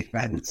in my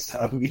defence.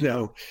 So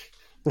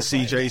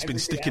CJ's been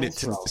sticking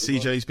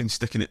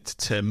it to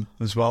Tim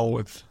as well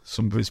with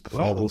some of his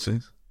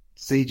performances.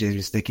 CJ's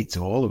been sticking it to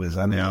all of us,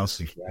 hasn't he?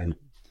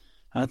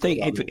 I think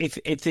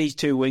if these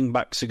two wing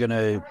backs are going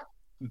to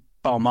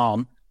bomb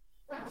on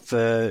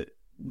for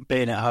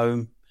being at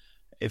home.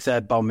 If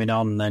they're bombing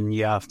on, then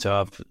you have to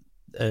have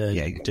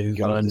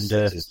Dougal and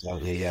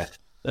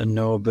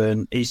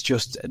Norburn. It's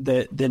just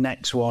the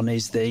next one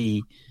is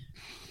this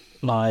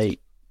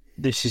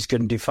is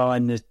going to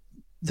define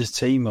the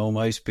team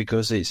almost,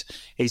 because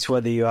it's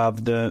whether you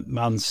have the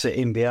man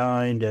sitting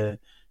behind. Do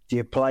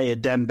you play a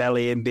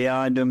Dembele in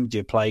behind him? Do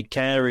you play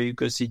Carey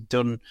because he'd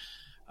done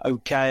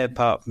okay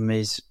apart from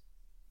his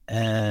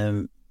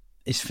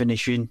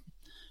finishing,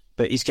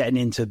 but he's getting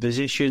into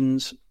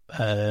positions.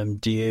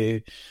 Do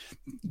you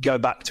go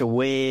back to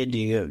Weir?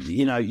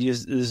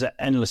 There's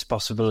endless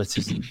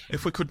possibilities.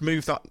 If we could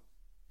move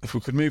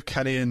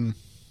Kenny in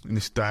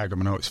this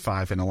diagram, I know it's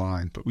 5 in a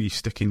line, but we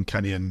stick in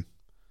Kenny and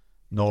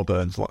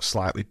Norburn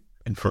slightly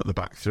in front of the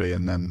back three,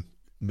 and then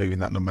moving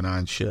that number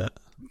 9 shirt.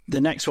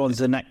 The next one's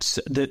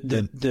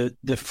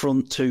the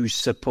front two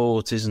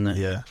support, isn't it?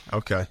 Yeah.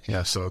 Okay.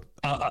 Yeah. So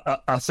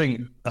I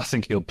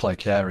think he'll play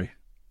Carey.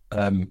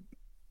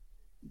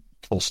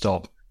 Full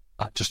stop.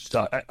 I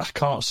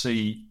can't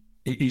see.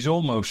 He's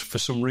almost, for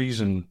some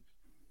reason,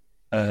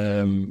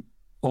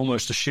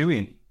 almost a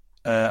shoo-in.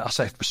 I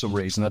say for some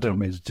reason. I don't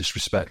mean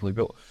disrespectfully,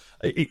 but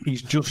he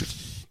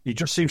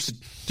just seems to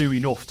do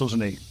enough,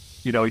 doesn't he?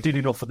 He did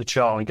enough for the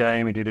Charlton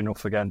game. He did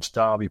enough against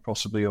Derby,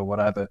 possibly, or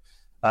whatever.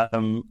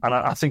 And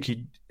I think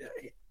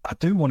I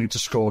do want him to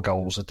score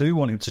goals. I do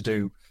want him to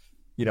do,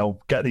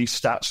 get these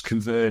stats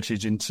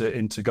converted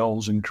into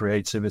goals and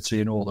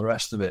creativity and all the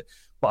rest of it.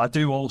 But I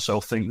do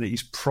also think that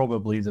he's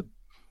probably the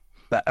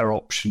better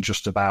option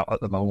just about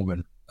at the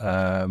moment.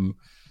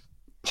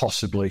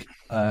 Possibly.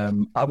 I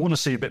want to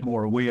see a bit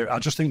more of Weir. I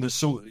just think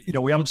there's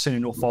we haven't seen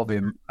enough of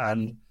him,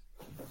 and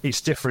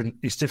it's different.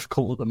 It's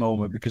difficult at the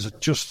moment because I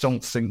just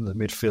don't think the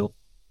midfield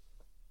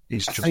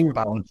is just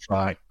balanced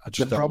right.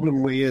 The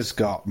problem Weir's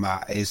got,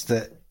 Matt, is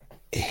that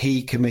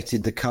he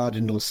committed the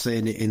cardinal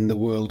sin in the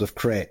world of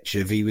Critch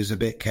if he was a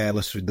bit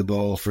careless with the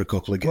ball for a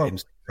couple of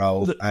games.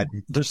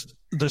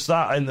 There's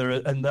that in there,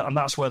 and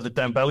that's where the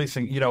Dembele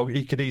thing.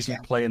 He could easily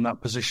play in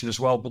that position as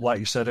well. But like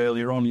you said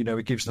earlier on, he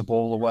gives the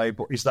ball away.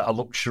 But is that a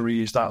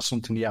luxury? Is that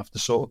something you have to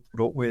sort of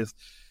put up with?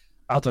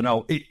 I don't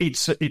know.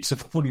 It's a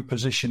funny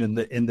position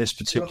in this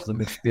particular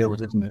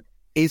midfield, isn't it?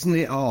 Isn't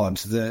it odd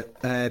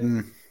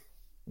that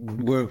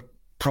we're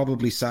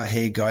probably sat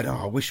here going, "Oh,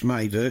 I wish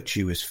my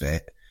Virtue was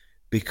fit,"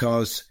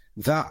 because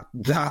that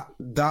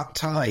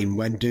time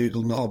when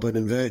Dougal, Norburn,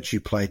 and Virtue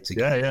played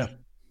together,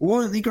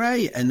 weren't they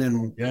great? And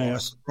then, what a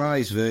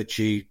surprise,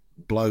 Virtue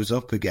blows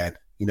up again.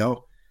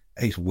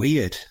 It's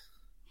weird.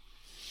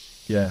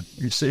 Yeah,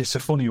 it's a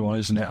funny one,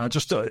 isn't it?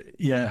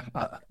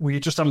 We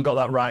just haven't got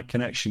that right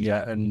connection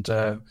yet. And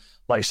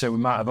like I say, we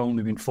might have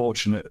only been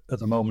fortunate at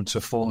the moment to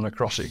have fallen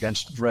across it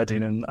against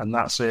Reading, and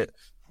that's it.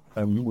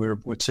 We're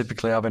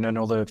typically having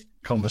another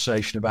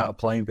conversation about a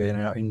plane being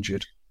out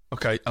injured.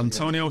 Okay,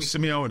 Antonio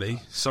Simeone,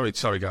 sorry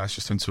guys,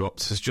 just to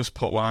interrupt, has just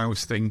put what I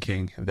was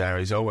thinking there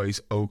is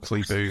always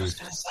Oakley Booth. I was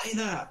going to say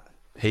that.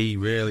 He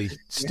really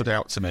stood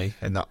out to me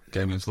in that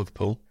game against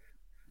Liverpool.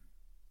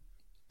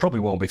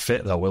 Probably won't be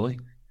fit though, will he?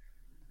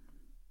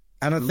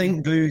 And I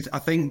think Booth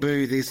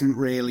isn't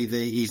really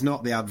he's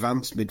not the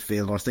advanced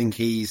midfielder.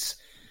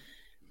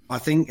 I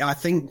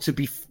think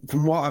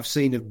from what I've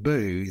seen of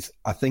Booth,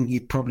 I think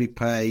you'd probably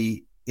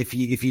pay, if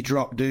you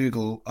drop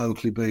Dougal,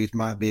 Oakley Booth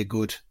might be a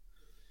good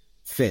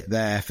fit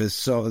there for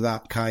sort of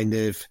that kind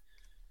of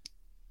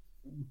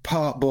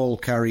part ball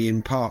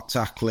carrying, part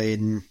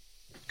tackling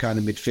kind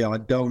of midfield. I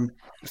don't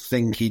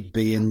think he'd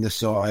be in the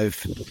sort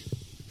of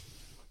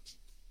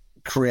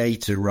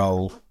creator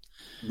role,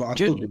 but I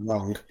could be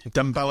wrong.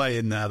 Dembele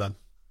in there then.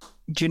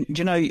 Do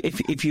you know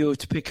if you were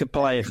to pick a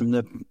player from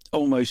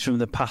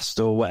the past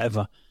or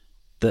whatever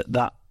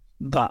that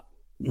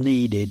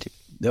needed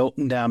the up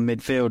and down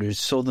midfielders,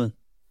 Southern.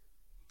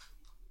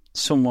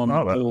 Someone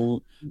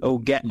will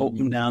get up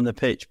and down the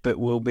pitch, but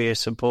will be a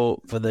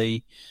support for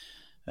the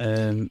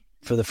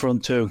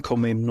front two and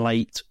come in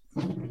late.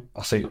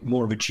 I think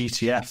more of a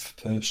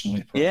GTF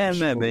personally. Yeah,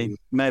 maybe.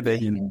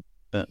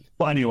 But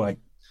anyway,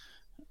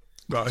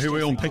 right. Who are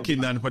we all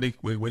picking then?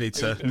 We need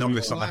to knock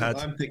this on the head.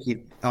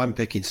 I'm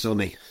picking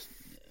Sonny.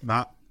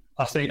 Matt,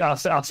 I think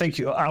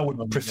I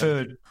would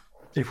prefer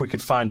if we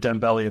could find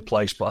Dembele a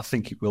place, but I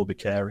think it will be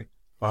Carey.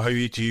 Well,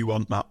 who do you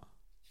want, Matt?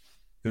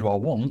 Who do I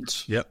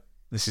want? Yep.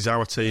 This is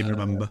our team,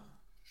 remember?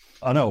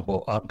 I know,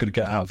 but I'm going to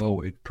get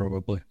outvoted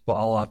probably. But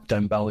I'll have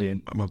Dembele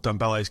in. Well,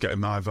 Dembele's getting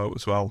my vote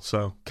as well,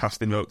 so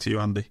casting vote to you,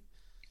 Andy.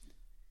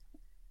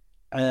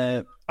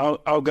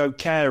 I'll go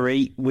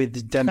Carey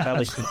with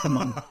Dembele.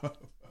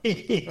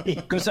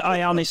 Because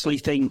I honestly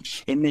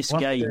think in this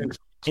game,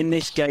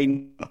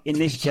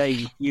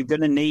 you're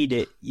going to need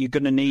it. You're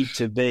going to need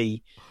to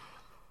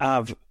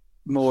have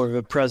more of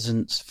a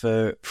presence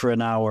for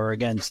an hour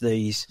against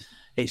these.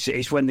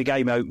 It's when the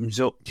game opens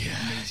up.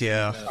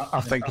 Yeah.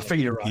 I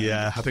think you're right.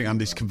 Yeah, I think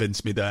Andy's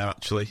convinced me there,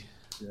 actually.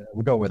 Yeah,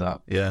 we'll go with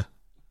that. Yeah,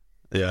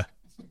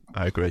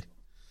 I agree.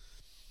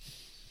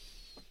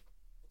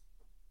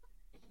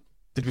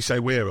 Did we say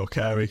Weir or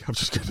Carey? I'm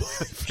just going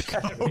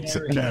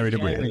to Carey to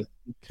Weir.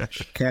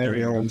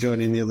 Carey, I'm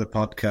joining the other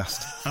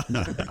podcast.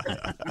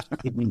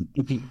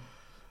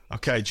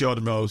 Okay,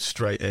 Jordan Rose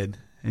straight in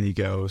he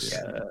goes.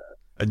 Yeah.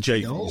 And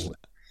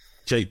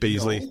Jake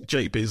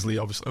Beasley,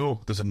 obviously.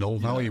 Oh, there's a null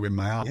value in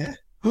my heart. Yeah.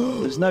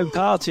 There's no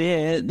party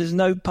here. There's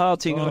no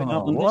party going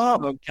on this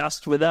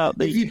podcast without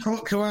the... If you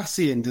put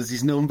Kouassi in, does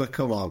his number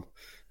come on?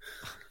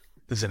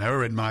 There's an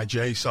error in my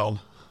JSON.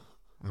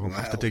 I won't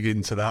have to dig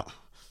into that.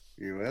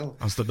 You will.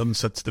 As the nun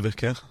said to the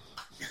vicar.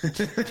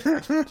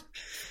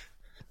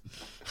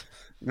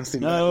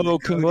 No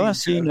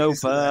Kouassi, no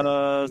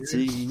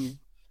party.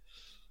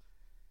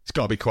 It's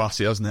got to be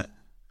Kouassi, hasn't it?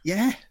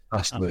 Yeah.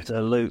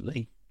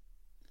 Absolutely.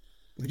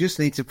 We just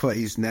need to put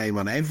his name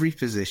on every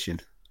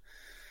position.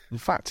 In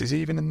fact, is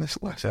he even in this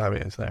list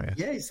area?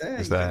 Yeah, he's there.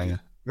 He's there, yeah.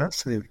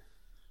 That's him.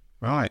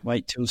 Right.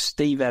 Wait till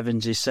Steve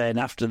Evans is saying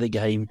after the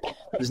game,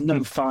 there's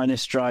no finer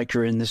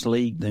striker in this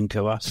league than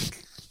Kouassi.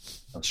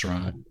 That's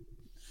right.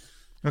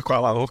 I quite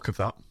like the look of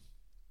that.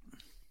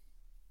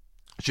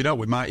 Do you know,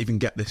 we might even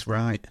get this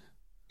right.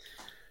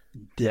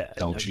 Yeah.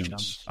 No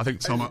chance. I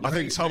think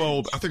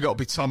it'll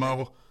be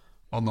Tomo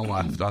on the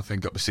left. I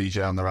think it'll be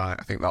CJ on the right.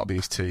 I think that'll be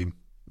his team.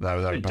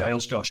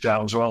 Dale's got a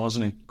shout as well,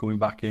 hasn't he? Coming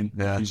back in.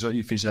 Yeah.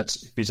 If his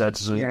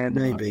head's yeah,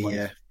 maybe,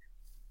 yeah.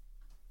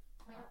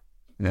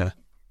 Yeah.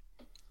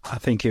 I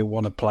think he'll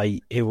want to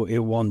play.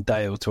 He'll want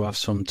Dale to have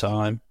some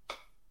time.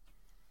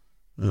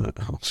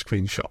 I'll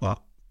screenshot that.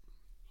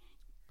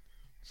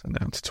 Send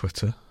it out to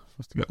Twitter.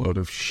 Have to get a load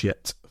of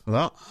shit for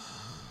that.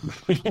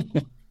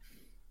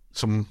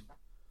 Some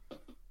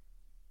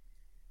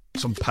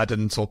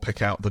pedant will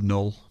pick out the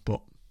null,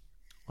 but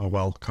oh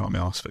well, can't be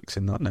arsed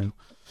fixing that now.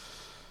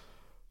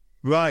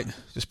 Right,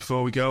 just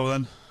before we go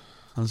then,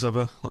 as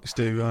ever, let's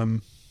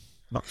do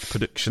match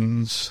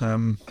predictions.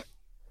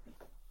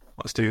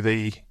 Let's do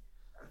the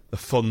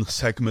fun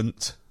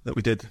segment that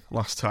we did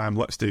last time.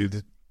 Let's do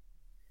the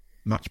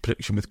match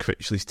prediction with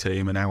Critchley's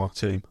team and our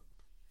team.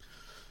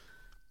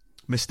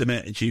 Mr.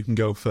 Mitch, you can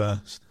go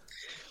first.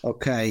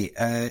 Okay,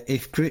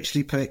 if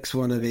Critchley picks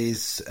one of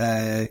his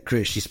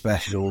Critchley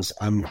specials,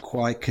 I'm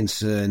quite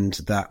concerned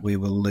that we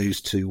will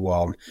lose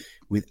 2-1.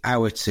 With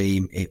our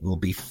team, it will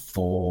be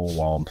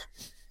 4-1.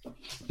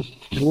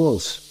 It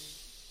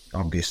was,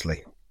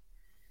 obviously.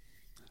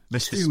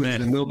 Mr.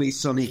 Smith. And will be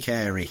Sonny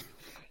Carey.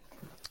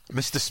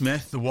 Mr.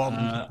 Smith, the one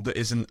that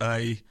isn't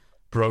a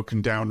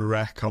broken down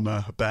wreck on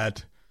a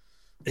bed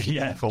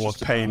full of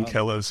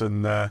painkillers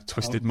and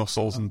twisted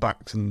muscles and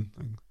backs and...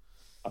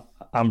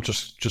 I'm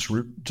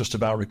just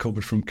about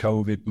recovered from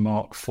COVID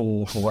Mark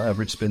 4 or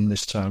whatever it's been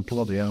this time.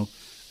 Bloody hell.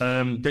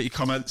 Get your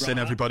comments in,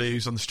 everybody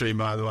who's on the stream,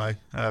 by the way.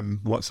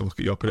 Let's have a look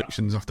at your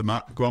predictions after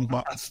Matt. Go on,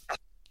 Matt.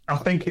 I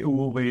think it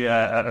will be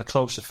a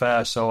close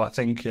affair, so I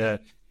think it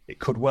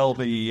could well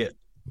be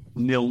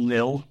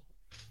 0-0,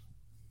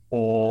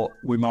 or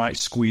we might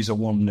squeeze a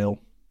 1-0.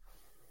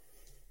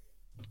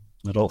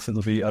 I don't think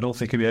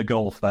it'll be a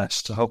goal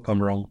fest. I hope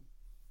I'm wrong.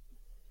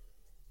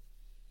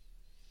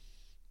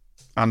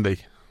 Andy.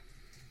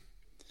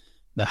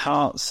 The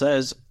heart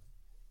says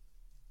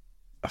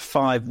a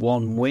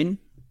 5-1 win,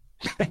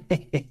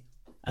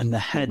 and the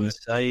head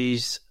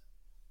says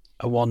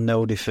a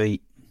 1-0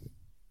 defeat.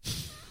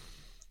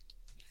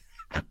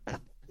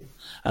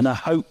 And I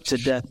hope to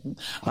death.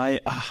 I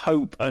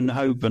hope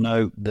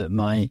that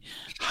my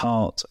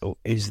heart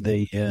is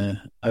the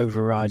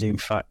overriding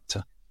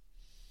factor.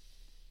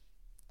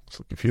 Let's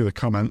look at a few of the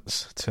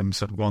comments. Tim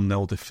said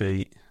 1-0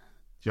 defeat.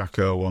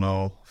 Jacko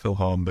 1-0. Phil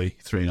Hornby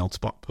 3-0 to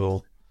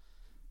Blackpool.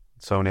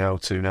 Antonio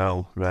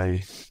 2-0.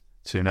 Ray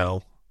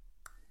 2-0.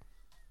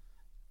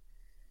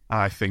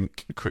 I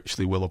think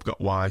Critchley will have got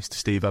wise to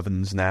Steve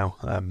Evans now.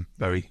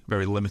 Very,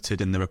 very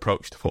limited in their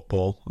approach to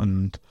football,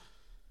 and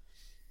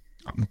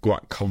I'm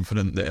quite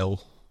confident that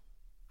he'll...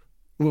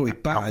 Well, we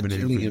battered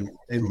Gillingham,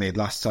 didn't we,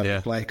 last time we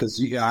played?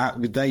 Because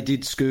they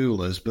did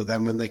school us, but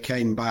then when they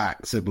came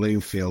back to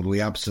Bloomfield,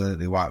 we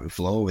absolutely wiped the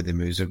floor with him.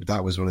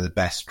 That was one of the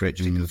best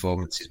Critchley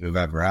performances we've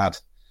ever had.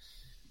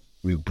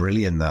 We were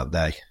brilliant that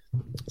day.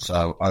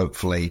 So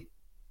hopefully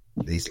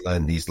he's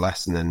learned his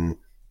lesson. And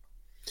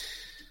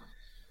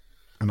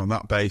on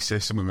that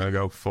basis, I'm going to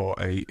go for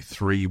a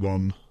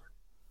 3-1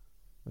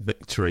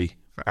 victory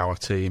for our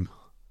team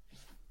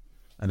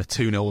and a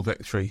 2-0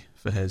 victory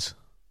for his.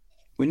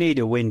 We need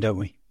a win, don't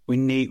we? We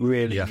need a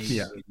win. Yeah.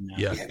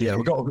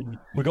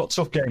 We've got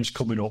tough games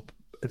coming up.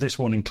 This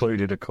one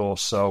included, of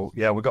course. So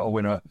yeah, we've got to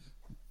win our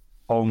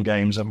home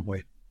games, haven't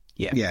we?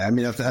 Yeah. I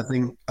mean, I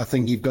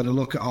think you've got to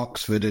look at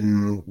Oxford,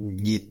 and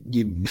you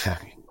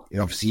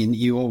obviously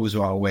you always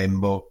want to win,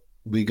 but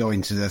we go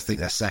into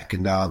their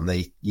second, aren't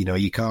they? You know,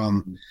 you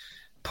can't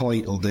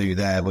point will do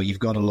there, but you've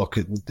got to look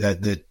at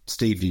the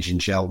Stevenage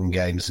and Shelton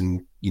games,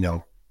 and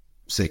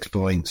 6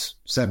 points,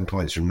 7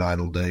 points from 9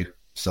 will do.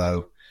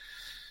 So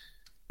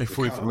if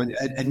we've a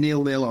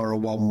 0-0 or a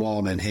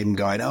 1-1, and him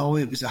going, oh,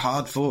 it was a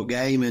hard fought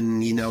game,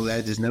 and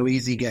there's no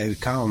easy game.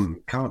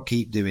 Can't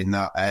keep doing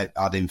that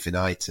ad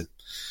infinitum.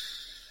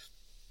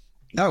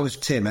 That was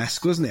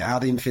Tim-esque, wasn't it?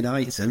 Ad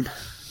infinitum.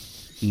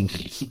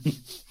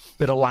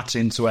 Bit of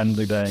Latin to end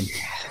the day.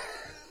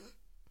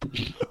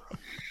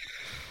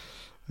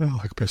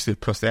 I could press the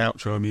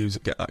outro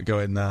music, get that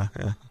going there.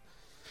 Yeah.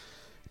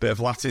 Bit of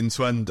Latin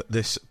to end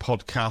this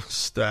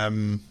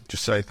podcast.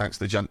 Just say thanks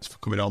to the gents for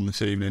coming on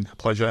this evening.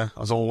 Pleasure,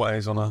 as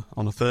always, on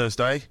a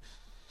Thursday.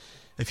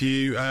 If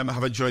you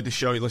have enjoyed the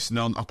show, you're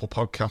listening on Apple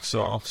Podcasts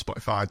or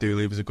Spotify, do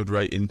leave us a good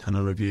rating and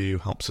a review.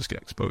 Helps us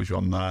get exposure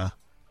on there.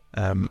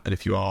 And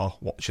if you are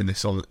watching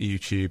this on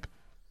YouTube,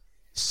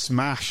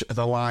 smash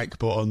the like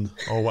button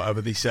or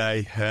whatever they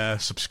say.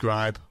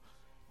 Subscribe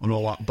on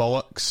all that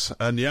bollocks.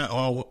 And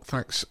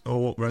thanks.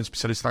 All what Rose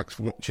said is thanks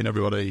for watching,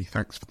 everybody.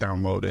 Thanks for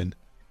downloading.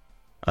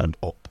 And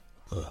up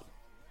the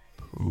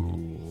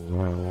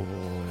pool.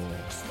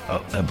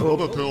 Up the pool.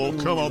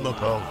 Come on, the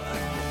pool.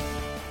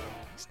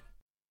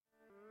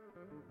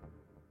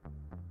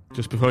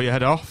 Just before you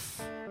head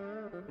off,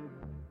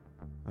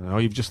 I know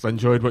you've just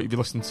enjoyed what you've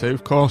listened to.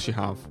 Of course you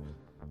have.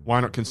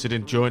 Why not consider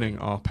joining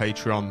our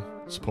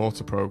Patreon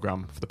supporter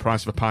programme for the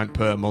price of a pint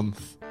per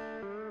month?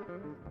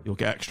 You'll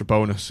get extra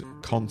bonus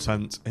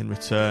content in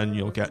return.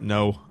 You'll get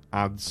no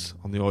ads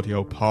on the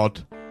audio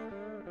pod.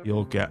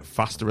 You'll get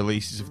faster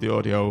releases of the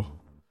audio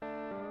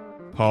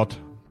pod.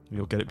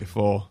 You'll get it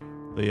before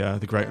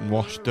the Great and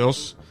Wash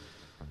does.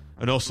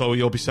 And also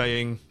you'll be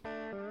saying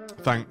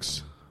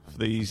thanks for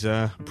these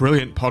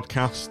brilliant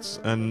podcasts,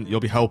 and you'll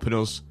be helping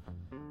us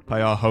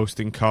pay our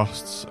hosting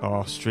costs,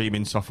 our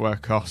streaming software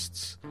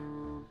costs,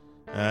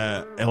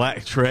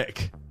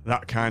 electric,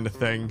 that kind of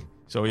thing.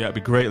 So yeah, it'd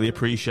be greatly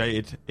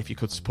appreciated if you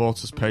could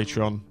support us.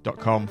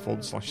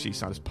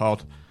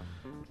 Patreon.com/SeasidersPod.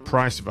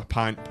 Price of a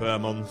pint per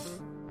month,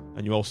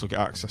 and you also get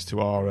access to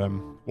our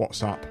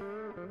WhatsApp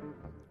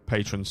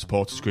patron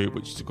supporters group,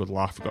 which is a good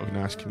laugh. We've got a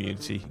nice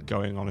community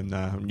going on in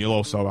there, and you'll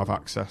also have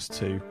access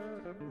to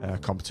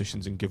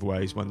competitions and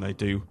giveaways when they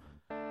do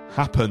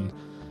happen.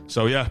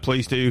 So yeah,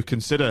 please do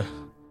consider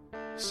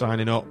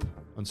signing up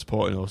and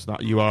supporting us. That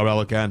URL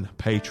again,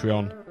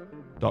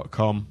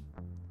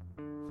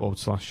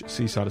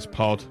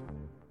 patreon.com/SeasidersPod.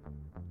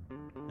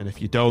 And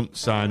if you don't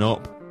sign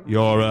up,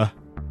 you're a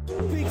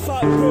big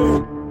fat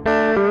boo.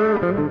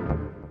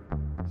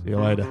 See you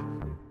later.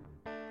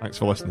 Thanks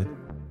for listening.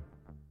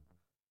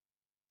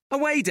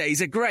 Away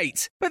days are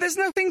great, but there's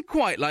nothing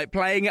quite like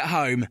playing at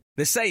home.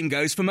 The same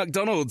goes for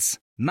McDonald's.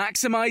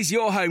 Maximise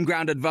your home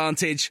ground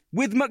advantage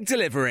with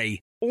McDelivery.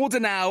 Order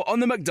now on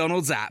the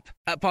McDonald's app.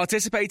 At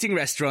participating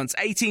restaurants,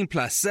 18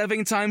 plus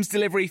serving times,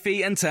 delivery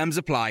fee and terms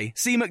apply.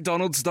 See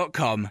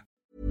mcdonalds.com.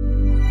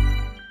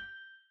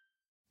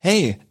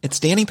 Hey, it's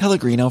Danny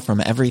Pellegrino from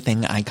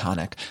Everything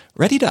Iconic.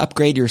 Ready to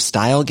upgrade your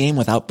style game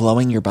without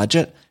blowing your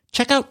budget?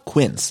 Check out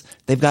Quince.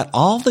 They've got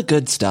all the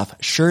good stuff,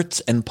 shirts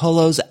and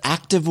polos,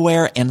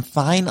 activewear, and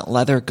fine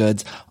leather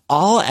goods,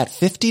 all at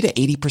 50 to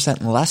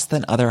 80% less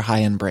than other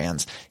high-end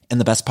brands. And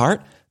the best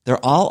part?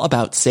 They're all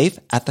about safe,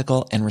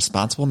 ethical, and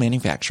responsible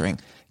manufacturing.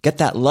 Get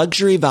that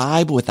luxury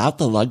vibe without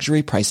the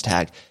luxury price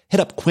tag. Hit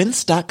up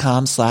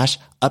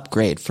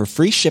quince.com/upgrade for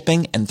free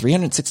shipping and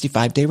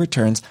 365-day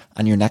returns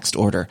on your next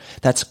order.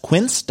 That's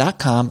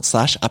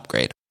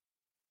quince.com/upgrade.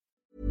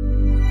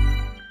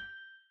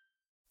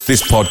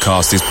 This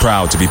podcast is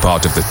proud to be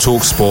part of the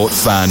TalkSport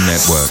Fan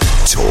Network.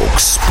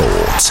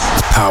 TalkSport.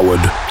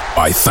 Powered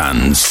by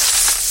fans.